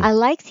that. I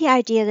like the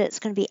idea that it's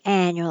going to be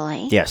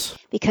annually. Yes.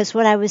 Because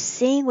what I was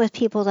seeing with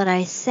people that I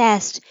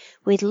assessed,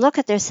 we'd look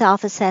at their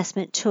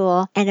self-assessment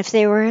tool, and if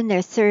they were in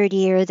their third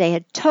year, they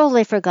had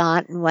totally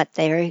forgotten what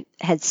they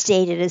had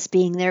stated as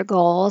being their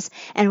goals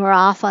and were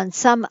off on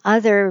some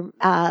other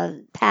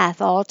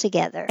path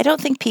altogether. I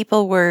don't think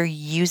people were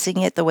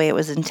using it the way it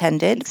was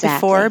intended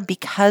before,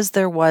 because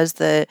there was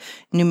the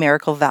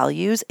numerical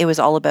values. It was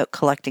all about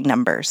collecting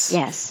numbers.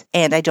 Yes.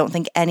 And I don't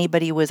think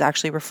anybody was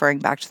actually referring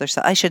back to their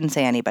self. I shouldn't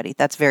say anybody.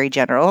 That's very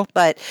general.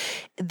 But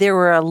there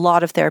were a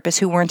lot of therapists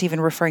who weren't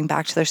even referring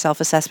back to their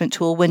self-assessment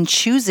tool when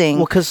choosing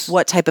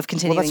what type of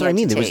continuing that's what I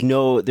mean.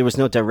 There was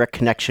no direct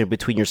connection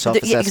between your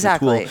self-assessment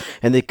tool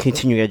and the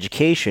continuing education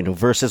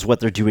versus what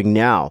they're doing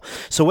now.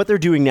 So what they're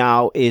doing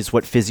now is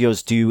what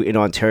physios do in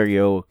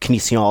Ontario,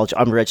 kinesiology.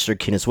 I'm a registered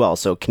kin as well,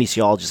 so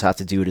kinesiologists have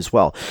to do it as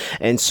well.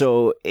 And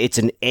so it's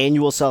an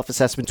annual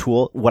self-assessment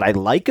tool. What I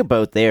like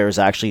about there is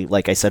actually,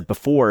 like I said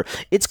before,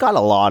 it's got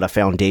a lot of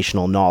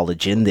foundational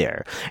knowledge in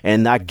there,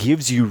 and that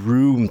gives you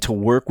room to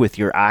work with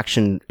your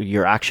action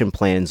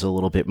plans a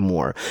little bit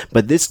more.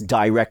 But this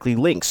directly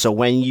links. So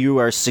when you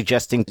are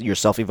suggesting your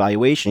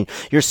self-evaluation,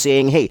 you're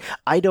saying, hey,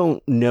 I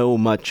don't know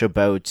much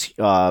about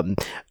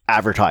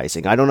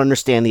advertising. I don't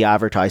understand the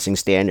advertising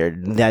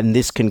standard. Then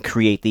this can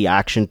create the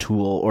action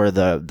tool or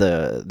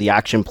the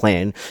action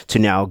plan to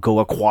now go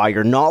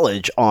acquire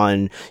knowledge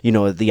on,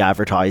 the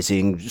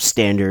advertising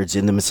standards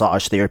in the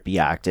Massage Therapy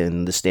Act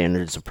and the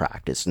standards of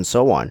practice and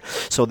so on.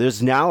 So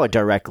there's now a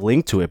direct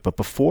link to it, but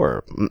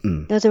before,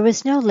 No, there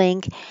was no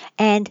link.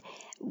 And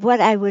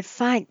what I would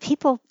find,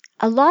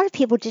 a lot of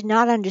people did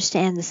not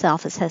understand the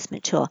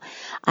self-assessment tool.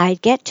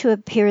 I'd get to a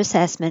peer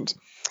assessment,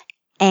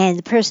 and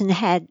the person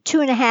had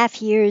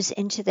 2.5 years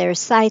into their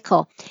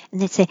cycle,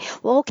 and they'd say,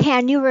 well, okay,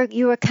 I knew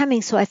you were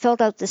coming, so I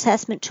filled out the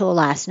assessment tool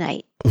last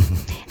night. Which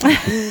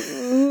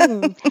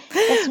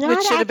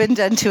should have been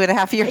done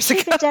 2.5 years ago.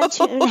 It should have been done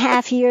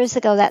 2.5 years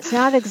ago. That's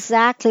not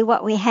exactly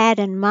what we had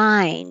in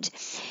mind.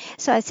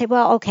 So I say,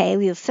 well, okay,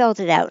 we've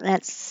filled it out.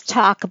 Let's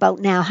talk about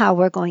now how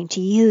we're going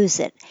to use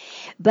it.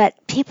 But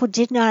people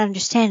did not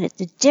understand it.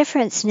 The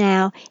difference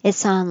now,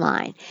 it's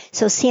online.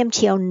 So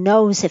CMTO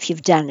knows if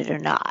you've done it or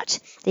not.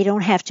 They don't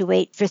have to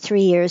wait for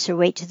 3 years or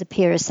wait till the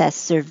peer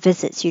assessor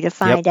visits you to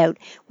find out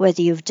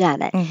whether you've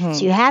done it. Mm-hmm.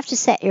 So you have to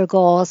set your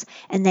goals,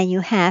 and then you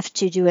have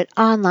to do it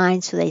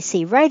online so they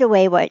see right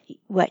away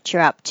what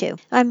you're up to.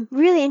 I'm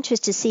really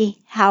interested to see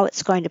how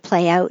it's going to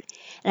play out.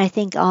 And I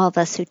think all of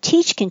us who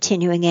teach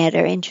continuing ed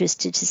are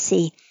interested to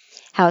see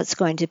how it's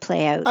going to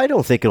play out. I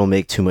don't think it'll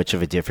make too much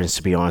of a difference,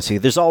 to be honest with you.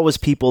 There's always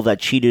people that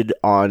cheated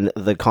on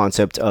the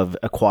concept of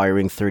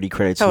acquiring 30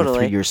 credits in a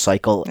 3-year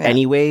cycle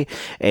anyway,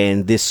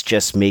 and this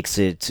just makes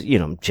it,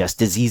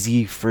 just as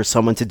easy for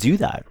someone to do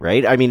that,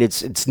 right? I mean,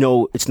 it's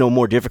no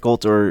more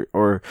difficult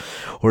or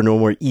no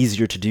more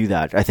easier to do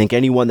that. I think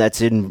anyone that's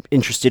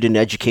interested in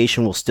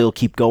education will still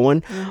keep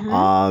going.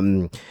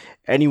 Mm-hmm.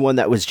 Anyone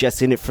that was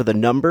just in it for the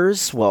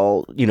numbers,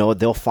 well,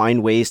 they'll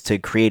find ways to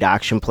create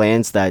action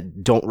plans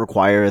that don't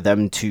require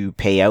them to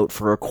pay out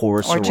for a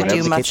course or to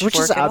whatever do much which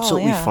is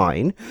absolutely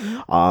fine.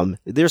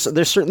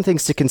 There's certain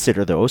things to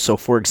consider though. So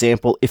for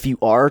example, if you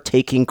are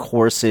taking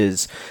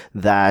courses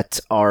that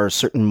are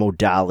certain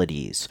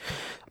modalities,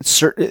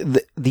 so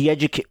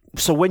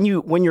when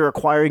you're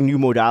acquiring new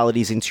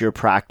modalities into your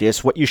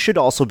practice, what you should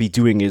also be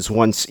doing is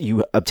once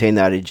you obtain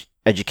that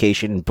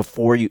education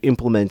before you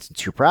implement it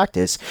into your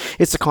practice,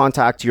 is to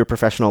contact your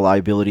professional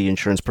liability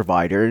insurance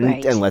provider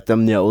and let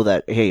them know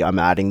that, hey, I'm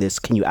adding this.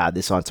 Can you add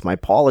this onto my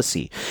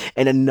policy?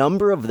 And a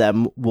number of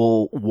them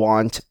will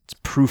want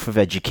proof of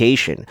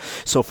education.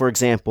 So for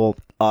example,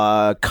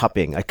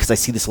 cupping, because I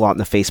see this a lot in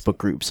the Facebook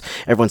groups.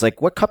 Everyone's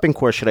like, what cupping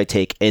course should I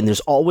take? And there's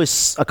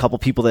always a couple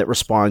people that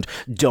respond,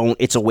 don't,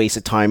 it's a waste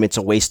of time, it's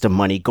a waste of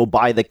money. Go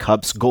buy the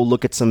cups, go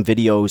look at some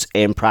videos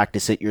and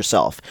practice it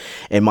yourself.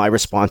 And my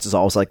response is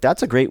always like,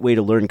 that's a great way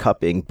to learn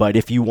cupping, but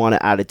if you want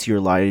to add it to your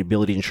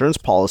liability insurance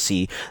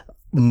policy,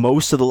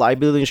 most of the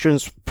liability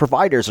insurance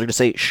providers are going to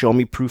say, show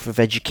me proof of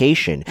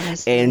education.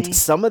 And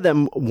some of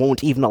them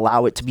won't even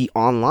allow it to be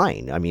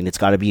online. I mean, it's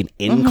got to be an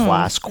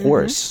in-class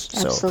course.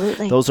 Mm-hmm.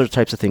 Absolutely. So those are the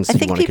types of things that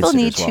you want to consider.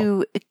 I think people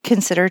need to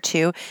consider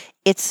too,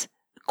 it's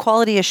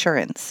quality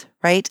assurance,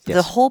 right? Yes.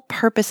 The whole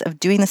purpose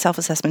of doing the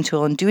self-assessment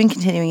tool and doing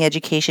continuing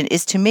education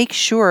is to make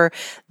sure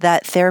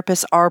that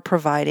therapists are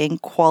providing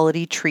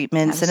quality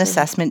treatments and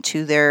assessment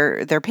to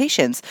their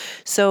patients.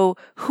 So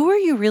who are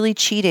you really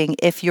cheating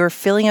if you're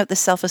filling out the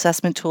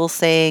self-assessment tool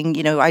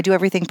saying, I do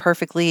everything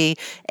perfectly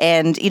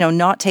and,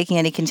 not taking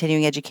any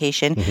continuing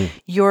education? Mm-hmm.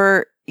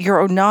 You're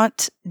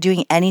not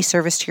doing any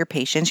service to your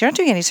patients. You're not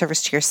doing any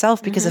service to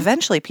yourself because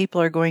eventually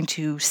people are going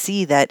to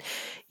see that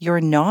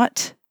you're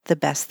not the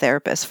best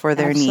therapist for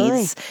their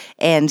needs.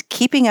 And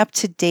keeping up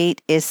to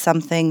date is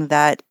something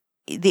that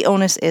the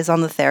onus is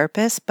on the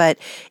therapist, but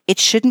it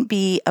shouldn't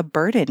be a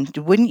burden.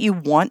 Wouldn't you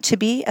want to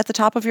be at the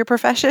top of your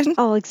profession?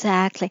 Oh,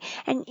 exactly.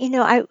 And,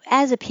 I,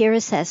 as a peer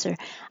assessor,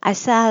 I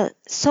saw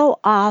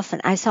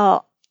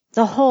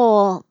the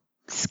whole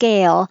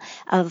scale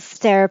of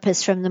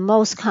therapists from the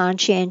most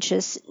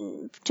conscientious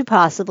to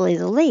possibly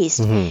the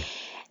least. Mm-hmm.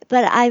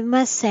 But I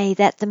must say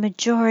that the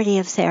majority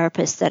of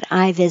therapists that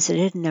I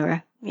visited, and there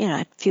were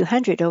a few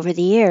hundred over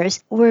the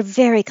years, were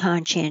very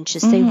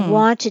conscientious. Mm-hmm. They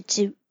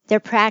wanted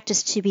their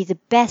practice to be the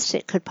best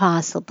it could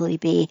possibly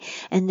be,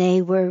 and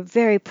they were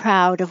very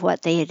proud of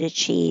what they had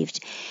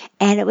achieved.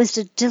 And it was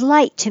a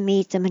delight to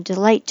meet them, a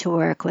delight to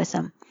work with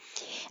them.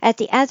 At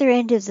the other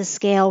end of the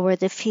scale were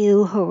the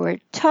few who were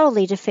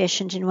totally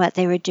deficient in what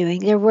they were doing.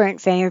 There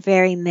weren't very,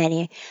 very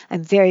many,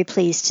 I'm very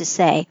pleased to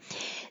say.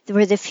 There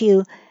were the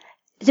few.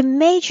 The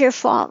major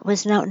fault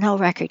was no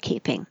record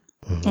keeping.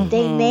 Mm-hmm.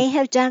 They may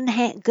have done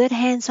good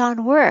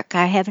hands-on work.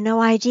 I have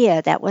no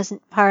idea. That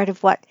wasn't part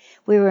of what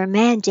we were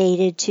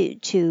mandated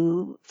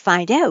to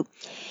find out.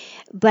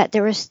 But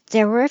there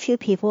were a few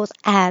people with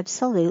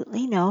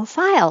absolutely no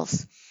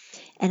files.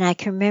 And I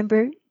can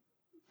remember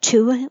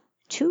two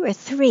or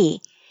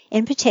three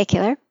in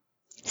particular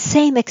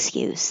Same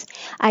excuse.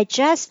 I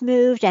just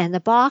moved and the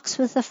box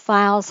with the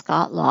files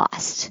got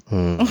lost.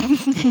 And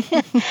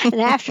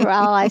after a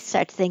while, I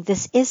start to think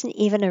this isn't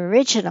even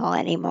original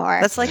anymore.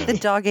 That's like the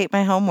dog ate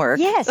my homework.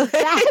 Yes,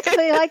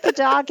 exactly like the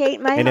dog ate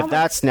my And homework. if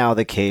that's now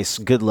the case,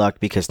 good luck,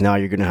 because now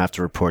you're going to have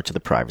to report to the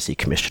privacy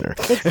commissioner.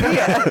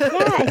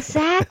 Yeah,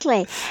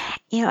 exactly.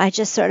 I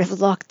just sort of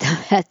looked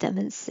at them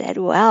and said,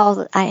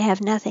 well, I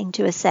have nothing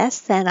to assess,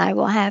 then I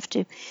will have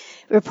to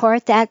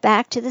report that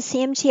back to the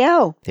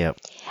CMTO. Yep.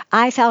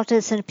 I felt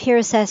as a peer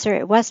assessor,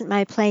 it wasn't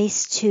my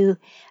place to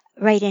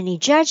write any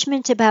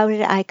judgment about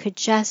it. I could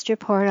just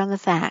report on the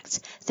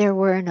facts. There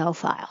were no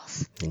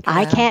files. Okay.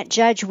 I can't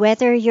judge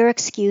whether your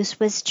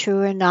excuse was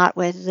true or not,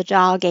 whether the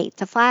dog ate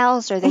the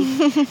files or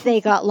they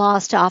got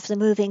lost off the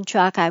moving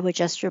truck. I would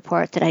just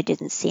report that I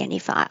didn't see any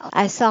files.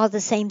 I saw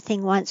the same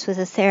thing once with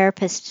a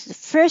therapist.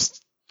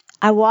 First,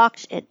 I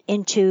walked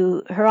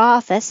into her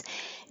office.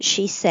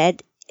 She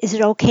said, is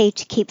it okay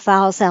to keep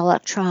files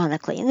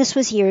electronically? And this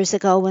was years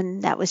ago when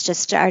that was just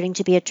starting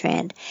to be a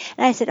trend.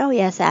 And I said, oh,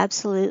 yes,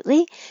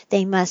 absolutely.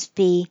 They must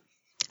be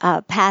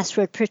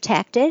password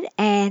protected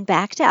and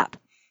backed up.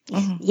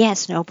 Mm-hmm.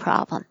 Yes, no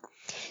problem.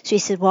 So he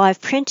said, well,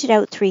 I've printed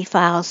out 3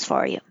 files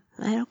for you.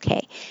 I said,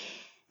 okay.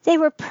 They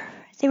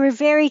were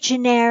very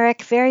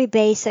generic, very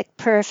basic,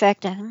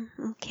 perfect.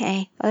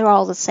 Okay, they're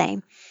all the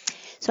same.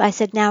 So I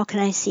said, now can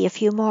I see a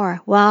few more?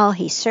 Well,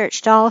 he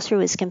searched all through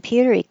his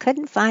computer. He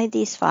couldn't find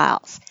these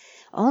files.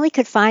 Only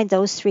could find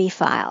those 3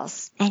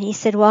 files. And he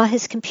said, well,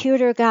 his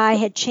computer guy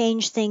had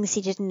changed things.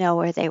 He didn't know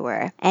where they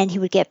were. And he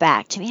would get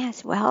back to me. I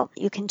said, well,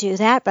 you can do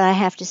that, but I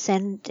have to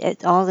send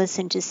all this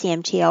into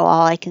CMTO.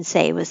 All I can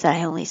say was that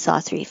I only saw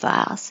 3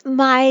 files.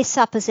 My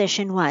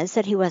supposition was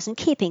that he wasn't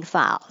keeping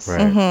files.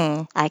 Right.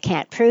 Mm-hmm. I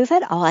can't prove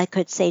it. All I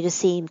could say to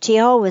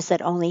CMTO was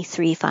that only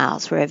 3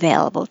 files were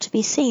available to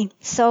be seen.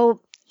 So,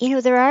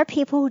 there are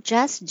people who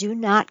just do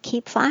not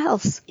keep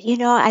files.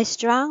 I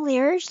strongly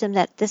urge them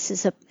that this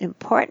is an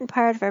important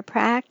part of our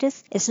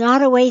practice. It's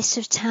not a waste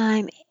of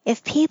time.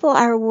 If people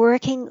are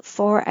working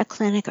for a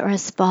clinic or a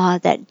spa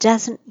that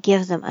doesn't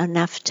give them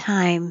enough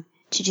time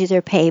to do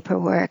their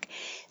paperwork,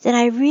 then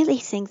I really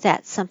think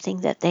that's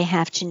something that they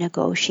have to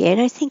negotiate.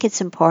 I think it's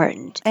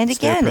important. And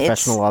again, their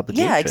professional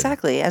obligation. Yeah,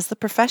 exactly. As the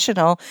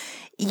professional,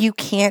 you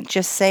can't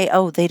just say,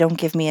 oh, they don't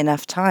give me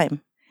enough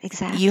time.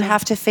 Exactly. You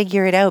have to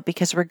figure it out,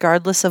 because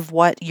regardless of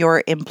what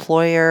your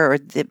employer or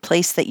the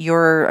place that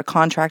you're a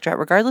contractor at,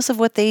 regardless of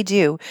what they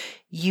do,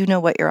 you know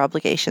what your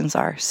obligations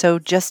are. So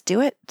just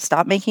do it.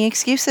 Stop making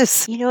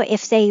excuses.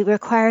 If they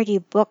required you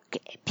book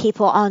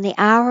people on the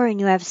hour and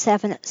you have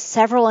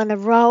several in a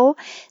row,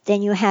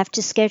 then you have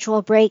to schedule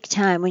a break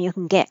time when you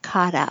can get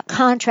caught up.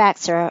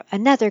 Contracts are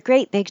another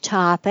great big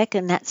topic,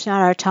 and that's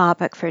not our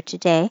topic for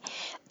today.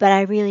 But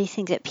I really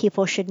think that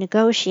people should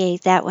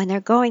negotiate that when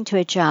they're going to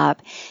a job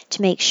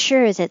to make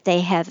sure that they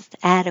have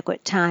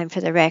adequate time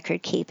for the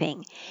record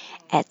keeping,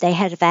 that they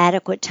have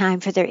adequate time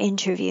for their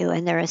interview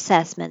and their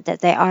assessment, that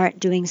they aren't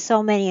doing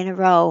so many in a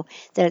row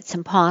that it's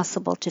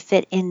impossible to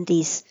fit in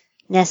these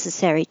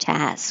necessary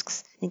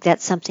tasks. I think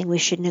that's something we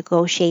should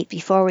negotiate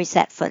before we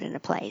set foot in a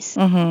place.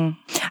 Mm-hmm.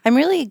 I'm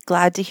really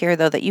glad to hear,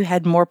 though, that you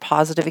had more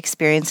positive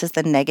experiences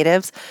than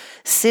negatives.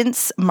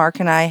 Since Mark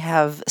and I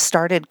have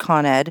started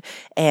Con Ed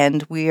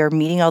and we are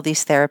meeting all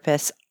these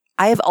therapists,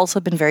 I have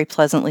also been very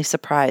pleasantly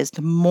surprised.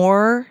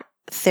 More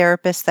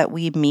therapists that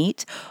we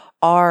meet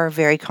are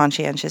very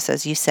conscientious,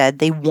 as you said.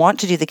 They want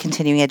to do the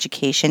continuing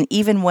education,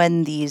 even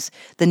when the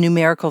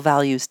numerical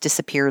values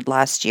disappeared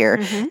last year.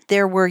 Mm-hmm.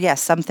 There were,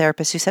 some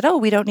therapists who said, oh,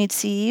 we don't need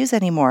CEUs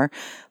anymore.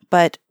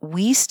 But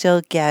we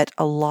still get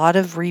a lot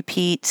of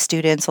repeat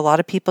students, a lot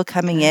of people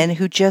coming in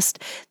who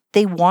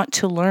they want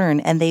to learn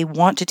and they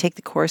want to take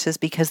the courses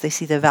because they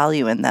see the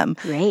value in them.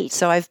 Great.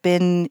 So I've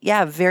been,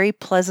 very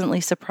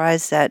pleasantly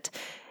surprised at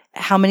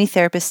how many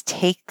therapists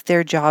take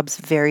their jobs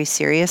very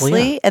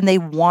seriously and they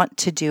want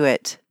to do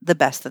it the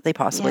best that they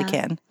possibly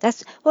can.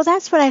 That's what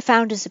I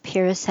found as a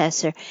peer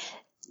assessor.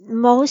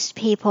 Most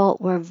people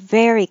were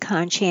very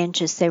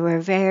conscientious. They were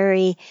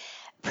very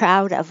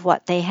proud of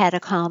what they had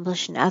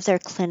accomplished and of their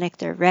clinic,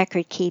 their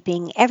record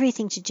keeping,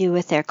 everything to do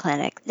with their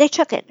clinic. They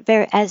took it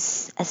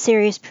as a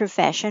serious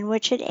profession,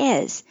 which it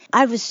is.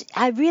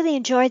 I really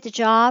enjoyed the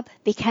job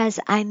because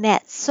I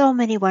met so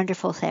many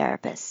wonderful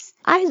therapists.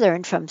 I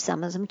learned from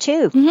some of them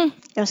too.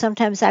 Mm-hmm.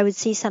 Sometimes I would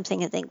see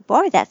something and think,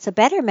 boy, that's a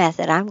better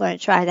method. I'm going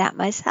to try that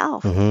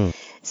myself. Mm-hmm.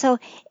 So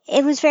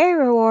it was very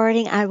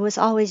rewarding. I was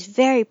always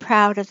very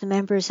proud of the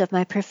members of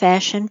my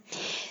profession.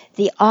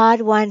 The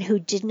odd one who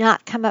did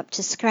not come up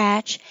to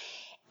scratch.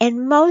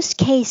 In most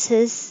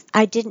cases,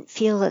 I didn't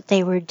feel that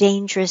they were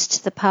dangerous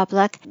to the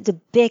public. The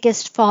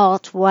biggest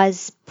fault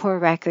was poor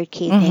record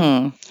keeping.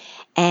 Mm-hmm.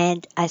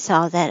 And I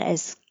saw that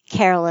as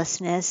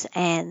carelessness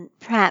and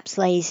perhaps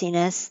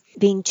laziness,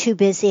 being too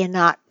busy and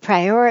not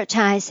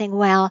prioritizing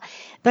well,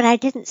 but I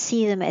didn't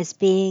see them as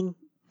being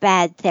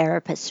bad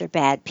therapists or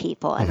bad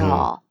people at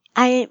all.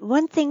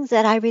 One thing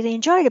that I really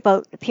enjoyed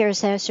about the peer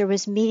assessor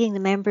was meeting the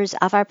members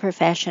of our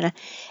profession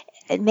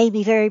it made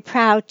me very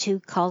proud to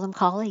call them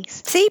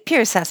colleagues. See,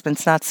 peer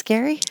assessment's not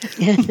scary.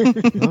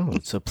 Oh,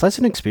 it's a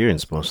pleasant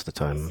experience most of the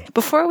time.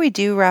 Before we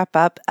do wrap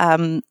up,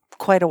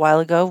 quite a while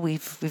ago,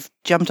 we've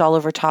jumped all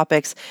over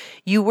topics.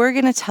 You were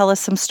going to tell us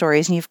some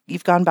stories, and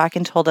you've gone back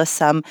and told us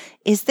some.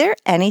 Is there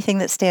anything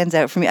that stands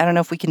out for me? I don't know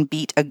if we can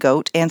beat a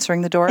goat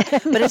answering the door,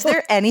 but is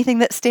there anything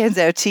that stands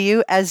out to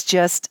you as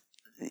just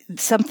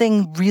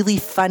something really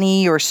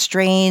funny or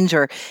strange,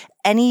 or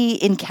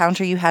any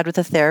encounter you had with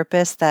a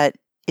therapist that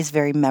is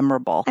very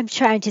memorable? I'm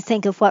trying to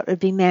think of what would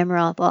be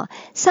memorable.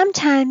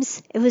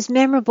 Sometimes it was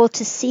memorable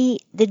to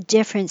see the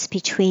difference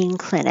between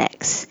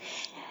clinics.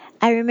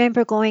 I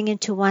remember going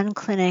into one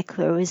clinic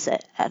where it was a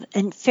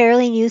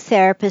fairly new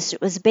therapist. It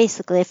was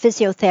basically a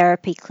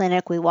physiotherapy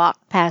clinic. We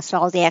walked past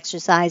all the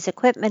exercise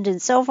equipment and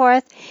so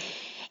forth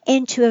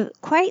into a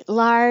quite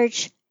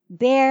large,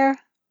 bare,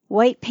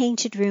 white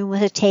painted room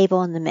with a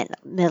table in the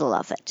middle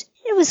of it.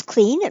 It was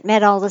clean. It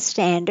met all the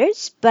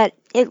standards, but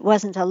it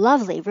wasn't a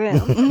lovely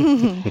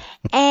room.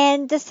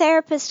 And the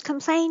therapist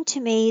complained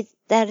to me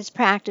that his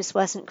practice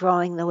wasn't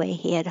growing the way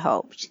he had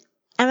hoped.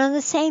 And on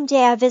the same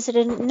day, I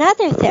visited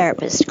another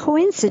therapist,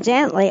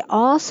 coincidentally,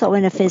 also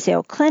in a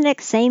physio clinic,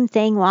 same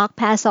thing, walked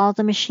past all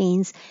the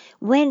machines,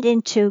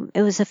 it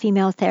was a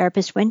female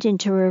therapist, went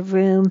into her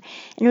room,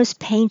 and it was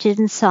painted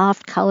in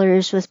soft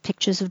colors with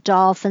pictures of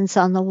dolphins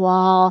on the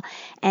wall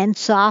and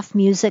soft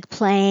music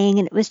playing,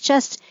 and it was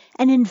just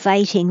an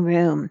inviting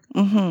room.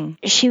 Mm-hmm.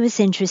 She was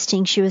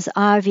interesting. She was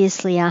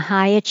obviously a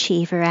high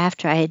achiever.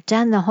 After I had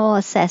done the whole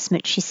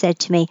assessment, she said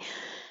to me,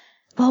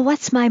 "Well,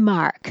 what's my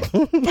mark?"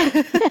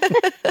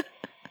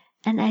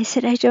 And I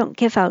said, "I don't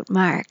give out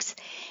marks."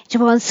 She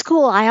said, "Well, in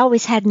school, I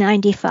always had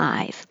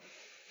 95.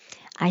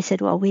 I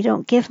said, "Well, we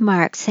don't give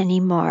marks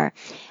anymore."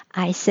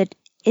 I said,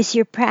 "Is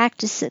your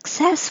practice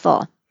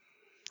successful?"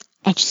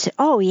 And she said,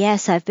 "Oh,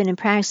 yes, I've been in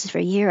practice for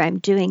a year. I'm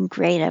doing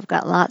great. I've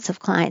got lots of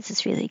clients.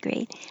 It's really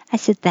great." I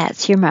said,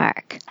 "That's your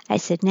mark." I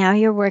said, "Now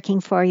you're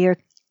working for your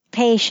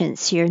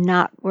patients. You're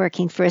not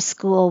working for a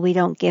school. We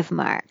don't give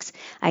marks.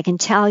 I can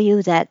tell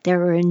you that there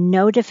were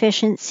no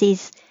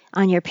deficiencies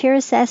on your peer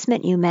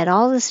assessment. You met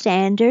all the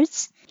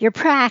standards. Your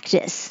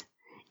practice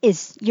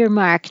is your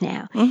mark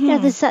now." Mm-hmm.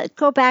 Now,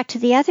 go back to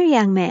the other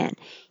young man.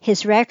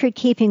 His record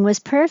keeping was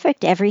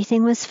perfect.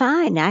 Everything was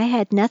fine. I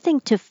had nothing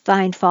to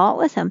find fault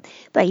with him,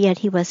 but yet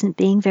he wasn't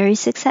being very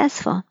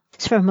successful.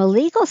 So from a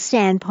legal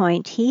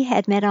standpoint, he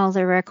had met all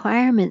the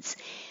requirements,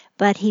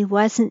 but he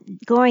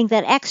wasn't going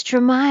that extra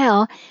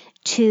mile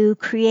to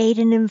create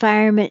an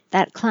environment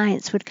that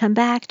clients would come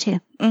back to.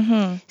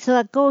 Mm-hmm. So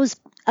it goes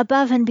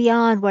above and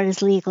beyond what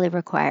is legally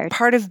required.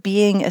 Part of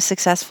being a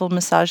successful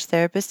massage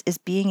therapist is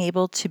being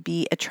able to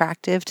be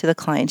attractive to the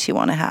clients you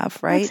want to have,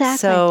 right? Exactly.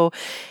 So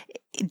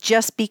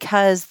just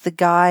because the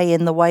guy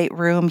in the white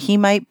room, he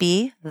might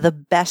be the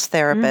best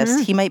therapist,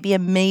 mm-hmm. he might be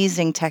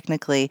amazing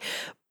technically,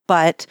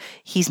 but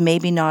he's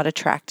maybe not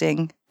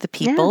attracting the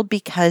people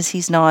because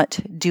he's not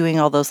doing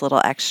all those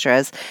little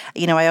extras.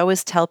 You know, I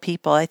always tell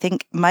people, I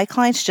think my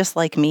clients just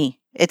like me.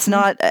 It's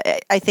not,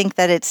 I think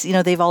that it's,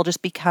 they've all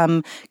just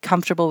become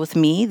comfortable with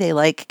me. They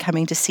like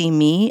coming to see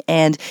me.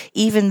 And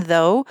even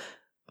though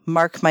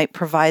Mark might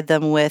provide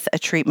them with a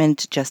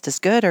treatment just as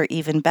good or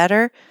even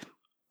better,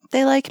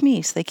 they like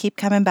me, so they keep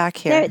coming back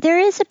here. There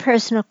is a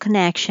personal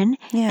connection.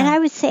 Yeah. And I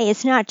would say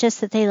it's not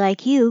just that they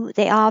like you.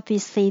 They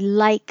obviously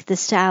like the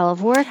style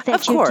of work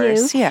that you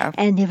do. Yeah.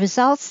 And the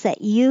results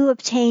that you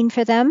obtain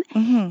for them.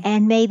 Mm-hmm.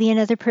 And maybe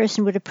another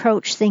person would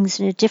approach things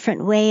in a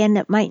different way and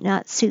it might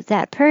not suit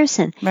that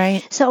person.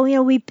 Right. So,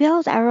 we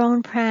build our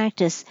own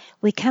practice.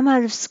 We come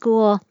out of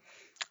school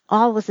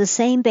all with the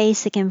same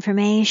basic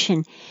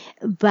information,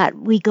 but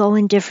we go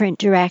in different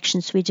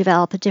directions. We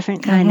develop a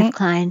different kind mm-hmm. of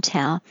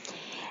clientele.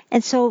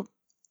 And so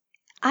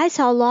I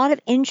saw a lot of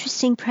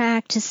interesting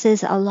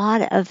practices, a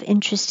lot of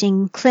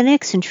interesting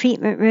clinics and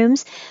treatment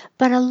rooms,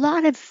 but a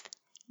lot of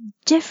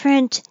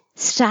different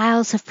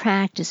styles of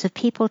practice, of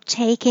people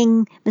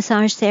taking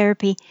massage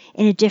therapy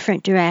in a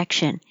different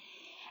direction.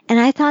 And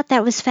I thought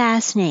that was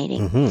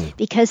fascinating mm-hmm.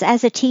 because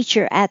as a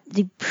teacher at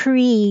the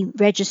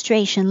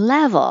pre-registration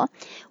level,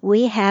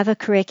 we have a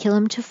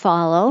curriculum to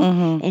follow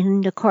mm-hmm.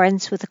 in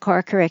accordance with the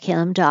core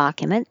curriculum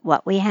document,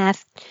 what we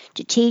have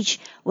to teach,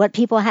 what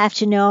people have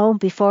to know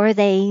before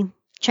they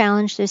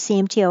challenge their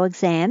CMTO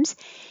exams.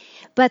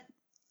 But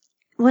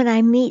when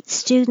I meet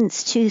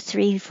students 2,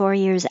 3, 4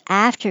 years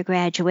after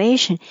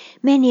graduation,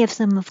 many of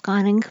them have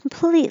gone in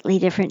completely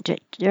different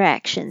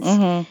directions.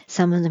 Mm-hmm.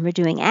 Some of them are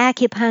doing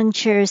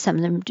acupuncture, some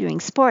of them are doing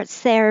sports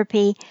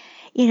therapy.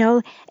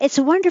 It's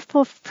a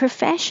wonderful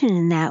profession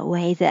in that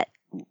way, that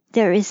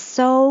there is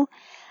so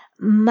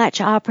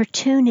much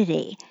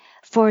opportunity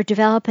for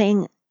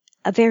developing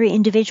a very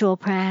individual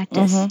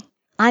practice. Mm-hmm.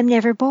 I'm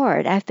never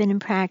bored. I've been in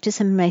practice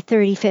in my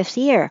 35th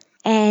year,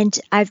 and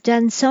I've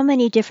done so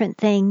many different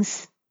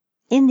things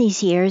in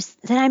these years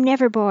that I'm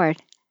never bored.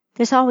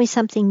 there's always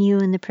something new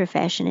in the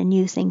profession, a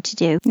new thing to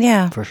do.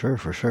 Yeah. For sure,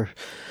 for sure.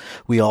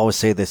 We always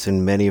say this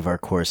in many of our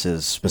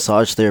courses.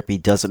 Massage therapy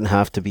doesn't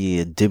have to be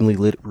a dimly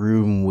lit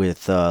room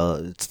with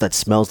that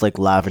smells like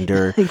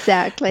lavender.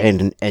 Exactly.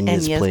 And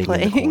Enya's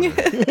playing. In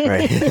the corner,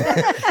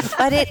 right?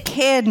 But it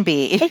can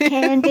be. It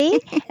can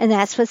be, and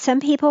that's what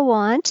some people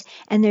want,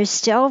 and there's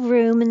still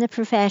room in the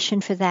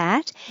profession for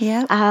that.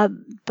 Yeah.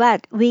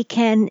 But we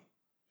can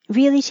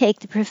really take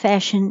the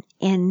profession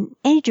in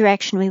any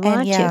direction we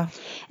want to.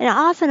 And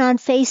often on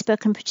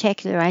Facebook in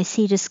particular, I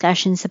see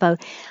discussions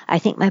about, I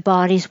think my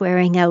body's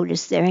wearing out.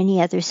 Is there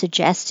any other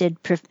suggested,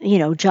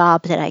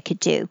 job that I could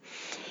do?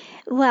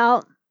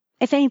 Well,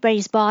 if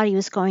anybody's body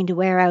was going to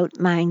wear out,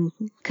 mine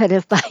could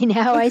have by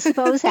now, I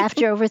suppose,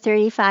 after over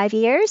 35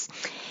 years.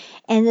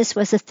 And this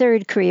was a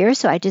third career,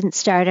 so I didn't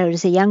start out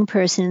as a young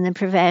person in the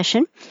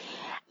profession.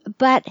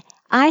 But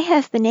I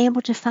have been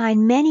able to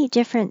find many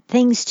different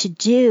things to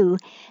do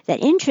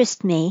that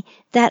interest me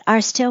that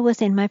are still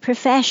within my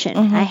profession.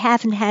 Mm-hmm. I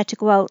haven't had to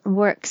go out and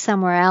work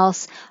somewhere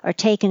else or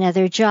take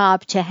another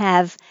job to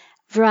have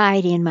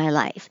variety in my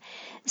life.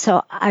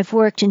 So I've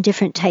worked in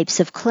different types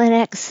of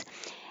clinics.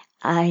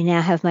 I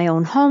now have my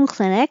own home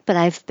clinic, but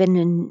I've been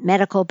in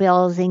medical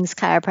buildings,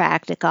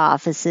 chiropractic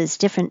offices,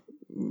 different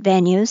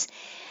venues.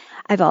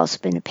 I've also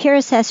been a peer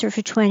assessor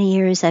for 20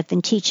 years. I've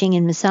been teaching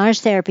in massage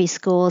therapy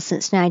schools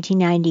since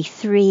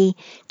 1993,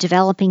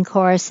 developing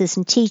courses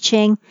and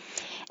teaching.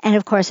 And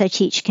of course, I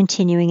teach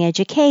continuing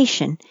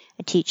education.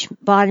 I teach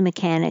body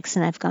mechanics,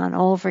 and I've gone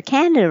all over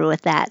Canada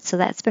with that. So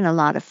that's been a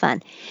lot of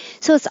fun.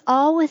 So it's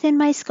all within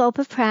my scope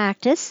of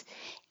practice.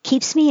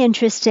 Keeps me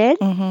interested.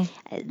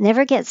 Mm-hmm. It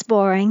never gets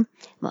boring.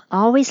 I'm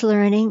always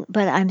learning,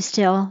 but I'm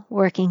still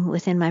working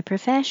within my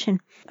profession.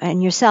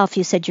 And yourself,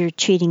 you said you're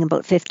treating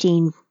about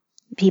 15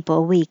 people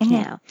a week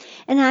now.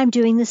 And I'm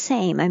doing the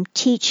same. I'm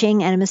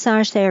teaching at a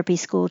massage therapy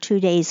school 2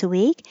 days a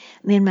week.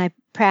 I'm in my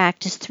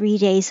practice 3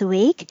 days a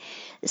week.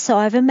 So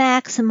I have a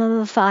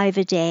maximum of 5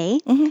 a day,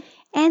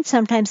 and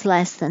sometimes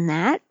less than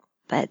that.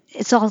 But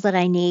it's all that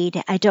I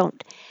need.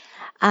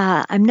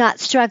 I'm not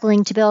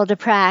struggling to build a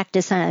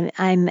practice.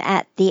 I'm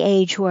at the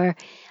age where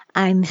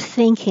I'm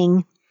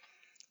thinking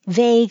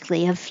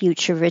vaguely of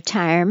future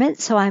retirement.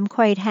 So I'm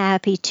quite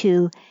happy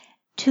to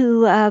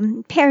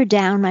pare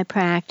down my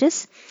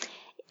practice.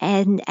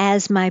 And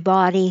as my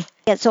body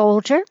gets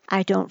older,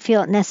 I don't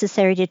feel it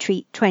necessary to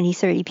treat 20,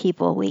 30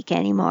 people a week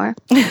anymore.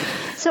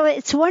 So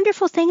it's a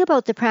wonderful thing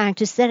about the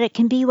practice that it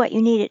can be what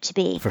you need it to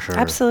be. For sure.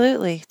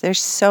 Absolutely. There's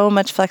so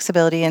much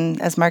flexibility.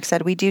 And as Mark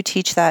said, we do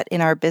teach that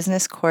in our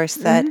business course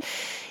that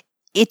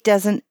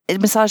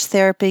massage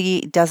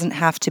therapy doesn't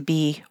have to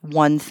be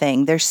one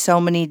thing. There's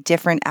so many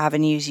different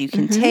avenues you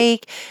can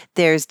take.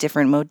 There's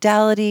different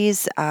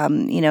modalities,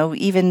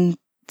 even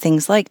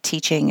things like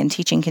teaching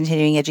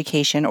continuing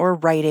education or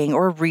writing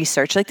or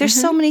research. Like there's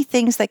so many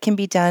things that can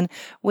be done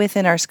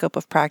within our scope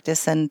of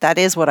practice. And that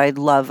is what I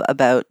love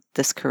about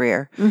this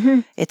career.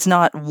 It's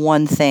not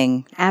one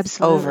thing.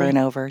 Absolutely. Over and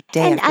over,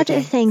 day and after day. And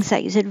other things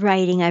like you said,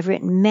 writing. I've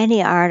written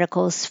many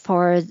articles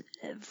for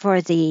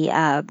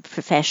the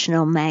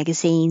professional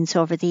magazines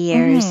over the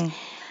years.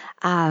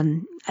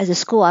 At the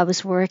school I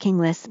was working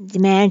with, the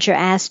manager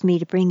asked me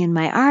to bring in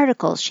my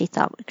articles. She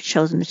thought we could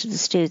show them to the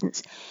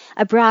students.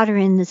 I brought her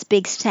in this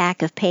big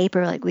stack of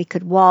paper, like we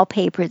could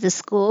wallpaper the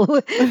school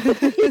with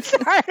these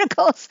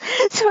articles.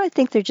 So I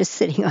think they're just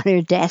sitting on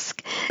her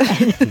desk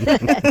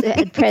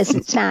at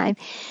present time.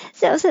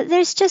 So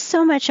there's just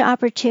so much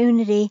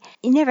opportunity.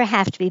 You never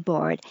have to be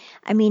bored.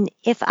 I mean,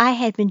 if I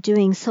had been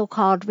doing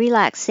so-called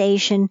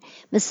relaxation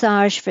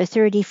massage for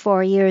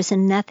 34 years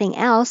and nothing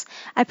else,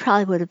 I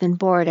probably would have been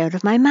bored out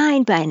of my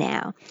mind by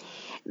now.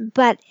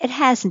 But it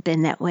hasn't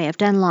been that way. I've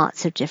done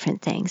lots of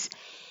different things.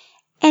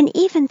 And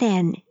even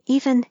then,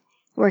 even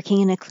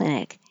working in a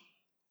clinic,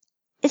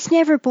 it's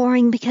never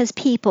boring because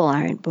people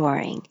aren't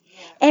boring.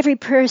 Every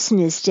person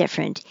is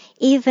different.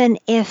 Even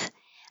if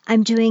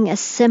I'm doing a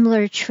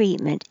similar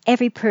treatment,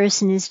 every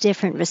person is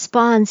different,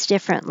 responds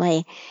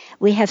differently.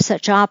 We have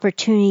such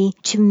opportunity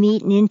to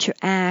meet and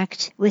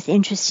interact with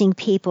interesting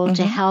people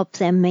to help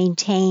them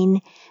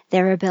maintain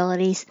their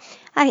abilities.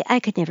 I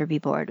could never be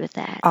bored with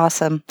that.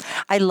 Awesome.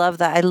 I love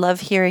that. I love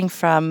hearing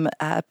from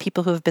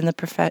people who have been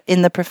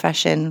in the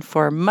profession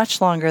for much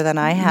longer than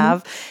I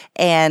have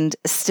and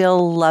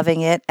still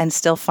loving it and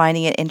still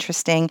finding it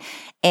interesting.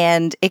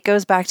 And it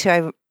goes back to,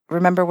 I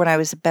remember when I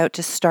was about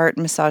to start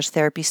massage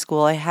therapy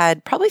school, I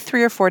had probably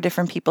 3 or 4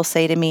 different people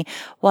say to me,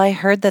 well, I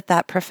heard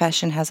that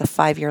profession has a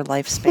 5-year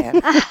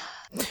lifespan.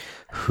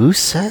 Who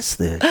says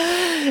this?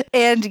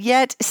 And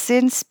yet,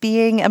 since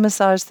being a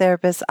massage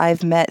therapist,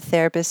 I've met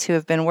therapists who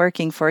have been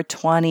working for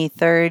 20,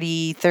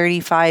 30,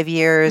 35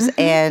 years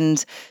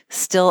and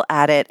still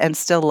at it and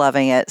still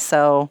loving it.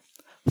 So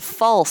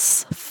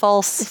False,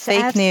 It's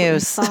fake absolutely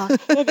news. false.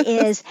 It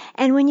is.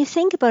 And when you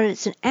think about it,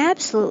 it's an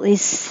absolutely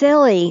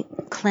silly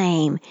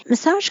claim.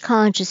 Massage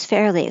college is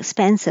fairly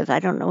expensive. I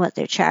don't know what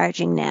they're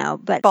charging now,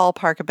 but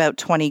Ballpark about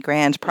 20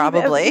 grand,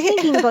 probably. we're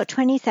thinking about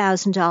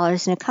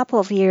 $20,000 in a couple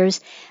of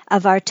years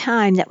of our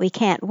time that we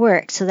can't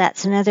work. So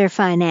that's another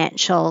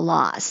financial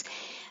loss.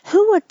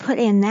 Who would put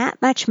in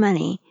that much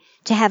money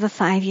to have a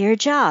 5-year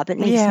job? It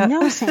makes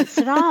no sense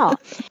at all.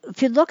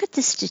 If you look at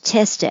the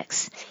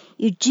statistics,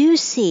 you do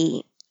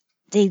see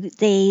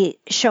they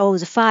show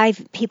the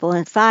 5 people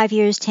in 5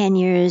 years, 10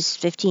 years,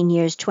 15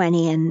 years,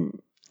 20, and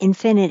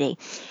infinity.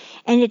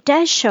 And it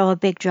does show a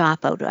big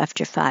dropout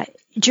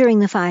during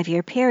the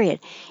 5-year period.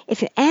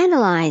 If you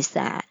analyze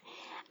that,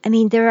 I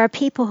mean, there are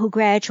people who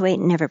graduate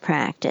and never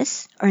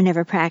practice or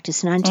never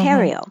practice in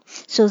Ontario.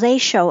 So they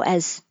show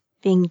as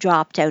being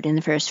dropped out in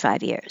the first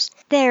 5 years.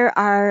 There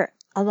are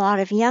a lot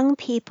of young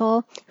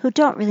people who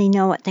don't really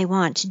know what they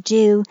want to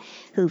do,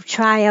 who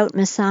try out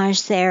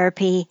massage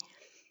therapy.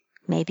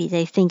 Maybe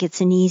they think it's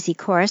an easy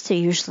course. They're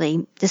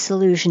usually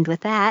disillusioned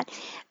with that.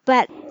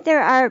 But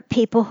there are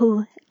people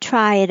who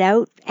try it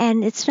out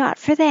and it's not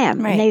for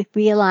them. Right. And they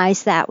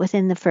realize that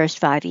within the first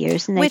 5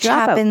 years and they Which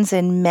drop happens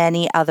in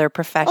many other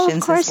professions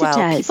of course as well.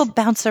 it does. People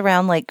bounce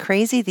around like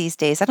crazy these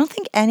days. I don't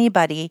think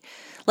anybody,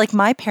 like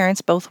my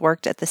parents both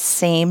worked at the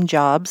same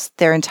jobs.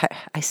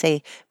 I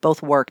say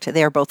both worked,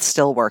 they are both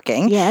still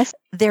working. Yes.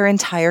 Their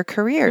entire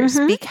careers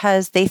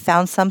because they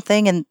found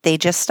something and they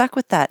just stuck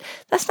with that.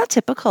 That's not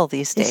typical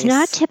these days. It's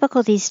not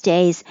typical these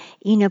days.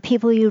 You know,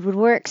 people you would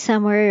work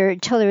somewhere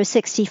until they were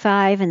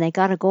 65 and they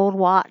got a gold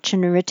watch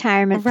and a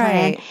retirement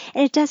plan.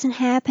 And it doesn't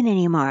happen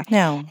anymore.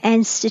 No.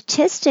 And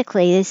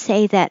statistically, they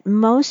say that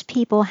most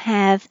people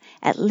have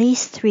at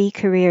least 3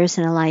 careers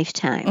in a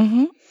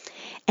lifetime.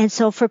 And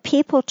so for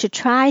people to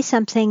try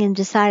something and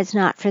decide it's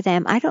not for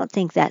them, I don't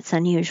think that's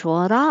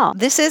unusual at all.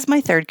 This is my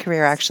third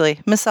career, actually.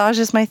 Massage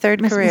is my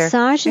third career.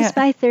 Massage is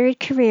my third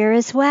career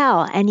as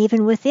well. And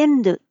even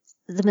within the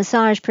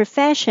massage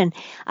profession,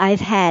 I've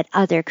had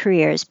other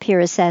careers, peer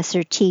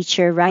assessor,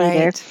 teacher,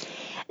 writer. Right.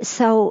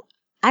 So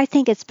I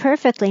think it's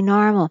perfectly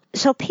normal.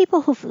 So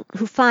people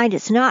who find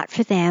it's not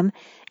for them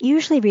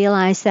usually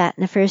realize that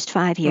in the first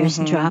 5 years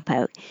and drop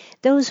out.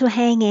 Those who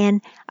hang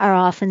in are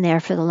often there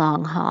for the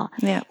long haul.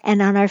 Yeah.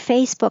 And on our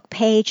Facebook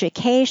page,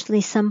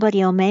 occasionally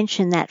somebody will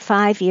mention that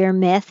 5-year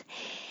myth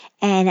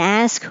and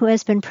ask who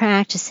has been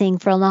practicing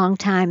for a long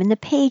time. And the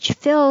page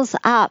fills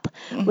up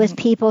with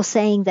people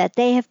saying that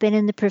they have been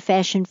in the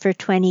profession for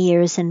 20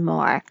 years and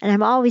more. And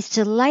I'm always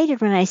delighted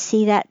when I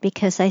see that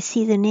because I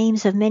see the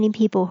names of many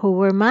people who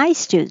were my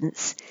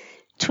students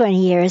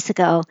 20 years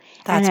ago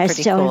and are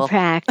still in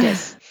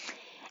practice.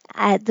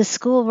 At the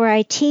school where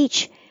I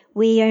teach,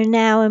 we are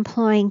now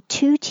employing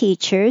 2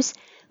 teachers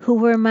who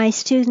were my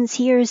students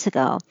years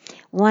ago.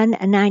 One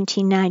a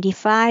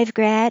 1995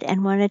 grad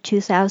and one a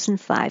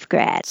 2005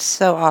 grad.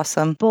 So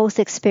awesome. Both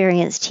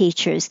experienced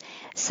teachers.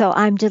 So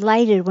I'm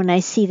delighted when I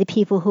see the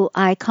people who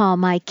I call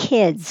my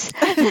kids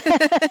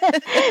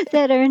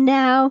that are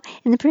now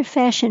in the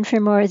profession for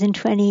more than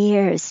 20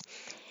 years.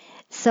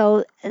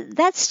 So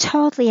that's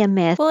totally a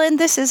myth. Well, and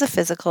this is a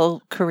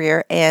physical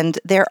career, and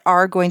there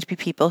are going to be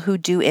people who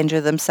do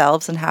injure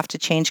themselves and have to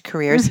change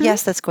careers.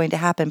 Yes, that's going to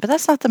happen, but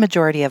that's not the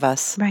majority of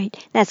us. Right.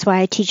 That's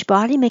why I teach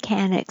body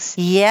mechanics.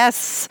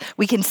 Yes,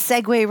 we can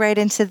segue right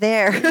into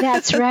there.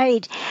 That's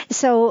right.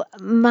 So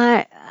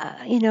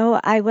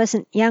I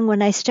wasn't young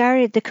when I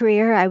started the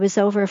career. I was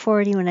over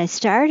 40 when I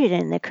started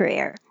in the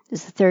career. It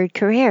was the third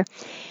career.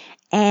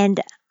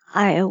 And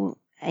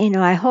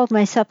I hold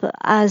myself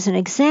as an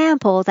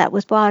example that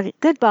with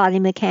good body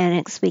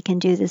mechanics, we can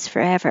do this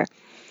forever.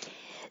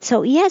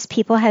 So yes,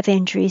 people have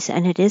injuries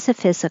and it is a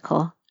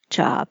physical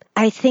job.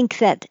 I think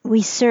that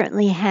we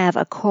certainly have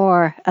a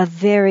core of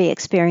very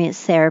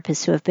experienced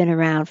therapists who have been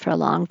around for a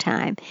long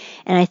time.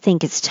 And I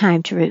think it's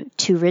time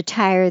to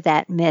retire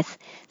that myth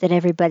that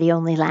everybody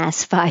only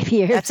lasts 5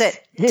 years. That's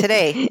it.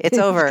 Today, it's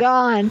over. It's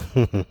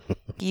gone.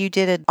 You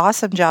did an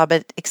awesome job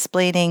at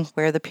explaining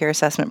where the peer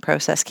assessment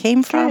process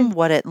came from,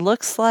 what it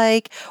looks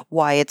like,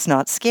 why it's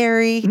not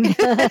scary.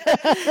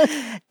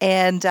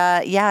 And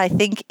I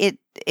think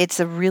it's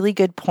a really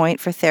good point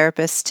for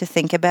therapists to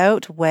think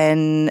about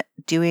when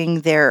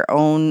doing their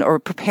own or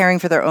preparing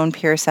for their own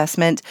peer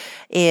assessment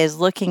is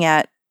looking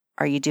at,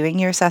 are you doing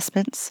your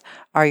assessments?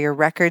 Are your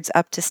records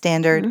up to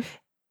standard?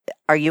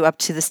 Are you up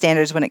to the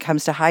standards when it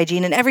comes to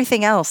hygiene and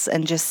everything else?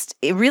 And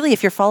really,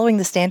 if you're following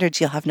the standards,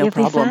 you'll have no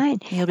problem.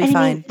 You'll be fine.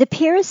 I mean, the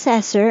peer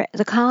assessor,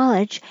 the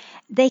college,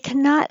 they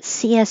cannot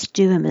see us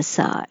do a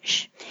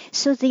massage.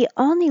 So the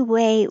only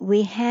way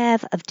we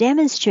have of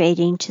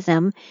demonstrating to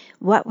them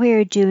what we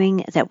are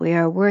doing, that we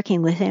are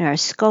working within our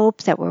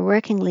scope, that we're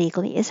working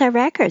legally, is our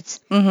records.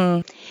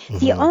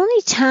 The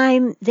only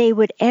time they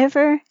would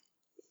ever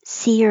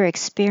see or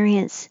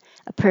experience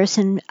a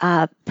person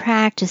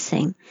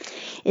practicing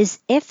is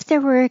if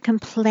there were a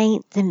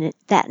complaint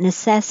that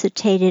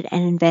necessitated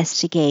an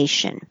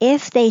investigation.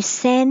 If they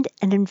send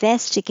an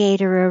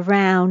investigator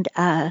around,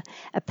 a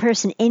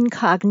person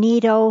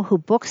incognito who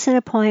books an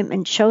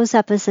appointment, shows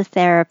up as a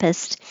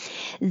therapist,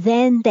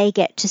 then they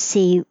get to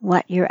see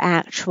what your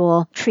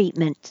actual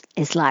treatment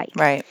is like.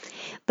 Right.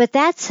 But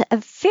that's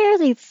a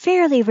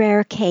fairly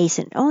rare case.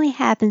 It only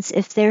happens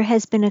if there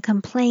has been a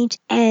complaint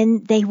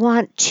and they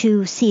want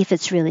to see if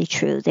it's really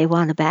true. They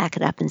want to back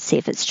it up and see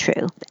if it's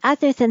true.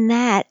 Other than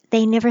that,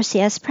 they never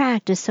see us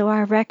practice, so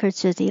our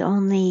records are the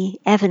only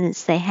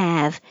evidence they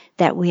have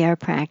that we are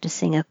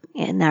practicing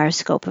in our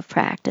scope of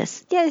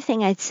practice. The other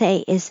thing I'd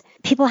say is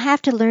people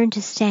have to learn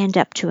to stand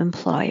up to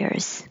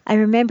employers. I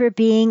remember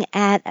being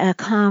at a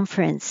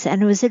conference,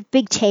 and it was a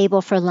big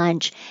table for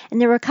lunch, and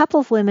there were a couple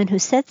of women who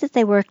said that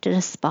they worked at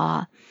a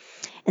spa.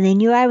 And they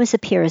knew I was a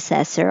peer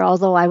assessor,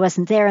 although I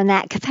wasn't there in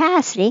that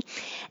capacity.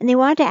 And they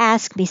wanted to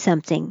ask me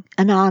something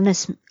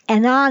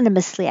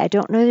anonymously. I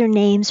don't know their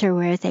names or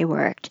where they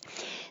worked.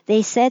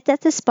 They said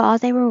that the spa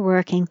they were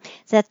working,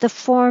 that the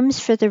forms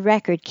for the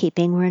record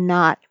keeping were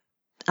not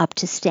up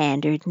to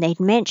standard. And they'd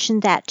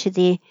mentioned that to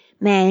the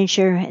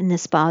manager in the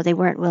spa. They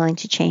weren't willing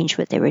to change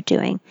what they were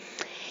doing.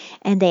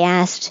 And they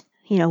asked,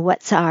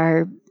 what's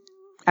our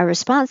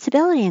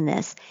responsibility in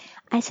this?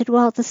 I said,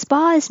 well, the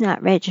spa is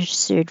not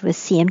registered with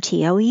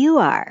CMTO. You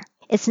are.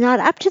 It's not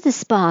up to the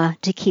spa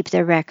to keep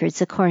their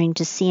records according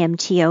to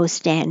CMTO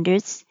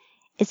standards.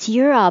 It's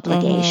your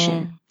obligation.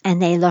 Mm-hmm.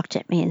 And they looked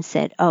at me and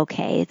said,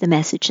 okay, the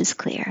message is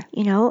clear.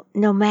 No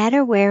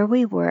matter where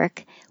we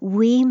work,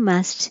 we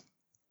must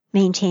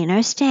maintain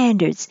our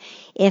standards.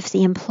 If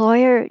the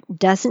employer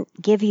doesn't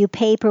give you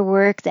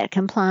paperwork that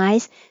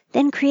complies,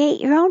 then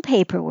create your own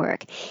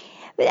paperwork.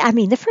 I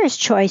mean, the first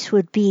choice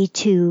would be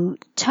to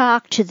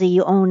talk to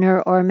the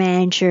owner or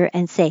manager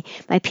and say,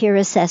 my peer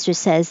assessor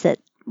says that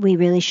we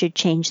really should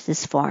change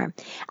this form.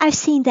 I've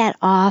seen that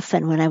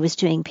often when I was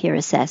doing peer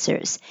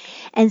assessors.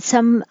 And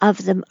some of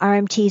the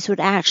RMTs would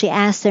actually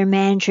ask their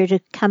manager to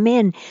come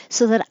in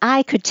so that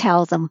I could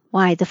tell them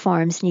why the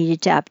forms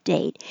needed to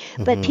update.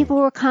 Mm-hmm. But people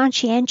were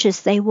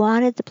conscientious. They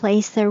wanted the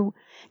place,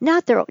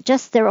 not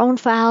just their own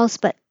files,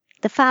 but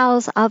the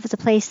files of the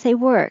place they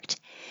worked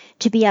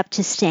to be up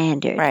to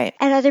standard. Right.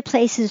 At other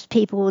places,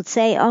 people would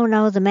say, oh,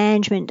 no, the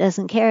management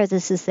doesn't care.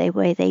 This is the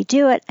way they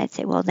do it. I'd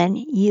say, well, then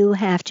you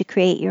have to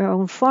create your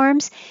own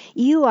forms.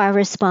 You are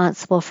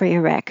responsible for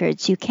your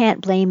records. You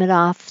can't blame it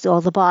off, oh,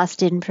 the boss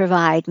didn't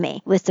provide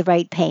me with the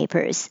right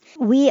papers.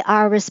 We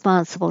are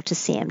responsible to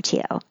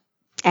CMTO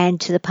and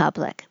to the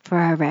public for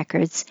our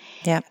records.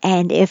 Yep.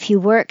 And if you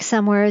work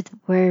somewhere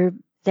where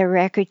the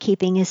record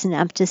keeping isn't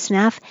up to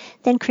snuff,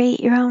 then create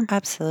your own.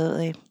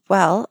 Absolutely.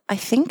 Well, I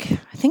think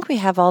we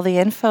have all the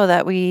info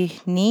that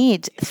we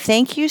need.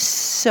 Thank you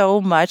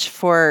so much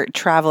for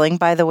traveling.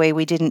 By the way,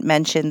 we didn't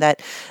mention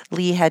that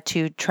Lee had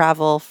to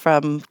travel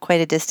from quite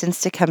a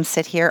distance to come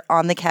sit here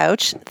on the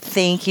couch.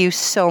 Thank you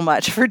so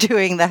much for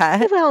doing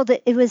that. Well,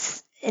 it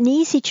was an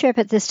easy trip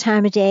at this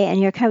time of day, and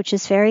your couch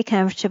is very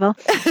comfortable.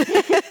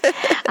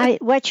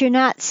 What you're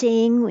not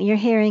seeing when you're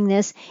hearing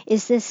this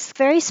is this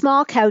very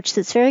small couch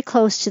that's very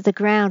close to the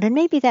ground, and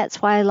maybe that's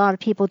why a lot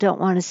of people don't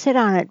want to sit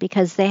on it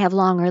because they have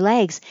longer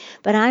legs.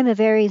 But I'm a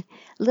very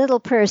little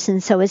person,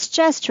 so it's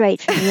just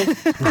right for me.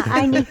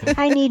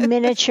 I need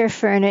miniature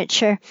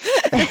furniture,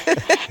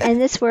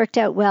 and this worked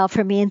out well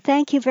for me. And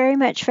thank you very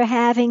much for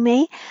having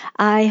me.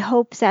 I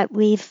hope that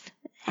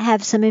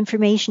have some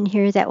information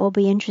here that will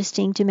be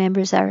interesting to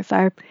members of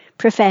our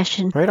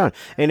profession. Right on.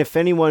 And if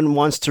anyone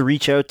wants to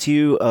reach out to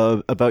you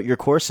about your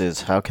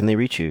courses, how can they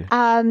reach you?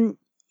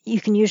 You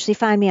can usually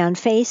find me on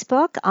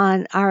Facebook,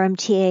 on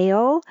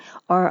RMTAO,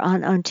 or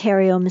on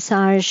Ontario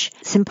Massage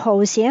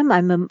Symposium.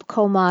 I'm a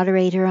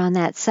co-moderator on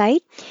that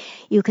site.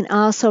 You can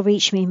also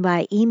reach me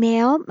by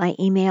email. My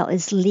email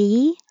is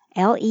Lee.Kalpin,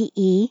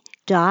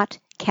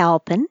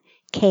 KALPIN,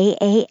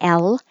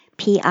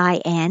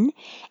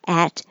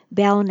 at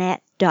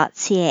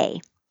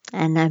bellnet.ca.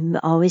 And I'm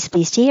always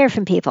pleased to hear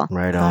from people.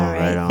 Right on,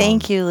 right on.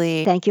 Thank you,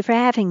 Lee. Thank you for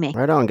having me.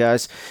 Right on,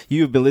 guys.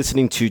 You've been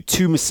listening to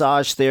Two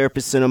Massage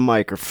Therapists and a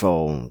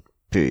Microphone.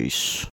 Peace.